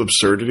touches of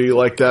absurdity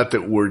like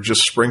that were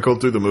just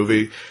sprinkled through the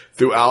movie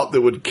throughout that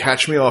would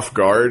catch me off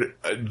guard.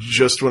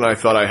 Just when I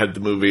thought I had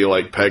the movie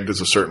like pegged as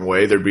a certain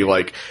way, there'd be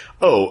like,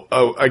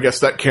 oh, I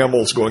guess that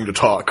camel's going to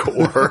talk,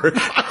 or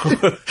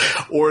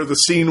the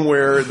scene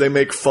where they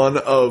make fun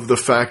of the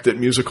fact that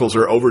musicals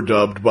are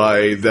overdubbed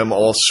by them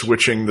all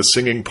switching the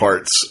singing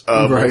parts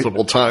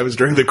multiple times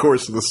during the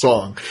course of the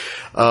song.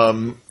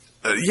 I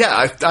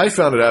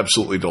found it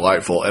absolutely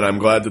delightful, and I'm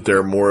glad that there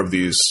are more of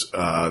these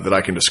that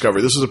I can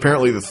discover. This is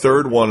apparently the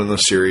third one in the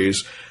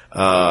series,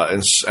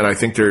 and I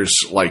think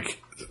there's like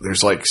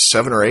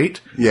 7 or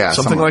 8,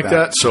 something like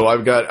that. So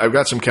I've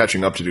got some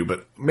catching up to do.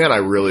 But man, I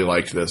really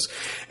liked this,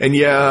 and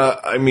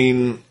I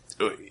mean,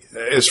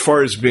 as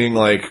far as being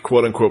like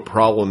quote unquote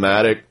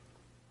problematic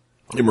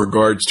in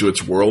regards to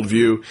its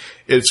worldview,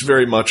 it's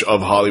very much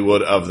of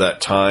Hollywood of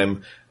that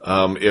time.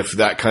 If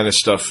that kind of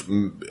stuff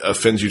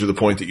offends you to the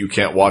point that you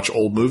can't watch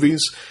old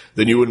movies,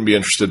 then you wouldn't be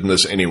interested in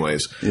this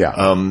anyways. Yeah.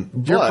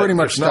 You're pretty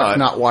much stuck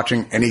not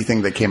watching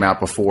anything that came out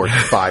before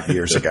 5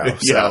 years ago.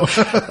 So.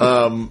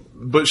 Yeah.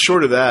 But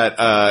short of that,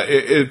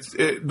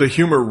 the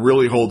humor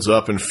really holds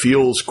up and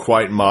feels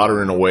quite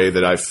modern in a way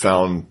that I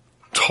found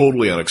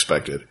totally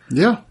unexpected.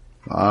 Yeah.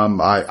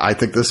 I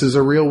think this is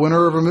a real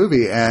winner of a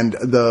movie, and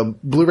the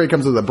Blu-ray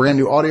comes with a brand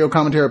new audio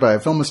commentary by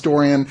a film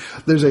historian.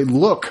 There's a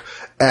look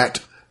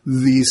at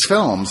these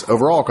films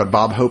overall called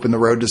Bob Hope and the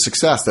Road to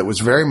Success that was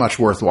very much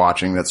worth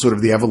watching. That's sort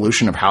of the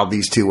evolution of how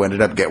these two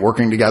ended up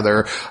working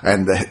together,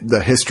 and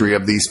the history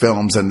of these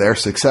films and their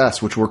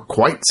success, which were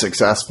quite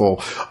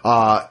successful.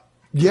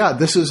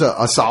 This is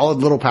a solid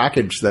little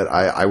package that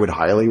I would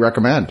highly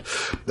recommend.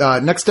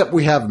 Next up,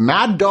 we have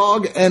Mad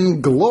Dog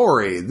and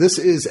Glory. This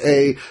is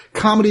a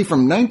comedy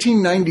from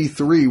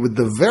 1993 with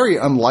the very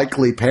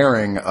unlikely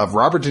pairing of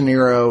Robert De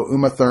Niro,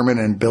 Uma Thurman,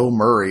 and Bill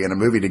Murray in a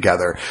movie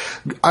together.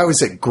 I would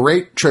say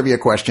great trivia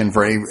question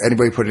for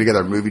anybody putting together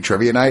a movie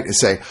trivia night is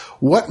say,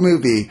 what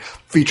movie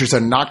features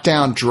a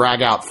knockdown,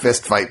 drag-out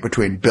fist fight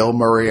between Bill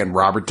Murray and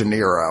Robert De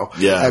Niro?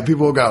 Yeah. And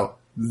people will go,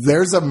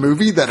 there's a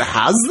movie that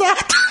has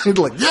that?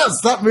 Like,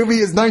 yes, that movie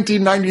is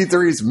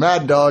 1993's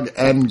Mad Dog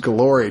and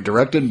Glory,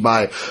 directed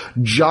by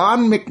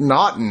John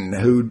McNaughton,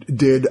 who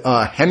did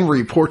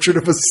Henry, Portrait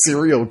of a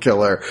Serial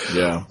Killer.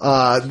 Yeah.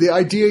 The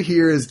idea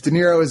here is De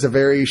Niro is a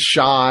very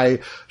shy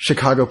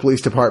Chicago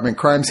Police Department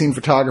crime scene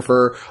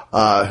photographer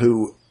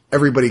who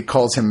everybody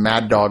calls him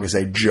Mad Dog as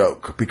a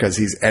joke because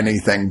he's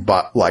anything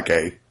but like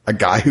a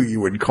guy who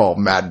you would call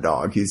Mad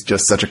Dog. He's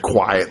just such a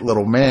quiet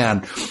little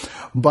man.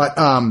 But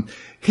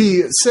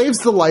he saves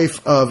the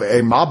life of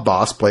a mob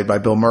boss played by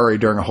Bill Murray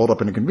during a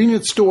holdup in a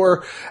convenience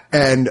store,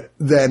 and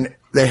then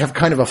they have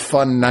kind of a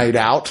fun night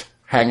out,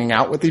 hanging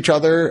out with each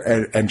other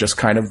and just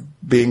kind of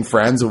being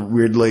friends.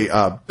 Weirdly,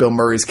 Bill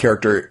Murray's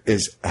character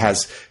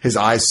has his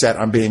eyes set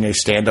on being a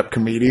stand-up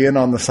comedian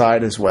on the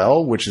side as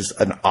well, which is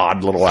an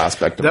odd little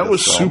aspect of that.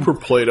 Was film. super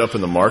played up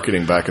in the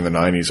marketing back in the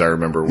 90s, I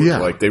remember.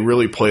 Like, they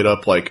really played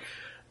up like,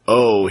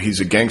 oh,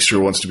 he's a gangster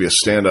who wants to be a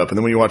stand-up. And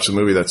then when you watch the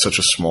movie, that's such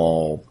a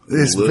small...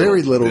 There's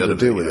very little to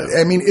do with it.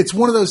 I mean, it's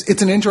one of those...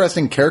 It's an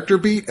interesting character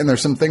beat, and there's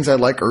some things I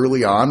like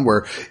early on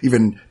where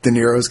even De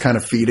Niro's kind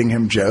of feeding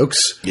him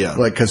jokes. Yeah.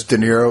 Like, because De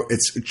Niro...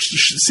 It's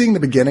seeing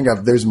the beginning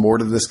of there's more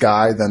to this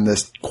guy than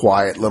this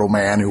quiet little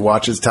man who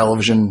watches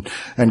television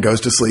and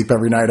goes to sleep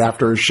every night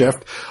after his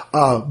shift.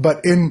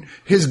 But in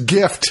his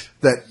gift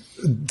that...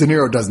 De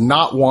Niro does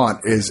not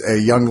want is a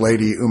young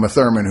lady, Uma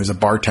Thurman, who's a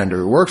bartender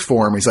who works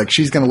for him. He's like,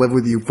 she's going to live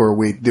with you for a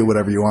week, do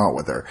whatever you want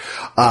with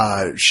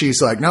her.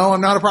 She's like, no,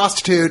 I'm not a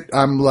prostitute.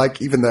 I'm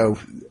like, even though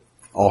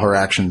all her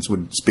actions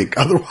would speak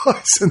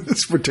otherwise in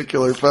this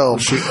particular film.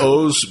 She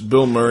owes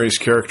Bill Murray's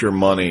character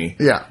money.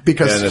 Yeah,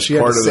 because she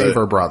had to save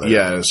her brother.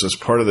 Yeah, as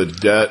part of the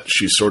debt,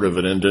 she's sort of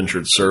an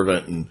indentured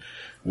servant, and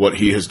what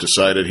he has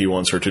decided he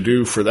wants her to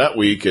do for that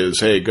week is,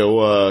 hey,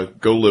 go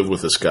live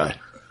with this guy.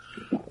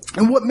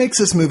 And what makes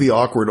this movie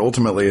awkward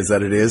ultimately is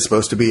that it is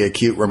supposed to be a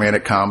cute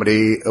romantic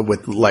comedy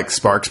with like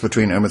sparks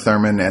between Uma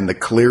Thurman and the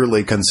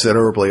clearly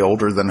considerably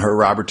older than her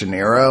Robert De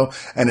Niro.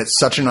 And it's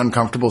such an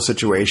uncomfortable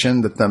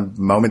situation that the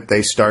moment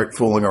they start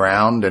fooling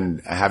around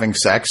and having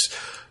sex,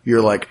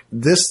 you're like,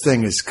 this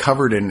thing is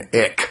covered in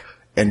ick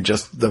and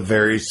just the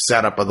very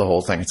setup of the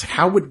whole thing. It's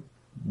like,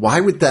 why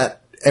would that?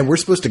 And we're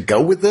supposed to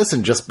go with this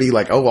and just be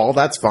like, oh, all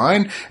that's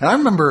fine. And I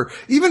remember,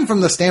 even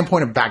from the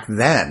standpoint of back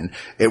then,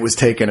 it was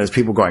taken as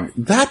people going,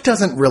 that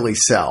doesn't really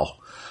sell.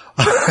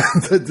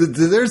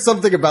 There's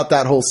something about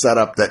that whole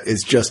setup that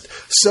is just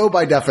so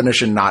by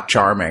definition not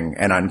charming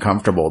and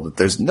uncomfortable that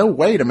there's no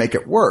way to make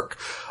it work.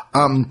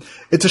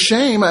 It's a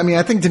shame. I mean,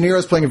 I think De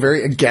Niro's playing a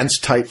very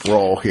against type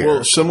role here.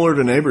 Well, similar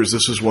to Neighbors,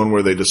 this is one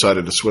where they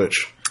decided to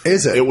switch.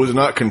 Is it? It was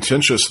not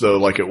contentious, though,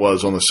 like it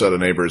was on the set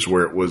of Neighbors,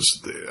 where it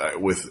was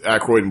with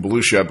Aykroyd and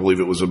Belushi. I believe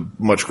it was a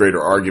much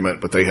greater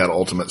argument, but they had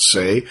ultimate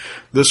say.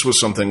 This was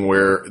something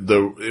where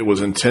it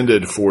was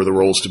intended for the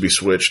roles to be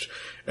switched,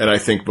 and I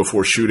think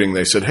before shooting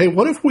they said, "Hey,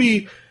 what if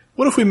we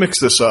mix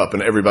this up?"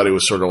 And everybody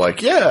was sort of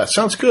like, "Yeah,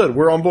 sounds good.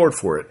 We're on board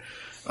for it."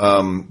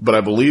 But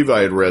I believe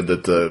I had read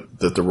that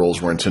the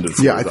roles were intended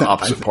for the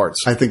opposite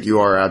parts. I think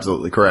you are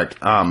absolutely correct.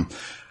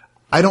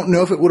 I don't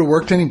know if it would have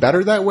worked any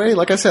better that way.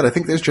 Like I said, I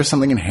think there's just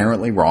something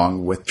inherently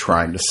wrong with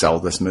trying to sell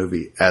this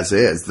movie as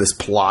is. This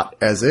plot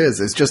as is.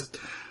 It's just,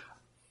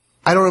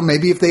 I don't know,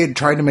 maybe if they had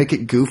tried to make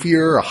it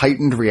goofier, a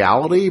heightened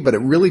reality, but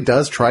it really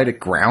does try to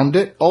ground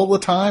it all the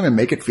time and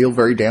make it feel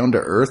very down to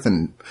earth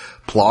and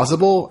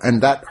plausible,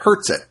 and that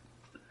hurts it.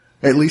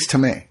 At least to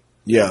me.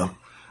 Yeah.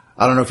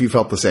 I don't know if you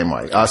felt the same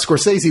way.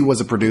 Scorsese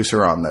was a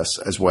producer on this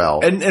as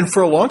well. And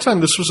for a long time,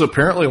 this was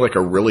apparently like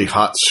a really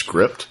hot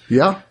script.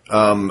 Yeah.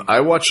 I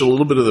watched a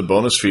little bit of the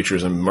bonus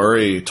features, and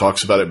Murray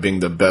talks about it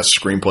being the best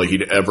screenplay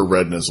he'd ever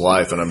read in his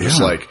life. And I'm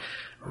just like,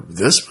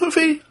 this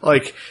movie?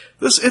 Like,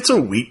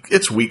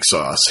 it's weak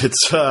sauce.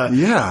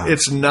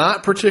 It's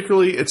not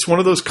particularly, it's one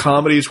of those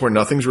comedies where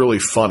nothing's really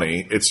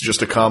funny. It's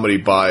just a comedy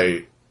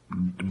by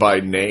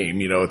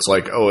name, it's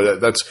like, oh,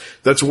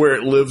 that's where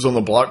it lives on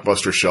the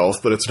blockbuster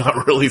shelf, but it's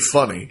not really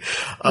funny.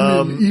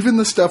 Even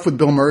the stuff with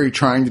Bill Murray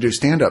trying to do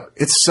stand-up,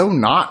 it's so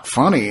not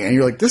funny. And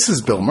you're like, this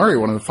is Bill Murray,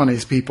 one of the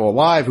funniest people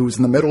alive, who's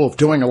in the middle of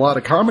doing a lot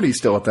of comedy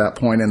still at that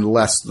point, and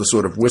less the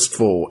sort of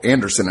wistful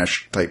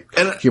Anderson-ish type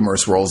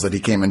humorous roles that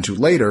he came into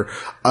later.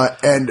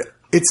 And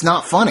it's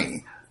not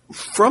funny.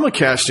 From a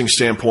casting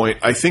standpoint,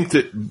 I think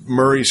that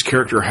Murray's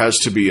character has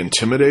to be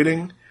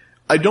intimidating.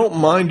 I don't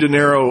mind De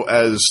Niro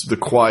as the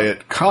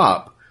quiet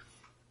cop,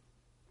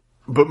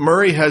 but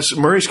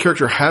Murray's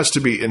character has to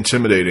be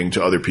intimidating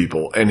to other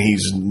people, and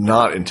he's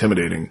not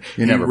intimidating.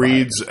 He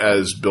reads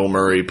as Bill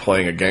Murray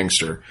playing a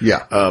gangster.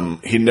 Yeah.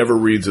 He never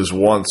reads as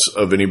once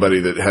of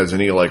anybody that has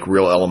any like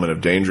real element of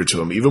danger to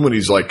him. Even when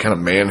he's like kind of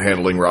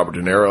manhandling Robert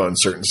De Niro in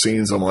certain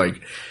scenes, I'm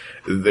like,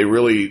 they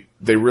really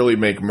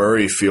make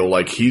Murray feel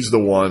like he's the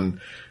one.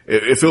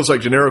 It feels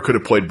like De Niro could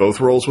have played both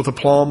roles with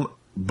aplomb.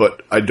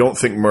 But I don't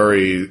think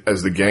Murray,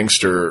 as the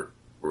gangster,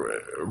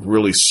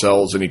 really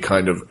sells any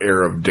kind of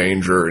air of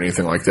danger or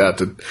anything like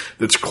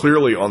that's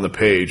clearly on the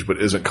page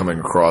but isn't coming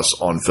across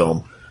on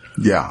film.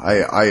 Yeah,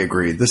 I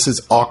agree. This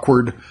is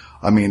awkward.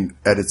 I mean,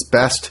 at its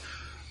best,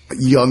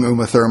 young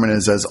Uma Thurman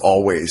is, as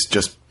always,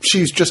 just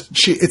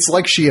it's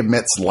like she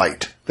emits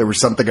light. There was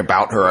something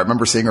about her. I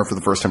remember seeing her for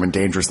the first time in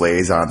Dangerous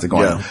Liaisons and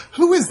going,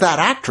 who is that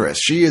actress?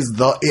 She is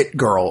the it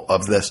girl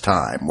of this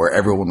time, where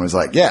everyone was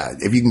like, yeah,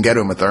 if you can get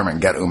Uma Thurman,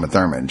 get Uma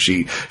Thurman.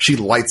 She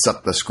lights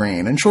up the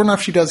screen. And sure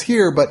enough, she does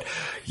here, but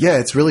yeah,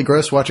 it's really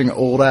gross watching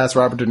old ass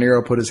Robert De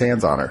Niro put his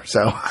hands on her.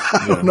 So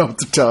I don't know what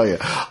to tell you.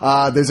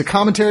 There's a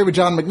commentary with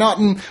John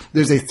McNaughton.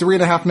 There's a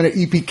 3.5 minute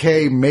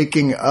EPK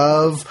making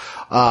of,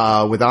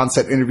 with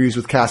on-set interviews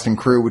with cast and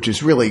crew, which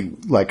is really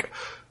like,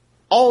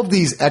 all of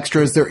these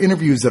extras, they're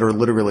interviews that are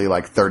literally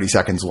like 30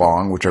 seconds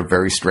long, which are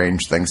very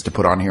strange things to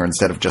put on here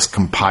instead of just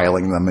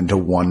compiling them into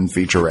one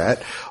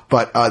featurette.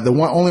 But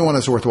only one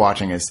that's worth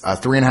watching is a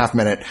 3.5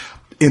 minute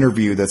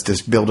interview that's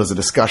just billed as a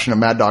discussion of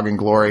Mad Dog and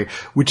Glory,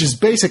 which is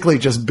basically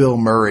just Bill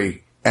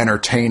Murray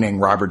entertaining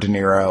Robert De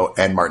Niro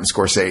and Martin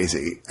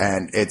Scorsese,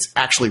 and it's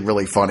actually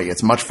really funny.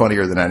 It's much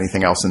funnier than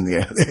anything else in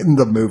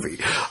the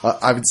movie.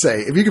 I would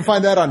say if you can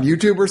find that on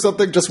YouTube or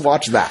something, just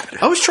watch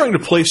that. I was trying to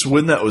place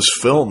when that was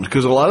filmed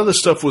because a lot of the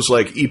stuff was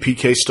like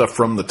EPK stuff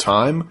from the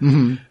time.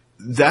 Mm-hmm.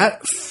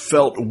 That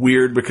felt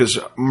weird because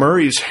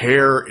Murray's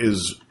hair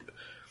is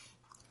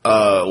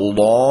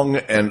long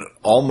and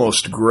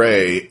almost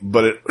gray,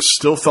 but it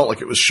still felt like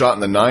it was shot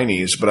in the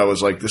 90s. But I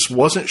was like, this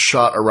wasn't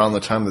shot around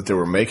the time that they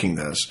were making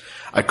this.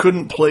 I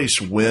couldn't place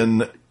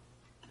when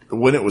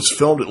it was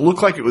filmed. It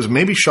looked like it was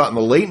maybe shot in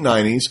the late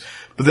 90s,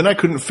 but then I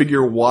couldn't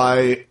figure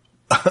why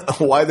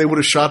they would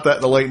have shot that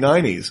in the late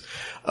 90s.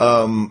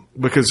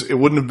 Because it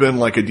wouldn't have been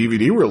like a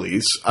DVD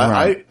release.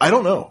 Right. I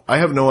don't know. I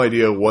have no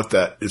idea what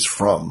that is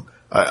from.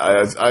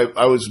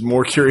 I was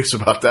more curious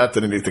about that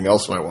than anything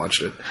else when I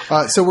watched it.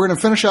 So we're going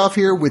to finish off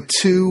here with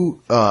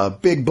two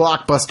big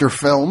blockbuster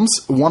films,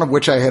 one of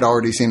which I had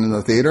already seen in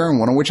the theater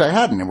and one of which I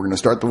hadn't. And we're going to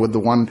start with the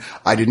one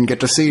I didn't get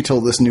to see till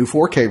this new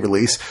 4K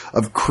release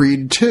of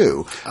Creed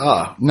 2.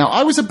 Now,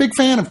 I was a big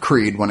fan of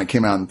Creed when it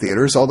came out in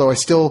theaters, although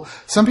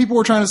some people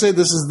were trying to say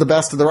this is the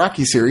best of the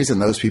Rocky series,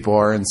 and those people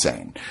are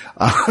insane.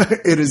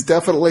 It is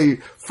definitely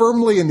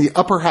firmly in the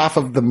upper half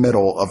of the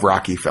middle of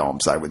Rocky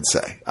films, I would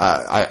say.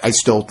 I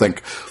still think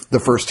the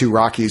first two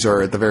Rockies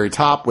are at the very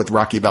top, with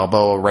Rocky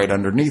Balboa right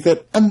underneath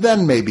it, and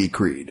then maybe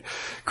Creed.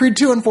 Creed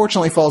 2,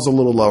 unfortunately, falls a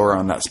little lower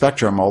on that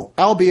spectrum,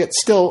 albeit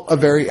still a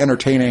very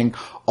entertaining,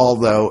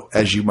 although,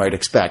 as you might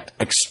expect,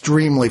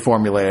 extremely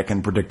formulaic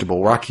and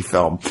predictable Rocky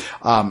film.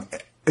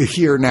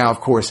 Here now, of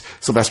course,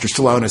 Sylvester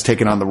Stallone has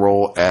taken on the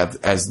role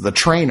as the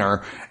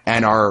trainer,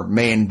 and our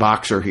main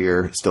boxer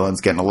here,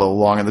 Stallone's getting a little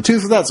long in the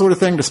tooth with that sort of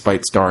thing,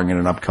 despite starring in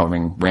an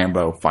upcoming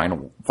Rambo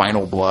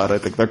Final Blood, I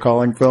think they're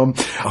calling film.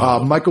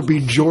 Michael B.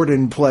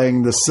 Jordan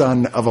playing the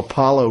son of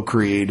Apollo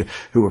Creed,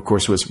 who, of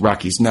course, was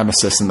Rocky's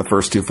nemesis in the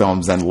first two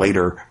films, then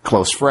later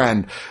close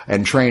friend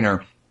and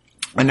trainer.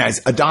 And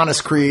as Adonis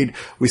Creed,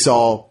 we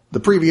saw the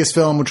previous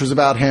film, which was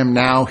about him.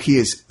 Now he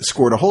has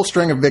scored a whole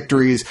string of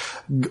victories,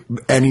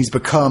 and he's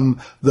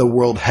become the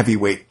world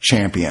heavyweight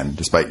champion,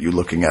 despite you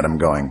looking at him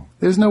going,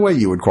 there's no way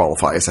you would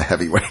qualify as a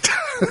heavyweight.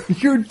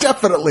 You're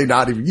definitely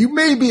not even, you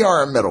maybe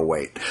are a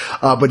middleweight.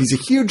 But he's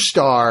a huge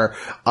star.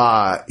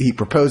 He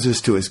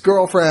proposes to his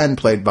girlfriend,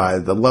 played by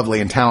the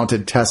lovely and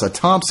talented Tessa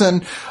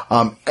Thompson.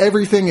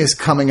 Everything is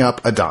coming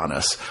up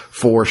Adonis,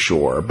 for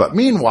sure. But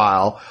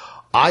meanwhile,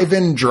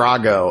 Ivan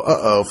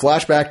Drago.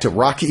 Flashback to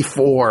Rocky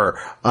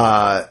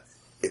IV.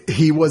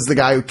 He was the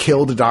guy who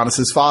killed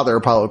Adonis's father,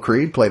 Apollo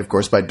Creed, played, of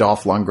course, by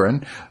Dolph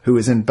Lundgren, who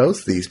is in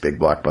both these big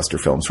blockbuster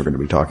films we're going to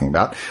be talking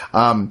about.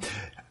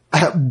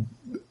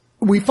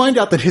 We find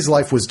out that his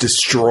life was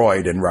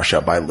destroyed in Russia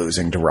by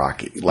losing to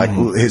Rocky. Like,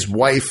 his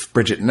wife,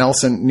 Bridget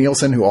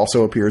Nielsen, who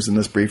also appears in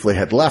this briefly,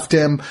 had left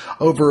him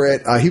over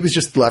it. He was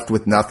just left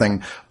with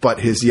nothing but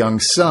his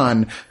young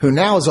son, who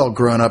now is all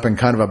grown up and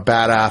kind of a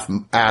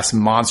badass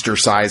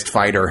monster-sized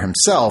fighter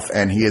himself,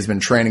 and he has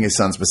been training his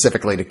son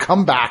specifically to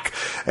come back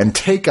and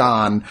take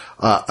on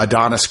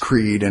Adonis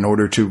Creed in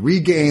order to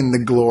regain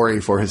the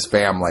glory for his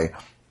family.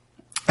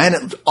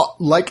 And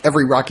like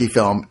every Rocky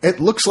film, it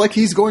looks like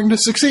he's going to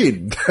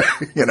succeed.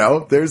 You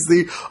know, there's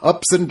the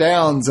ups and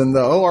downs and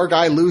our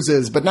guy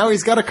loses, but now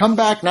he's got to come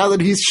back now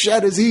that he's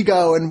shed his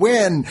ego and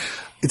win.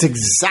 It's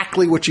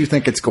exactly what you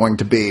think it's going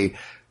to be.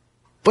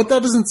 But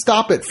that doesn't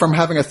stop it from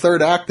having a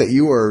third act that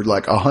you are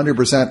like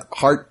 100%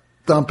 heart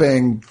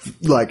thumping,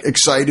 like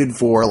excited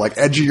for, like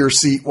edge of your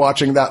seat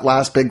watching that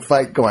last big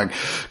fight going,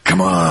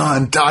 come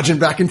on, dodging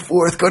back and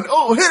forth going,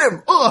 oh, hit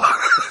him.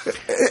 Oh,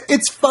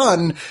 it's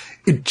fun.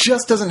 It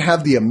just doesn't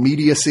have the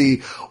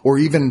immediacy or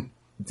even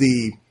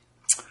the,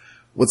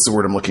 what's the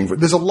word I'm looking for?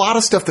 There's a lot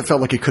of stuff that felt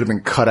like it could have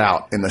been cut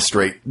out in the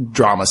straight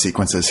drama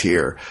sequences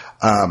here,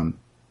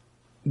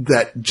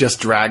 that just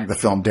dragged the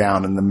film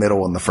down in the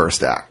middle in the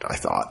first act, I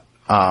thought.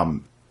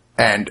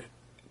 And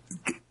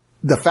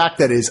the fact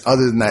that is,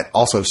 other than that,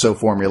 also so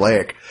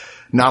formulaic,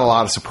 not a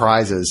lot of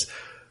surprises,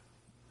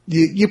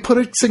 you put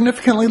it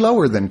significantly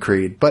lower than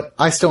Creed, but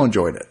I still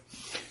enjoyed it.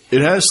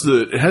 It has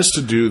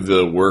to do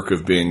the work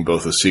of being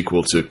both a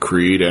sequel to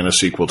Creed and a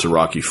sequel to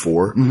Rocky IV.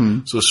 Mm-hmm.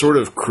 So sort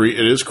of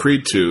it is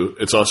Creed 2.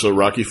 It's also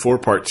Rocky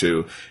IV Part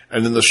 2.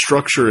 And then the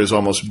structure is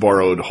almost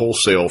borrowed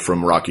wholesale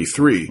from Rocky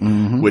III,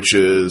 which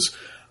is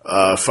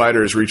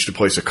fighters reached a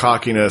place of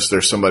cockiness.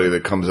 There's somebody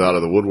that comes out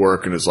of the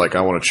woodwork and is like,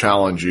 I want to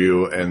challenge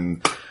you.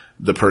 And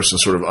the person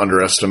sort of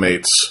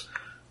underestimates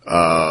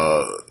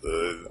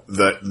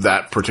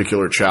that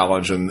particular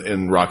challenge,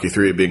 in Rocky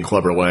III it being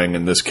Clubber Lang,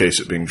 in this case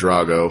it being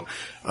Drago.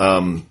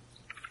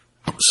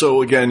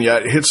 So again, yeah,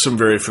 it hits some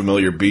very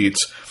familiar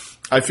beats.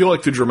 I feel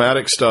like the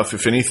dramatic stuff,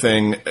 if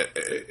anything,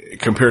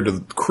 compared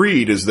to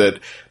Creed, is that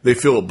they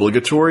feel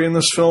obligatory in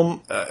this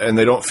film, and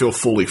they don't feel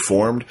fully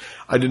formed.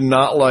 I did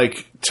not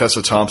like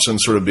Tessa Thompson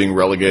sort of being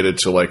relegated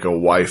to like a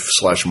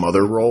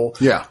wife/mother role.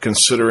 Yeah.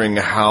 Considering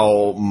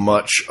how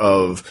much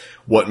of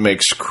what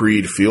makes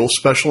Creed feel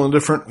special and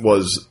different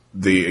was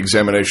the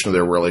examination of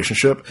their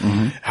relationship,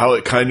 how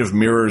it kind of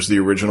mirrors the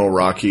original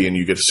Rocky, and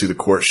you get to see the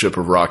courtship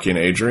of Rocky and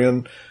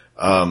Adrian.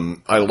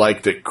 I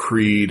like that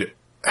Creed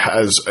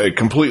has a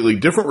completely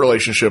different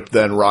relationship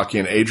than Rocky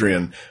and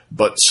Adrian,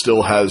 but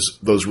still has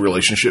those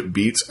relationship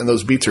beats, and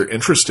those beats are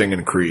interesting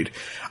in Creed.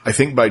 I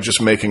think by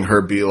just making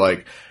her be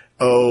like,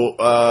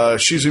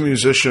 she's a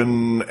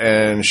musician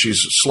and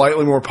she's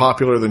slightly more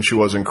popular than she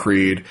was in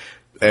Creed,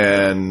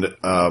 and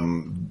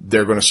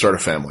they're going to start a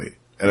family.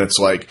 And it's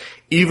like,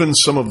 even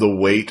some of the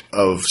weight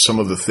of some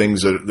of the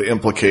things the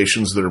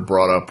implications that are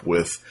brought up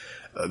with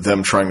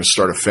them trying to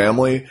start a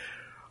family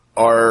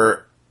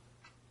are,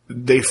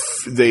 they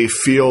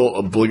feel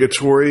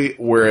obligatory,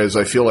 whereas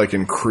I feel like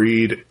in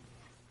Creed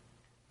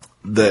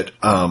that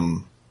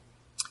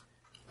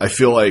I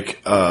feel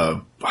like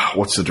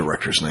what's the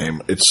director's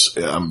name? It's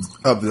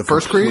of the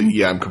first Creed.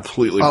 Yeah, I'm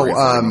completely.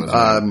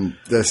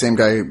 The same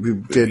guy who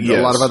did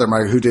a lot of other,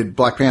 who did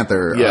Black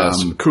Panther.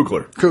 Yes,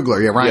 Coogler.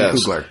 Coogler, yeah, Ryan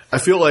Coogler. I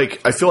feel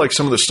like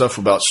some of the stuff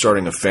about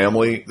starting a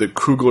family that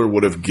Coogler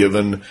would have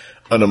given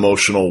an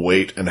emotional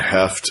weight and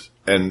heft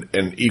and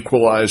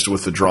equalized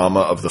with the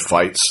drama of the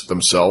fights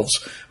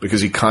themselves,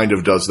 because he kind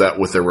of does that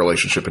with their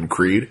relationship in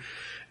Creed.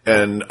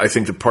 And I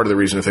think that part of the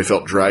reason if they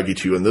felt draggy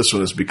to you in this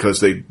one is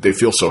because they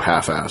feel so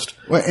half-assed.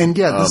 Well, and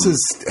yeah, this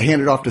is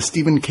handed off to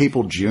Stephen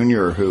Caple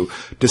Jr., who,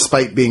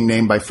 despite being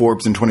named by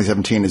Forbes in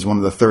 2017 as one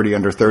of the 30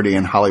 under 30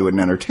 in Hollywood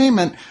and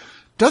entertainment,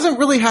 doesn't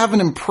really have an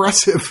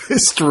impressive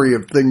history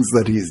of things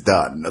that he's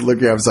done.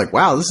 Look, I was like,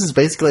 wow, this is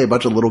basically a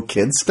bunch of little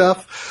kid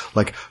stuff,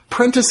 like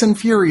Prentice and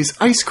Fury's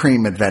ice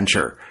cream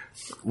adventure.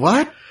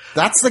 What?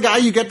 That's the guy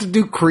you get to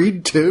do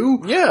Creed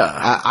 2?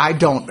 Yeah. I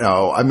don't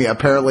know. I mean,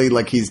 apparently,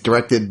 like, he's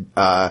directed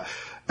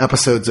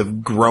episodes of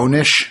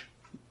Grownish,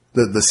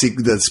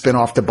 the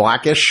spin-off to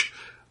Blackish.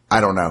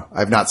 I don't know.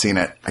 I've not seen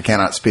it. I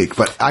cannot speak.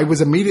 But I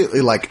was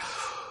immediately like,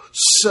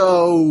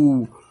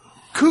 so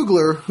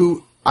Coogler,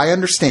 who I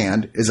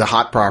understand is a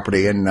hot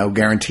property and no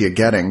guarantee of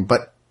getting,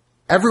 but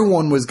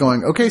everyone was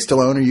going, okay,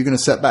 Stallone, are you going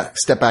to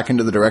step back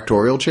into the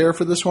directorial chair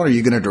for this one? Are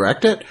you going to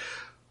direct it?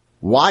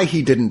 Why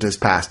he didn't is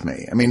past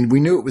me. I mean, we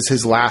knew it was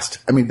his last.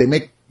 I mean,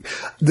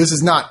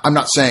 I'm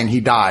not saying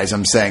he dies.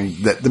 I'm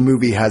saying that the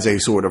movie has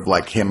a sort of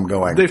like him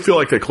going. They feel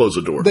like they close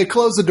the door. They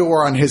close the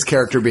door on his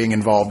character being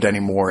involved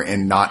anymore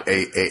in not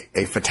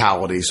a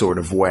fatality sort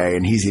of way.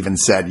 And he's even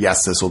said,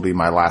 yes, this will be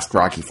my last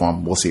Rocky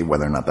film. We'll see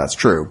whether or not that's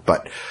true.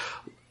 But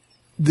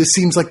this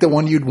seems like the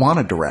one you'd want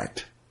to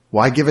direct.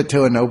 Why give it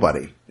to a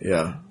nobody?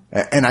 Yeah.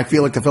 And I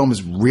feel like the film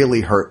is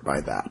really hurt by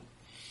that.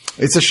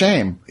 It's a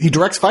shame. He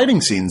directs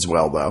fighting scenes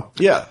well, though.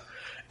 Yeah.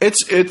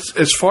 It's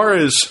as far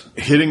as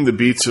hitting the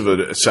beats of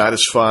it's a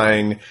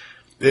satisfying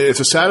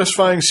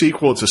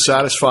sequel. It's a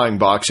satisfying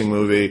boxing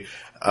movie.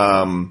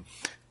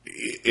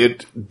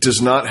 It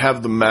does not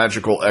have the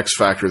magical X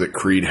factor that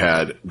Creed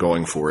had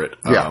going for it.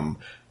 Yeah.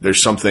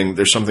 There's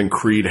something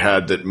Creed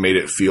had that made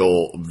it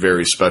feel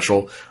very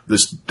special.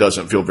 This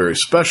doesn't feel very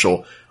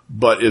special,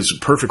 but is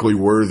perfectly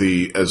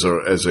worthy as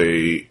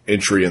a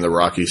entry in the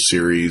Rocky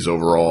series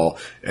overall,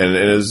 and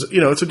is,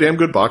 it's a damn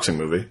good boxing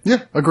movie.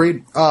 Yeah,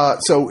 agreed.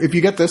 So if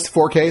you get this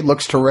 4K,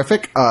 looks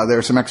terrific. There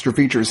are some extra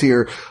features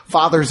here.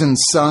 Fathers and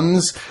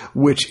Sons,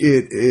 which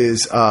it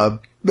is,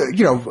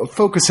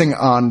 focusing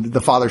on the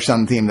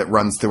father-son theme that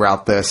runs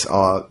throughout this,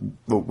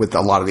 with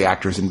a lot of the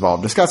actors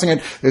involved discussing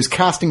it. There's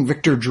casting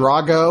Victor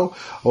Drago,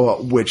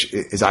 which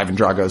is Ivan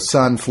Drago's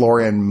son,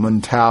 Florian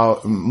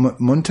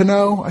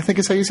Munteanu, I think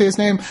is how you say his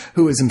name,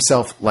 who is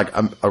himself like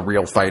a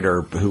real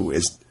fighter who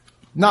is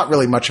not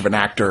really much of an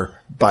actor,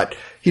 but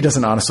he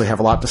doesn't honestly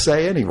have a lot to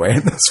say anyway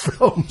in this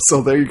film.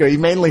 So there you go. He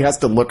mainly has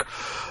to look,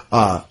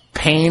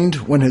 pained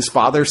when his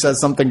father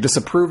says something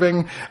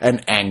disapproving,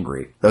 and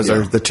angry. Those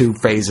are the two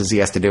phases he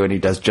has to do, and he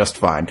does just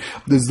fine.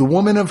 There's the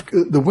women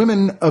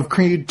of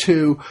Creed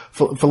 2,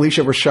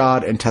 Felicia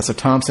Rashad and Tessa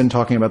Thompson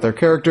talking about their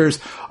characters.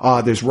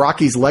 There's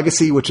Rocky's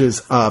Legacy, which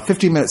is a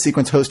 15-minute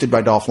sequence hosted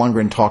by Dolph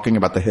Lundgren talking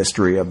about the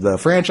history of the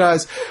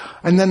franchise.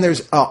 And then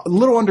there's a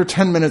little under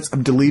 10 minutes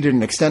of deleted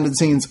and extended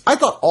scenes, I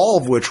thought all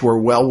of which were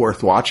well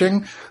worth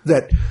watching.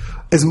 That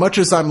as much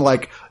as I'm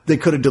like, They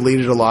could have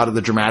deleted a lot of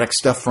the dramatic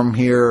stuff from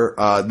here,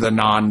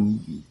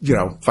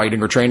 the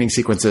fighting or training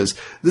sequences.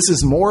 This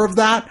is more of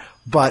that,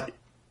 but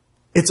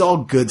it's all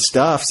good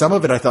stuff. Some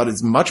of it I thought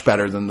is much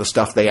better than the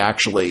stuff they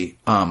actually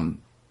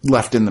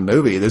left in the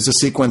movie. There's a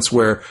sequence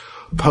where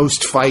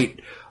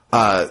post-fight,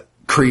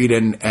 Creed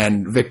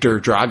and Victor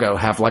Drago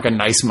have like a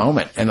nice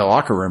moment in the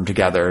locker room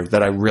together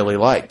that I really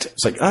liked.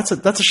 It's like,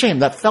 that's a shame.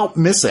 That felt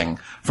missing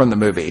from the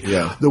movie.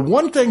 Yeah. The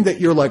one thing that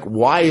you're like,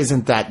 why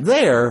isn't that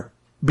there?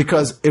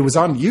 Because it was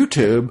on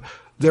YouTube.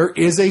 There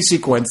is a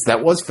sequence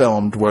that was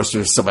filmed where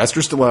Sylvester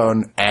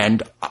Stallone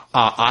and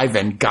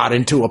Ivan got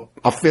into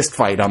a fist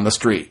fight on the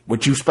street,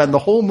 which you spend the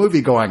whole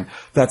movie going,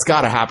 that's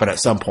got to happen at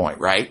some point,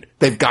 right?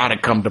 They've got to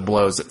come to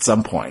blows at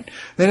some point.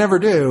 They never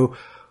do.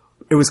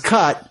 It was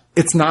cut.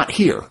 It's not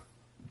here.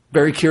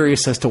 Very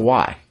curious as to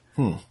why.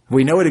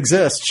 We know it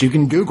exists. You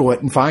can Google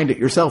it and find it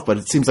yourself, but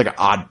it seems like an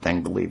odd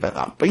thing to leave it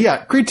up. But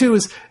yeah, Creed 2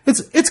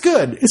 it's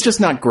good. It's just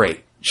not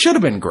great. Should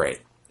have been great.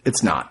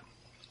 It's not.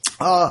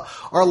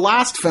 Our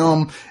last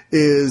film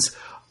is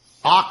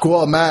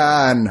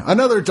Aquaman,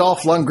 another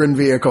Dolph Lundgren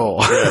vehicle.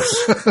 Yes.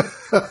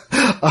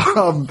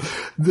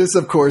 This,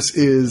 of course,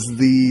 is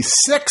the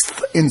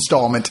 6th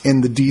installment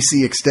in the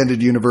DC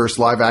Extended Universe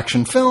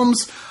live-action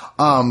films.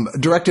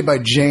 Directed by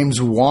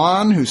James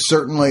Wan, who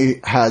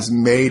certainly has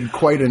made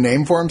quite a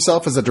name for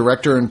himself as a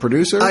director and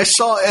producer. I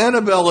saw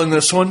Annabelle in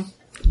this one.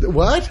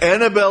 What?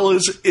 Annabelle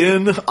is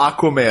in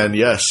Aquaman,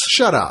 yes.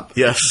 Shut up.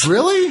 Yes.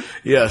 Really?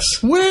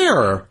 Yes.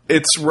 Where?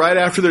 It's right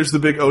after there's the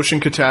big ocean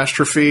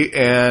catastrophe,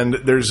 and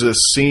there's a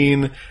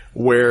scene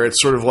where it's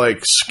sort of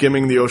like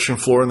skimming the ocean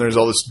floor and there's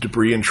all this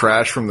debris and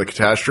trash from the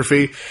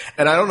catastrophe.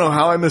 And I don't know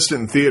how I missed it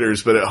in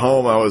theaters, but at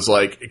home I was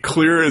like,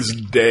 clear as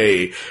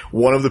day,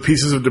 one of the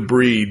pieces of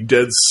debris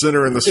dead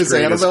center in the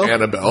screen is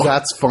Annabelle.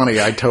 That's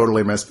funny. I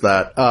totally missed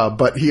that.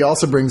 But he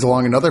also brings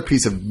along another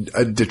piece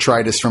of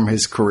detritus from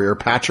his career,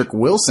 Patrick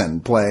Wilson,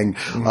 playing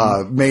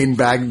main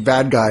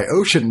bad guy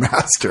Ocean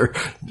Master.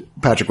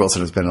 Patrick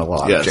Wilson has been in a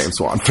lot of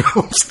James Wan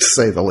films, to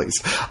say the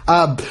least.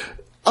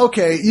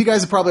 Okay, you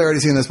guys have probably already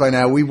seen this by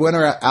now. We went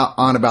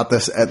on about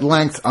this at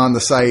length on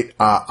the site.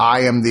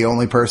 I am the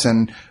only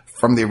person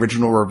from the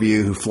original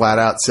review who flat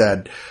out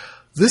said,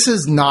 this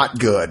is not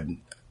good.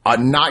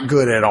 Not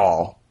good at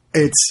all.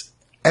 It's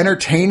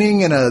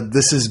entertaining in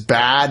this is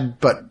bad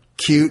but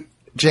cute.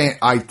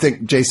 I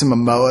think Jason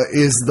Momoa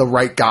is the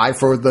right guy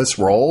for this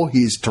role.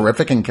 He's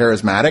terrific and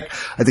charismatic.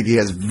 I think he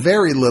has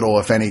very little,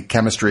 if any,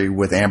 chemistry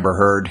with Amber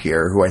Heard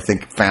here, who I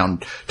think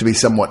found to be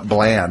somewhat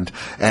bland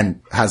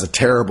and has a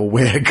terrible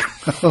wig.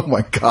 Oh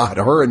my God.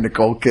 Her and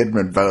Nicole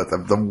Kidman both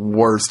have the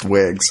worst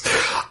wigs.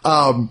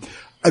 The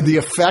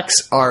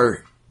effects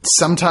are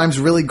sometimes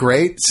really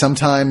great,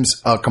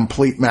 sometimes a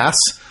complete mess.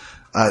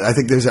 I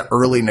think there's an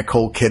early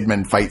Nicole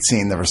Kidman fight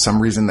scene that for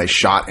some reason they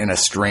shot in a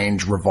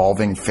strange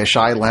revolving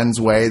fisheye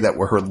lens way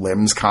where her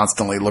limbs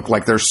constantly look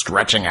like they're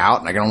stretching out.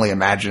 And I can only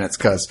imagine it's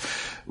because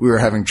we were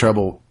having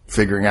trouble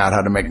figuring out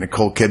how to make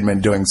Nicole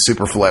Kidman doing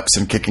super flips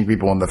and kicking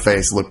people in the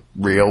face look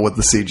real with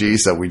the CG.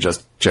 So we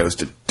just chose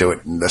to do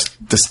it in this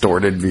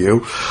distorted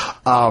view.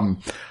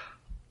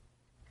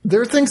 There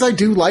are things I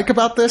do like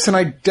about this, and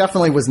I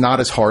definitely was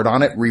not as hard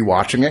on it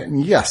rewatching it.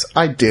 And yes,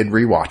 I did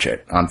rewatch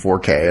it on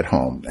 4K at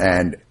home,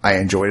 and I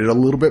enjoyed it a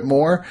little bit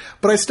more,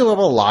 but I still have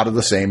a lot of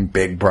the same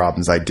big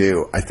problems I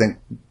do. I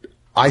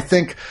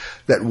think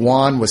that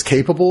Wan was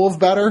capable of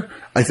better.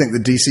 I think the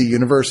DC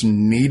Universe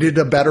needed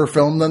a better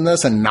film than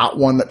this, and not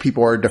one that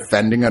people are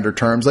defending under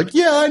terms like,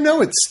 yeah, I know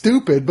it's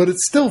stupid, but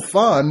it's still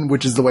fun,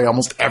 which is the way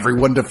almost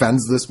everyone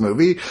defends this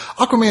movie.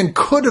 Aquaman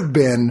could have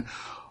been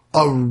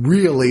a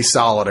really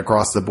solid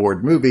across the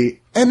board movie,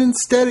 and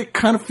instead it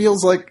kind of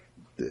feels like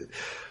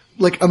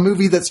a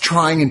movie that's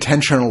trying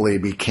intentionally to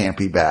be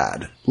campy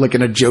bad, like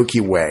in a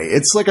jokey way.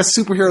 It's like a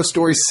superhero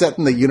story set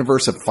in the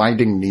universe of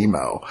Finding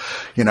Nemo,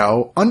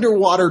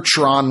 underwater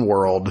Tron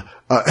world.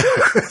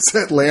 It's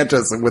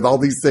Atlantis with all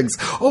these things.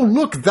 Oh,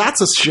 look,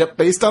 that's a ship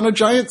based on a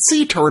giant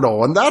sea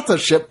turtle, and that's a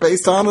ship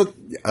based on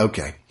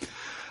okay.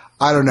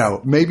 I don't know.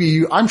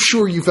 Maybe I'm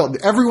sure you felt,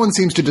 everyone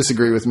seems to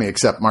disagree with me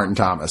except Martin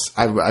Thomas.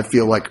 I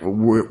feel like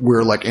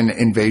we're like an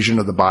Invasion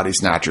of the Body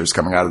Snatchers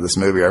coming out of this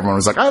movie. Everyone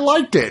was like, I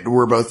liked it.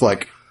 We're both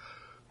like,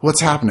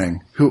 what's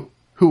happening?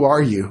 Who are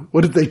you?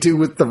 What did they do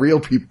with the real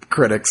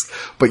critics?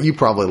 But you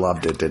probably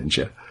loved it, didn't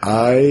you?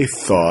 I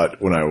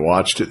thought when I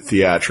watched it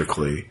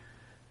theatrically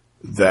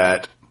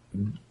that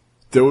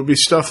there would be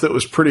stuff that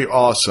was pretty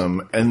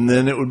awesome, and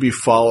then it would be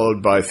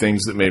followed by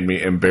things that made me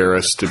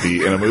embarrassed to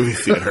be in a movie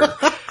theater.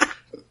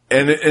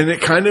 And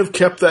it kind of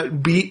kept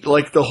that beat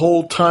like the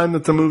whole time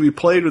that the movie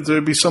played.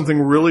 There'd be something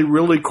really,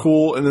 really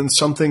cool and then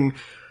something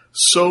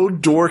so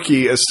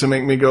dorky as to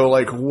make me go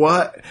like,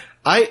 what?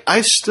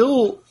 I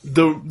still,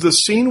 the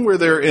scene where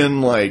they're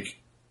in like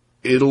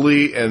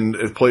Italy and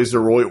it plays the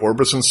Roy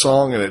Orbison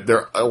song and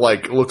they're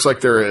like, looks like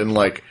they're in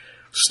like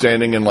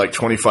standing in like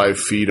 25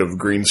 feet of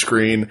green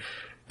screen.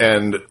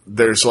 And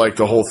there's like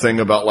the whole thing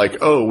about like,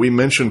 oh, we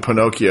mentioned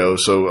Pinocchio,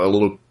 so a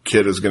little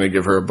kid is going to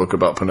give her a book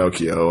about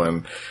Pinocchio.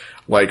 And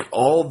Like,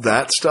 all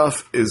that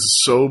stuff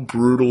is so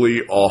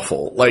brutally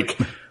awful. Like,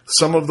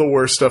 some of the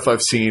worst stuff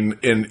I've seen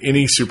in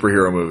any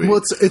superhero movie.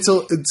 Well,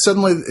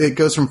 suddenly it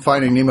goes from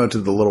Finding Nemo to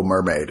The Little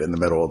Mermaid in the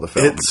middle of the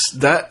film.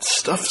 That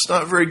stuff's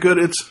not very good.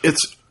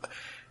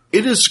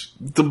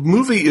 The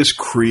movie is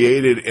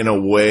created in a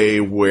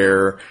way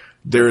where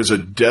there is a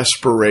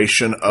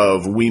desperation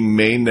of, we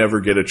may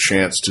never get a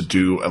chance to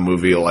do a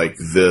movie like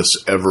this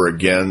ever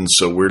again,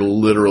 so we're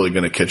literally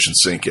going to kitchen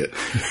sink it.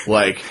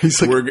 Like,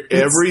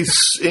 every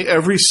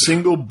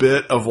single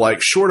bit of,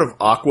 like, short of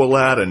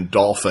Aqualad and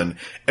Dolphin,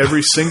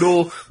 every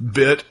single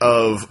bit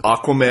of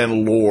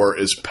Aquaman lore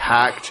is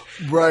packed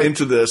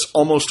into this.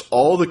 Almost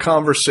all the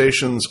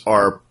conversations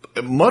are,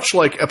 much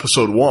like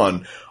episode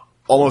 1,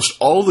 almost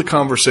all of the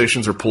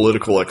conversations are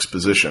political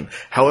exposition.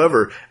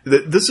 However,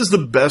 this is the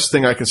best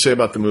thing I can say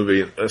about the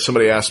movie.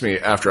 Somebody asked me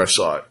after I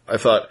saw it. I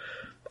thought,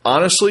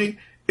 honestly,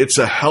 it's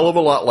a hell of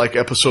a lot like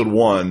episode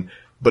 1,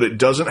 but it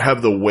doesn't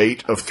have the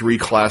weight of 3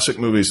 classic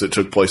movies that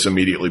took place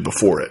immediately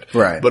before it.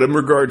 Right. But in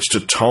regards to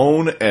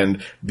tone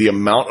and the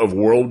amount of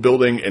world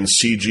building and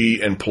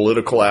CG and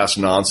political ass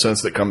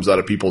nonsense that comes out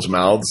of people's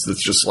mouths,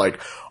 that's just like,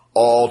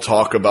 all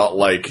talk about,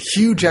 like,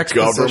 huge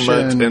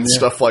government and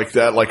stuff like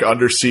that, like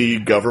undersea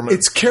government.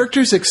 It's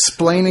characters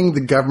explaining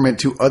the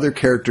government to other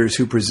characters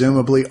who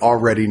presumably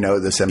already know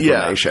this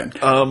information.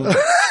 Yeah.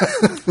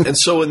 And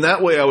so in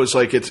that way, I was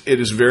like, it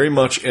is very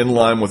much in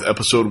line with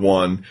episode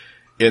 1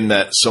 in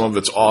that some of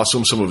it's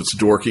awesome, some of it's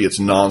dorky, it's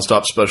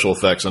nonstop special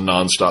effects and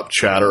nonstop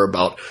chatter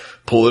about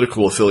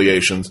political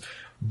affiliations,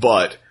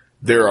 but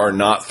there are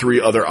not 3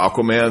 other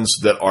Aquamans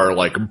that are,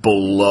 like,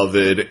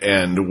 beloved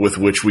and with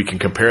which we can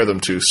compare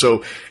them to.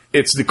 So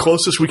it's the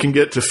closest we can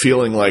get to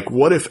feeling like,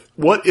 what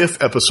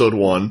if episode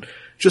 1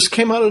 just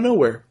came out of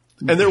nowhere?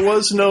 And there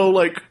was no,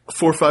 like,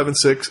 4, 5, and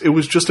 6. It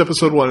was just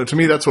episode 1. And to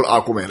me, that's what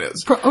Aquaman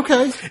is.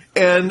 Okay.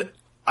 And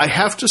I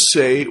have to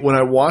say, when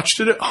I watched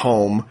it at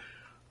home,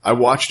 I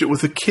watched it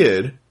with a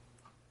kid,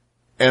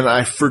 and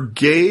I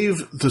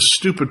forgave the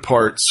stupid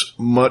parts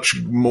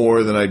much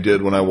more than I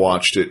did when I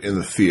watched it in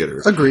the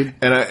theater. Agreed.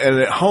 And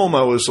at home,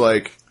 I was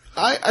like,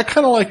 I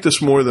kind of like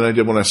this more than I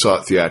did when I saw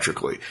it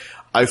theatrically.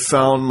 I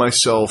found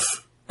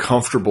myself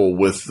comfortable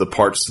with the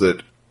parts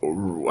that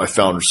I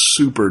found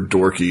super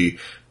dorky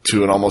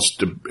to an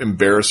almost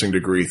embarrassing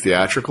degree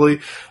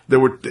theatrically. There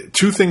were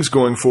 2 things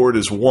going for it.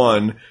 Is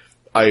 1,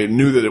 I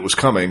knew that it was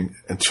coming,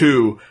 and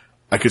 2,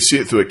 I could see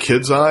it through a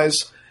kid's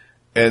eyes,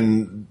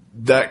 and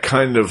that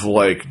kind of,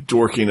 like,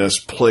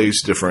 dorkiness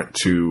plays different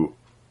to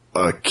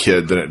a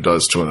kid than it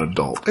does to an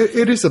adult.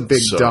 It is a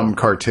big, dumb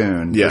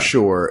cartoon, yeah, for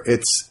sure.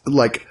 It's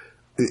like,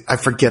 I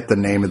forget the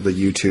name of the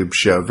YouTube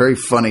show. Very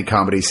funny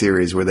comedy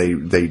series where they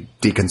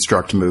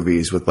deconstruct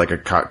movies with, like, a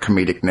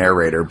comedic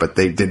narrator. But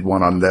they did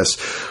one on this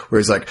where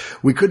he's like,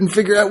 we couldn't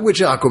figure out which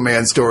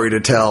Aquaman story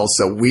to tell,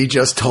 so we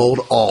just told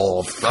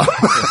all of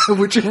them.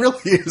 Which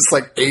really is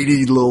like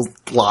 80 little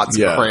plots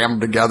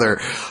crammed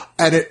together.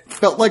 And it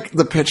felt like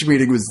the pitch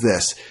meeting was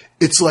this.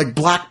 It's like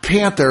Black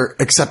Panther,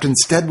 except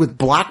instead with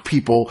black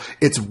people,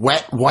 it's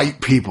wet white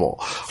people.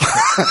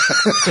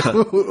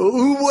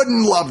 Who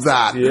wouldn't love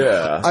that?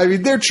 Yeah. I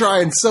mean, they're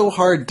trying so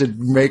hard to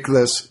make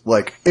this,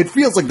 like, it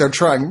feels like they're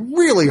trying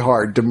really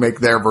hard to make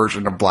their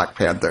version of Black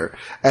Panther.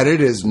 And it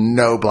is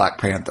no Black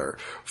Panther,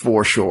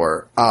 for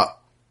sure.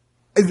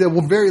 At the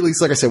very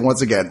least, like I said,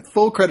 once again,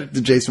 full credit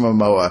to Jason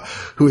Momoa,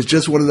 who is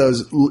just one of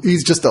those,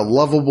 he's just a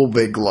lovable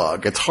big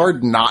lug. It's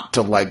hard not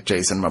to like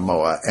Jason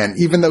Momoa. And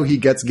even though he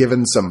gets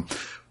given some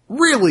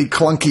really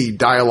clunky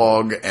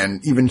dialogue and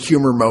even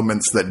humor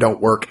moments that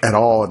don't work at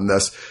all in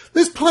this,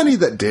 there's plenty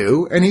that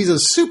do. And he's a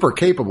super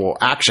capable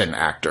action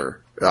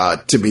actor,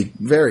 to be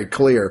very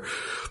clear.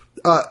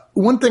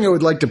 One thing I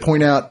would like to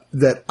point out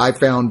that I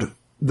found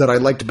that I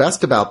liked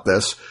best about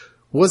this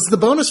was the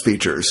bonus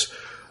features.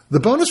 The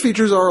bonus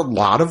features are a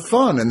lot of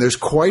fun, and there's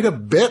quite a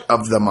bit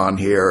of them on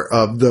here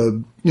of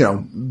the,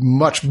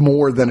 much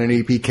more than an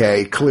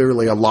EPK.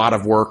 Clearly a lot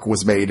of work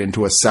was made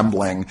into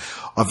assembling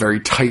a very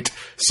tight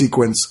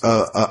sequence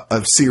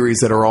of series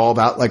that are all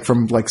about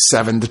from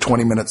 7 to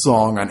 20 minutes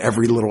long on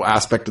every little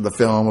aspect of the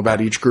film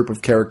about each group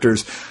of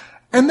characters.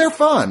 And they're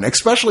fun,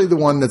 especially the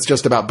one that's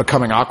just about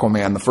becoming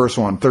Aquaman, the first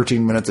one,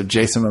 13 minutes of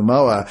Jason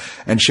Momoa,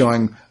 and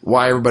showing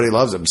why everybody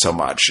loves him so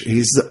much.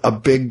 He's a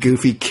big,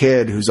 goofy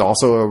kid who's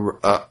also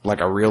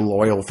a real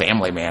loyal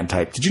family man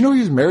type. Did you know he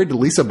was married to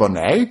Lisa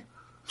Bonet?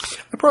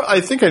 I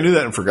think I knew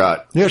that and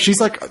forgot. Yeah, she's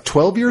like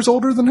 12 years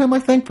older than him, I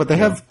think, but they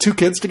have 2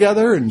 kids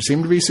together and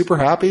seem to be super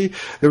happy.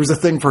 There was a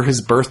thing for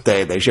his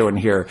birthday they show in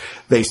here.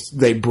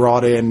 They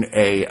brought in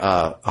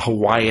a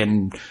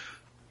Hawaiian,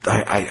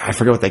 I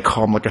forget what they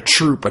call them, like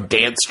a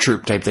dance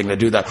troupe type thing to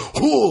do that,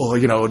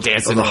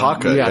 dancing. The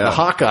haka. Yeah, the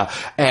haka.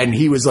 And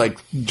he was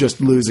just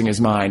losing his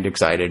mind,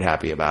 excited,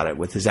 happy about it,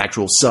 with his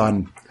actual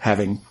son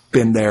having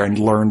been there and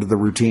learned the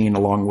routine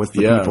along with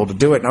the people to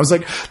do it. And I was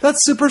like,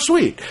 that's super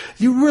sweet.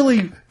 You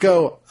really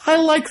go, I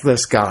like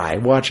this guy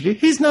watching it.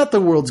 He's not the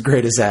world's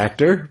greatest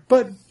actor,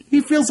 but he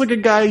feels like a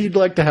guy you'd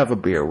like to have a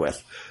beer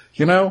with,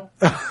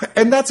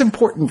 And that's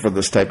important for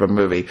this type of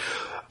movie.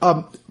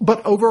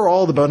 But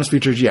overall, the bonus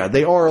features,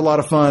 they are a lot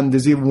of fun.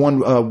 There's even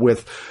one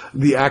with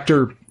the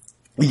actor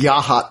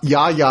Yahya.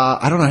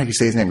 I don't know how you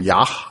say his name.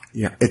 Yeah,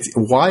 it's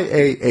Yahya.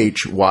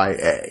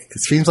 It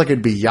seems like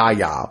it'd be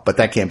Yahya, but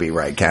that can't be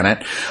right, can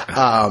it?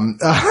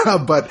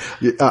 But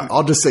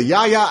I'll just say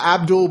Yahya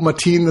Abdul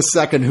Mateen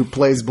II, who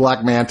plays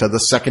Black Manta, the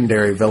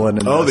secondary villain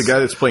in this. The guy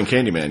that's playing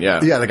Candyman,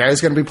 yeah. Yeah, the guy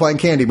who's going to be playing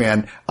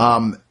Candyman.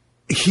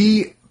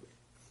 He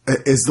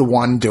is the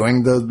one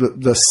doing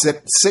the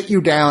sit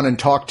you down and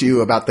talk to you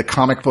about the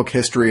comic book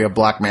history of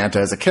Black Manta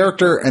as a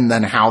character, and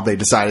then how they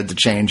decided to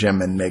change him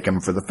and make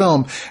him for the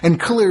film. And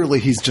clearly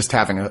he's just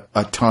having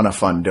a ton of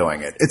fun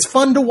doing it. It's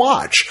fun to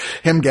watch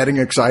him getting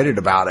excited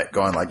about it,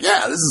 going like,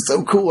 yeah, this is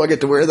so cool. I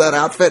get to wear that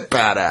outfit.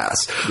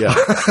 Badass. Yeah.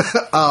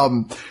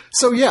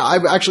 So yeah,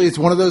 it's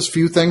one of those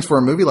few things for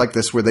a movie like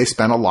this where they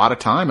spend a lot of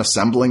time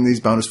assembling these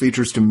bonus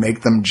features to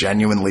make them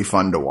genuinely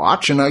fun to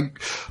watch. And a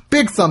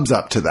big thumbs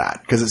up to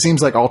that, because it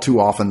seems like all too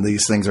often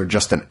these things are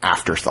just an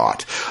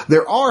afterthought.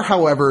 There are,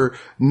 however,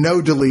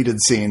 no deleted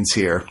scenes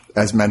here,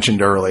 as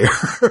mentioned earlier.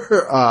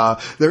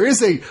 There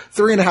is a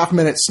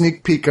 3.5-minute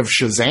sneak peek of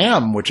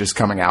Shazam, which is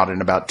coming out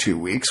in about 2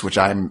 weeks, which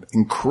I'm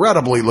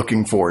incredibly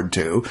looking forward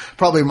to.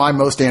 Probably my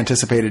most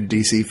anticipated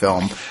DC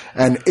film.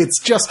 And it's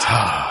just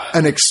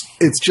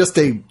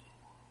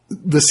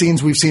the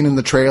scenes we've seen in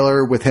the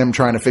trailer with him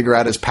trying to figure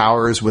out his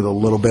powers with a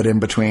little bit in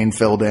between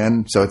filled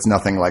in. So it's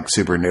nothing like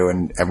super new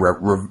and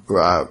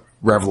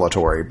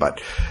revelatory, but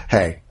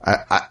hey,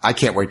 I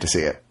can't wait to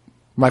see it.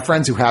 My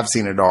friends who have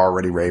seen it are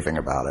already raving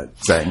about it,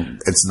 saying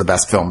it's the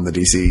best film in the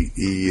DC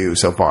EU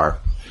so far.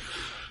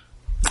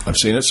 I've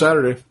seen it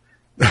Saturday.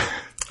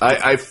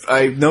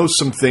 I know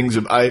some things.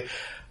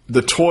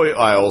 The toy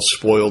aisle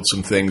spoiled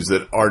some things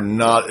that are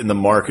not in the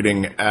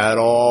marketing at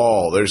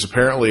all. There's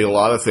apparently a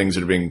lot of things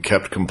that are being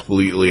kept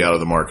completely out of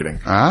the marketing.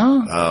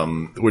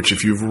 Which,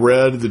 if you've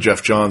read the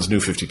Jeff Johns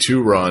New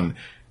 52 run,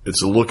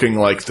 it's looking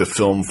like the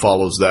film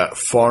follows that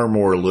far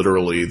more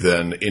literally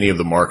than any of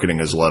the marketing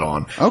has let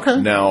on. Okay.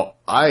 Now,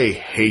 I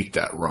hate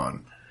that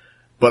run.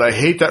 But I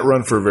hate that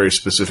run for a very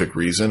specific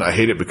reason. I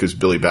hate it because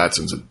Billy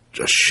Batson's a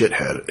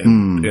shithead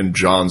in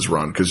John's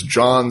run. Because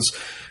John's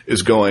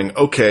is going,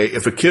 okay,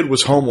 if a kid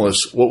was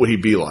homeless, what would he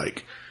be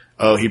like?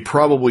 He'd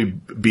probably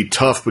be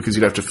tough because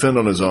he'd have to fend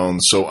on his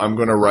own, so I'm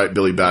going to write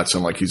Billy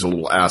Batson like he's a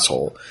little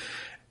asshole.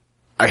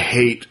 I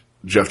hate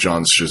Jeff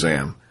Johns'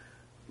 Shazam.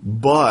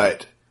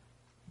 But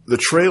the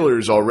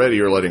trailers already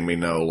are letting me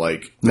know,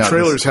 the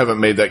trailers haven't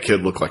made that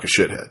kid look like a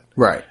shithead.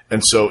 Right.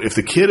 And so if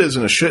the kid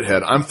isn't a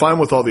shithead, I'm fine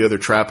with all the other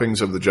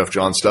trappings of the Jeff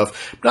Johns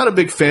stuff. I'm not a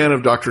big fan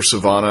of Dr.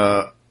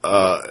 Sivana,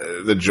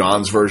 the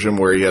Johns version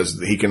where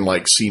he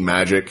can see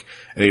magic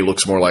and he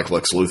looks more like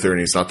Lex Luthor and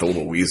he's not the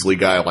little Weasley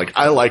guy.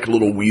 I like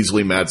little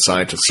Weasley mad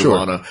scientist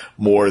Sivana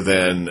more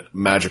than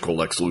magical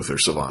Lex Luthor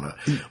Sivana.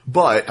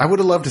 But I would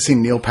have loved to see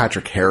Neil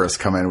Patrick Harris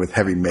come in with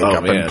heavy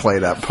makeup and play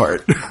that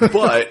part.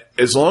 But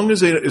as long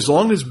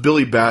as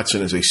Billy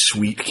Batson is a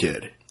sweet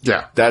kid,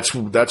 yeah, that's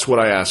what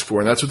I asked for,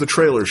 and that's what the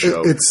trailer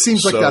showed. It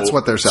seems like that's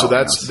what they're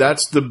selling.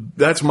 So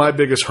that's my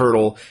biggest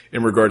hurdle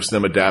in regards to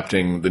them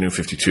adapting the New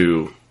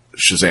 52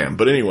 Shazam.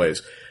 But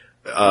anyways,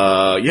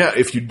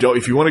 if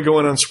you want to go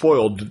in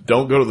unspoiled,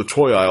 don't go to the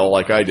toy aisle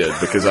like I did,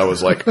 because I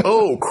was like,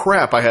 oh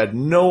crap, I had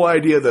no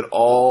idea that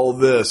all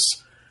this.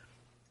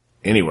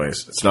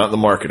 Anyways, it's not in the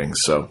marketing.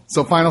 So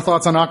final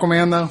thoughts on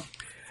Aquaman though?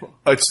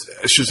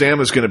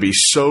 Shazam is going to be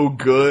so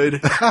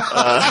good. Final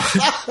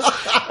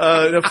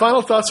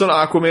thoughts on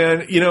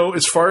Aquaman.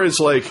 As far as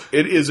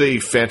it is a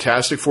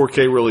fantastic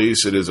 4K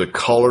release. It is a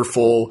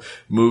colorful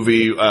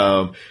movie.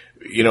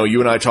 You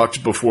and I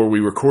talked before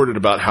we recorded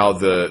about how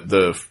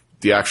the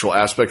actual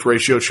aspect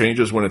ratio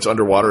changes when it's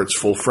underwater. It's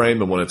full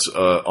frame, and when it's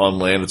on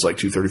land, it's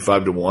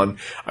 235-1.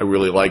 I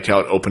really liked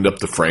how it opened up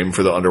the frame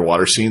for the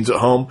underwater scenes at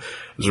home.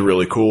 It was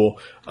really cool.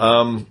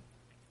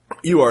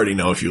 You already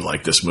know if you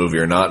like this movie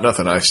or not.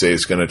 Nothing I say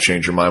is going to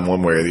change your mind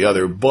one way or the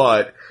other,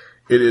 but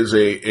it is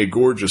a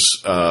gorgeous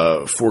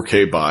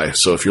 4K buy.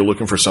 So if you're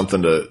looking for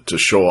something to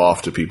show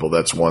off to people,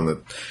 that's one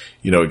that,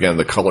 again,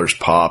 the colors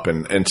pop.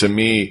 And to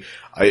me,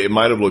 it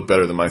might have looked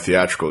better than my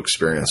theatrical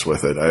experience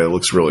with it. It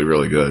looks really,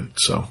 really good.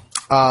 So.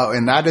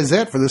 And that is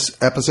it for this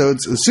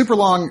episode's super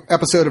long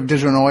episode of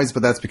Digital Noise,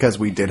 but that's because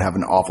we did have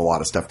an awful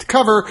lot of stuff to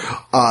cover.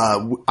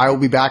 I will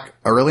be back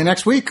early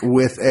next week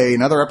with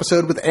another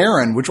episode with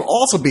Aaron, which will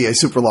also be a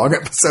super long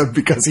episode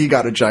because he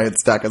got a giant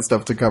stack of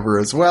stuff to cover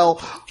as well.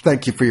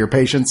 Thank you for your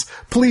patience.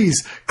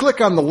 Please click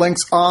on the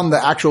links on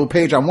the actual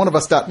page on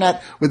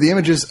oneofus.net with the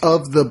images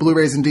of the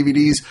Blu-rays and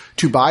DVDs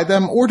to buy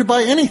them or to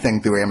buy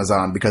anything through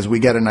Amazon, because we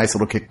get a nice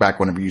little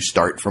kickback whenever you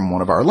start from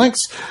one of our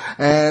links.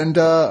 And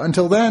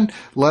until then,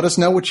 let us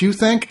know what you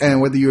think and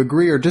whether you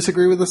agree or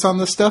disagree with us on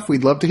this stuff.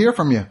 We'd love to hear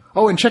from you.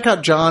 Oh, and check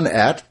out John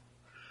at...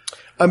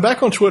 I'm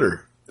back on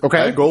Twitter.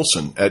 Okay. At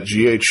Golson, at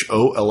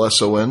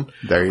GHOLSON.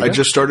 There you go. I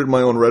just started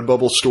my own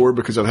Redbubble store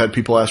because I've had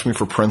people ask me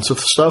for prints of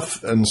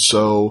stuff. And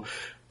so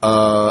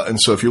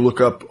if you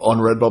look up on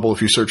Redbubble,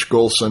 if you search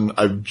Golson,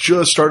 I've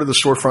just started the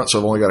storefront, so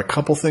I've only got a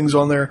couple things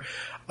on there.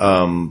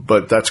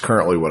 But that's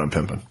currently what I'm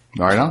pimping.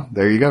 All right, now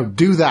there you go.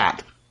 Do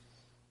that.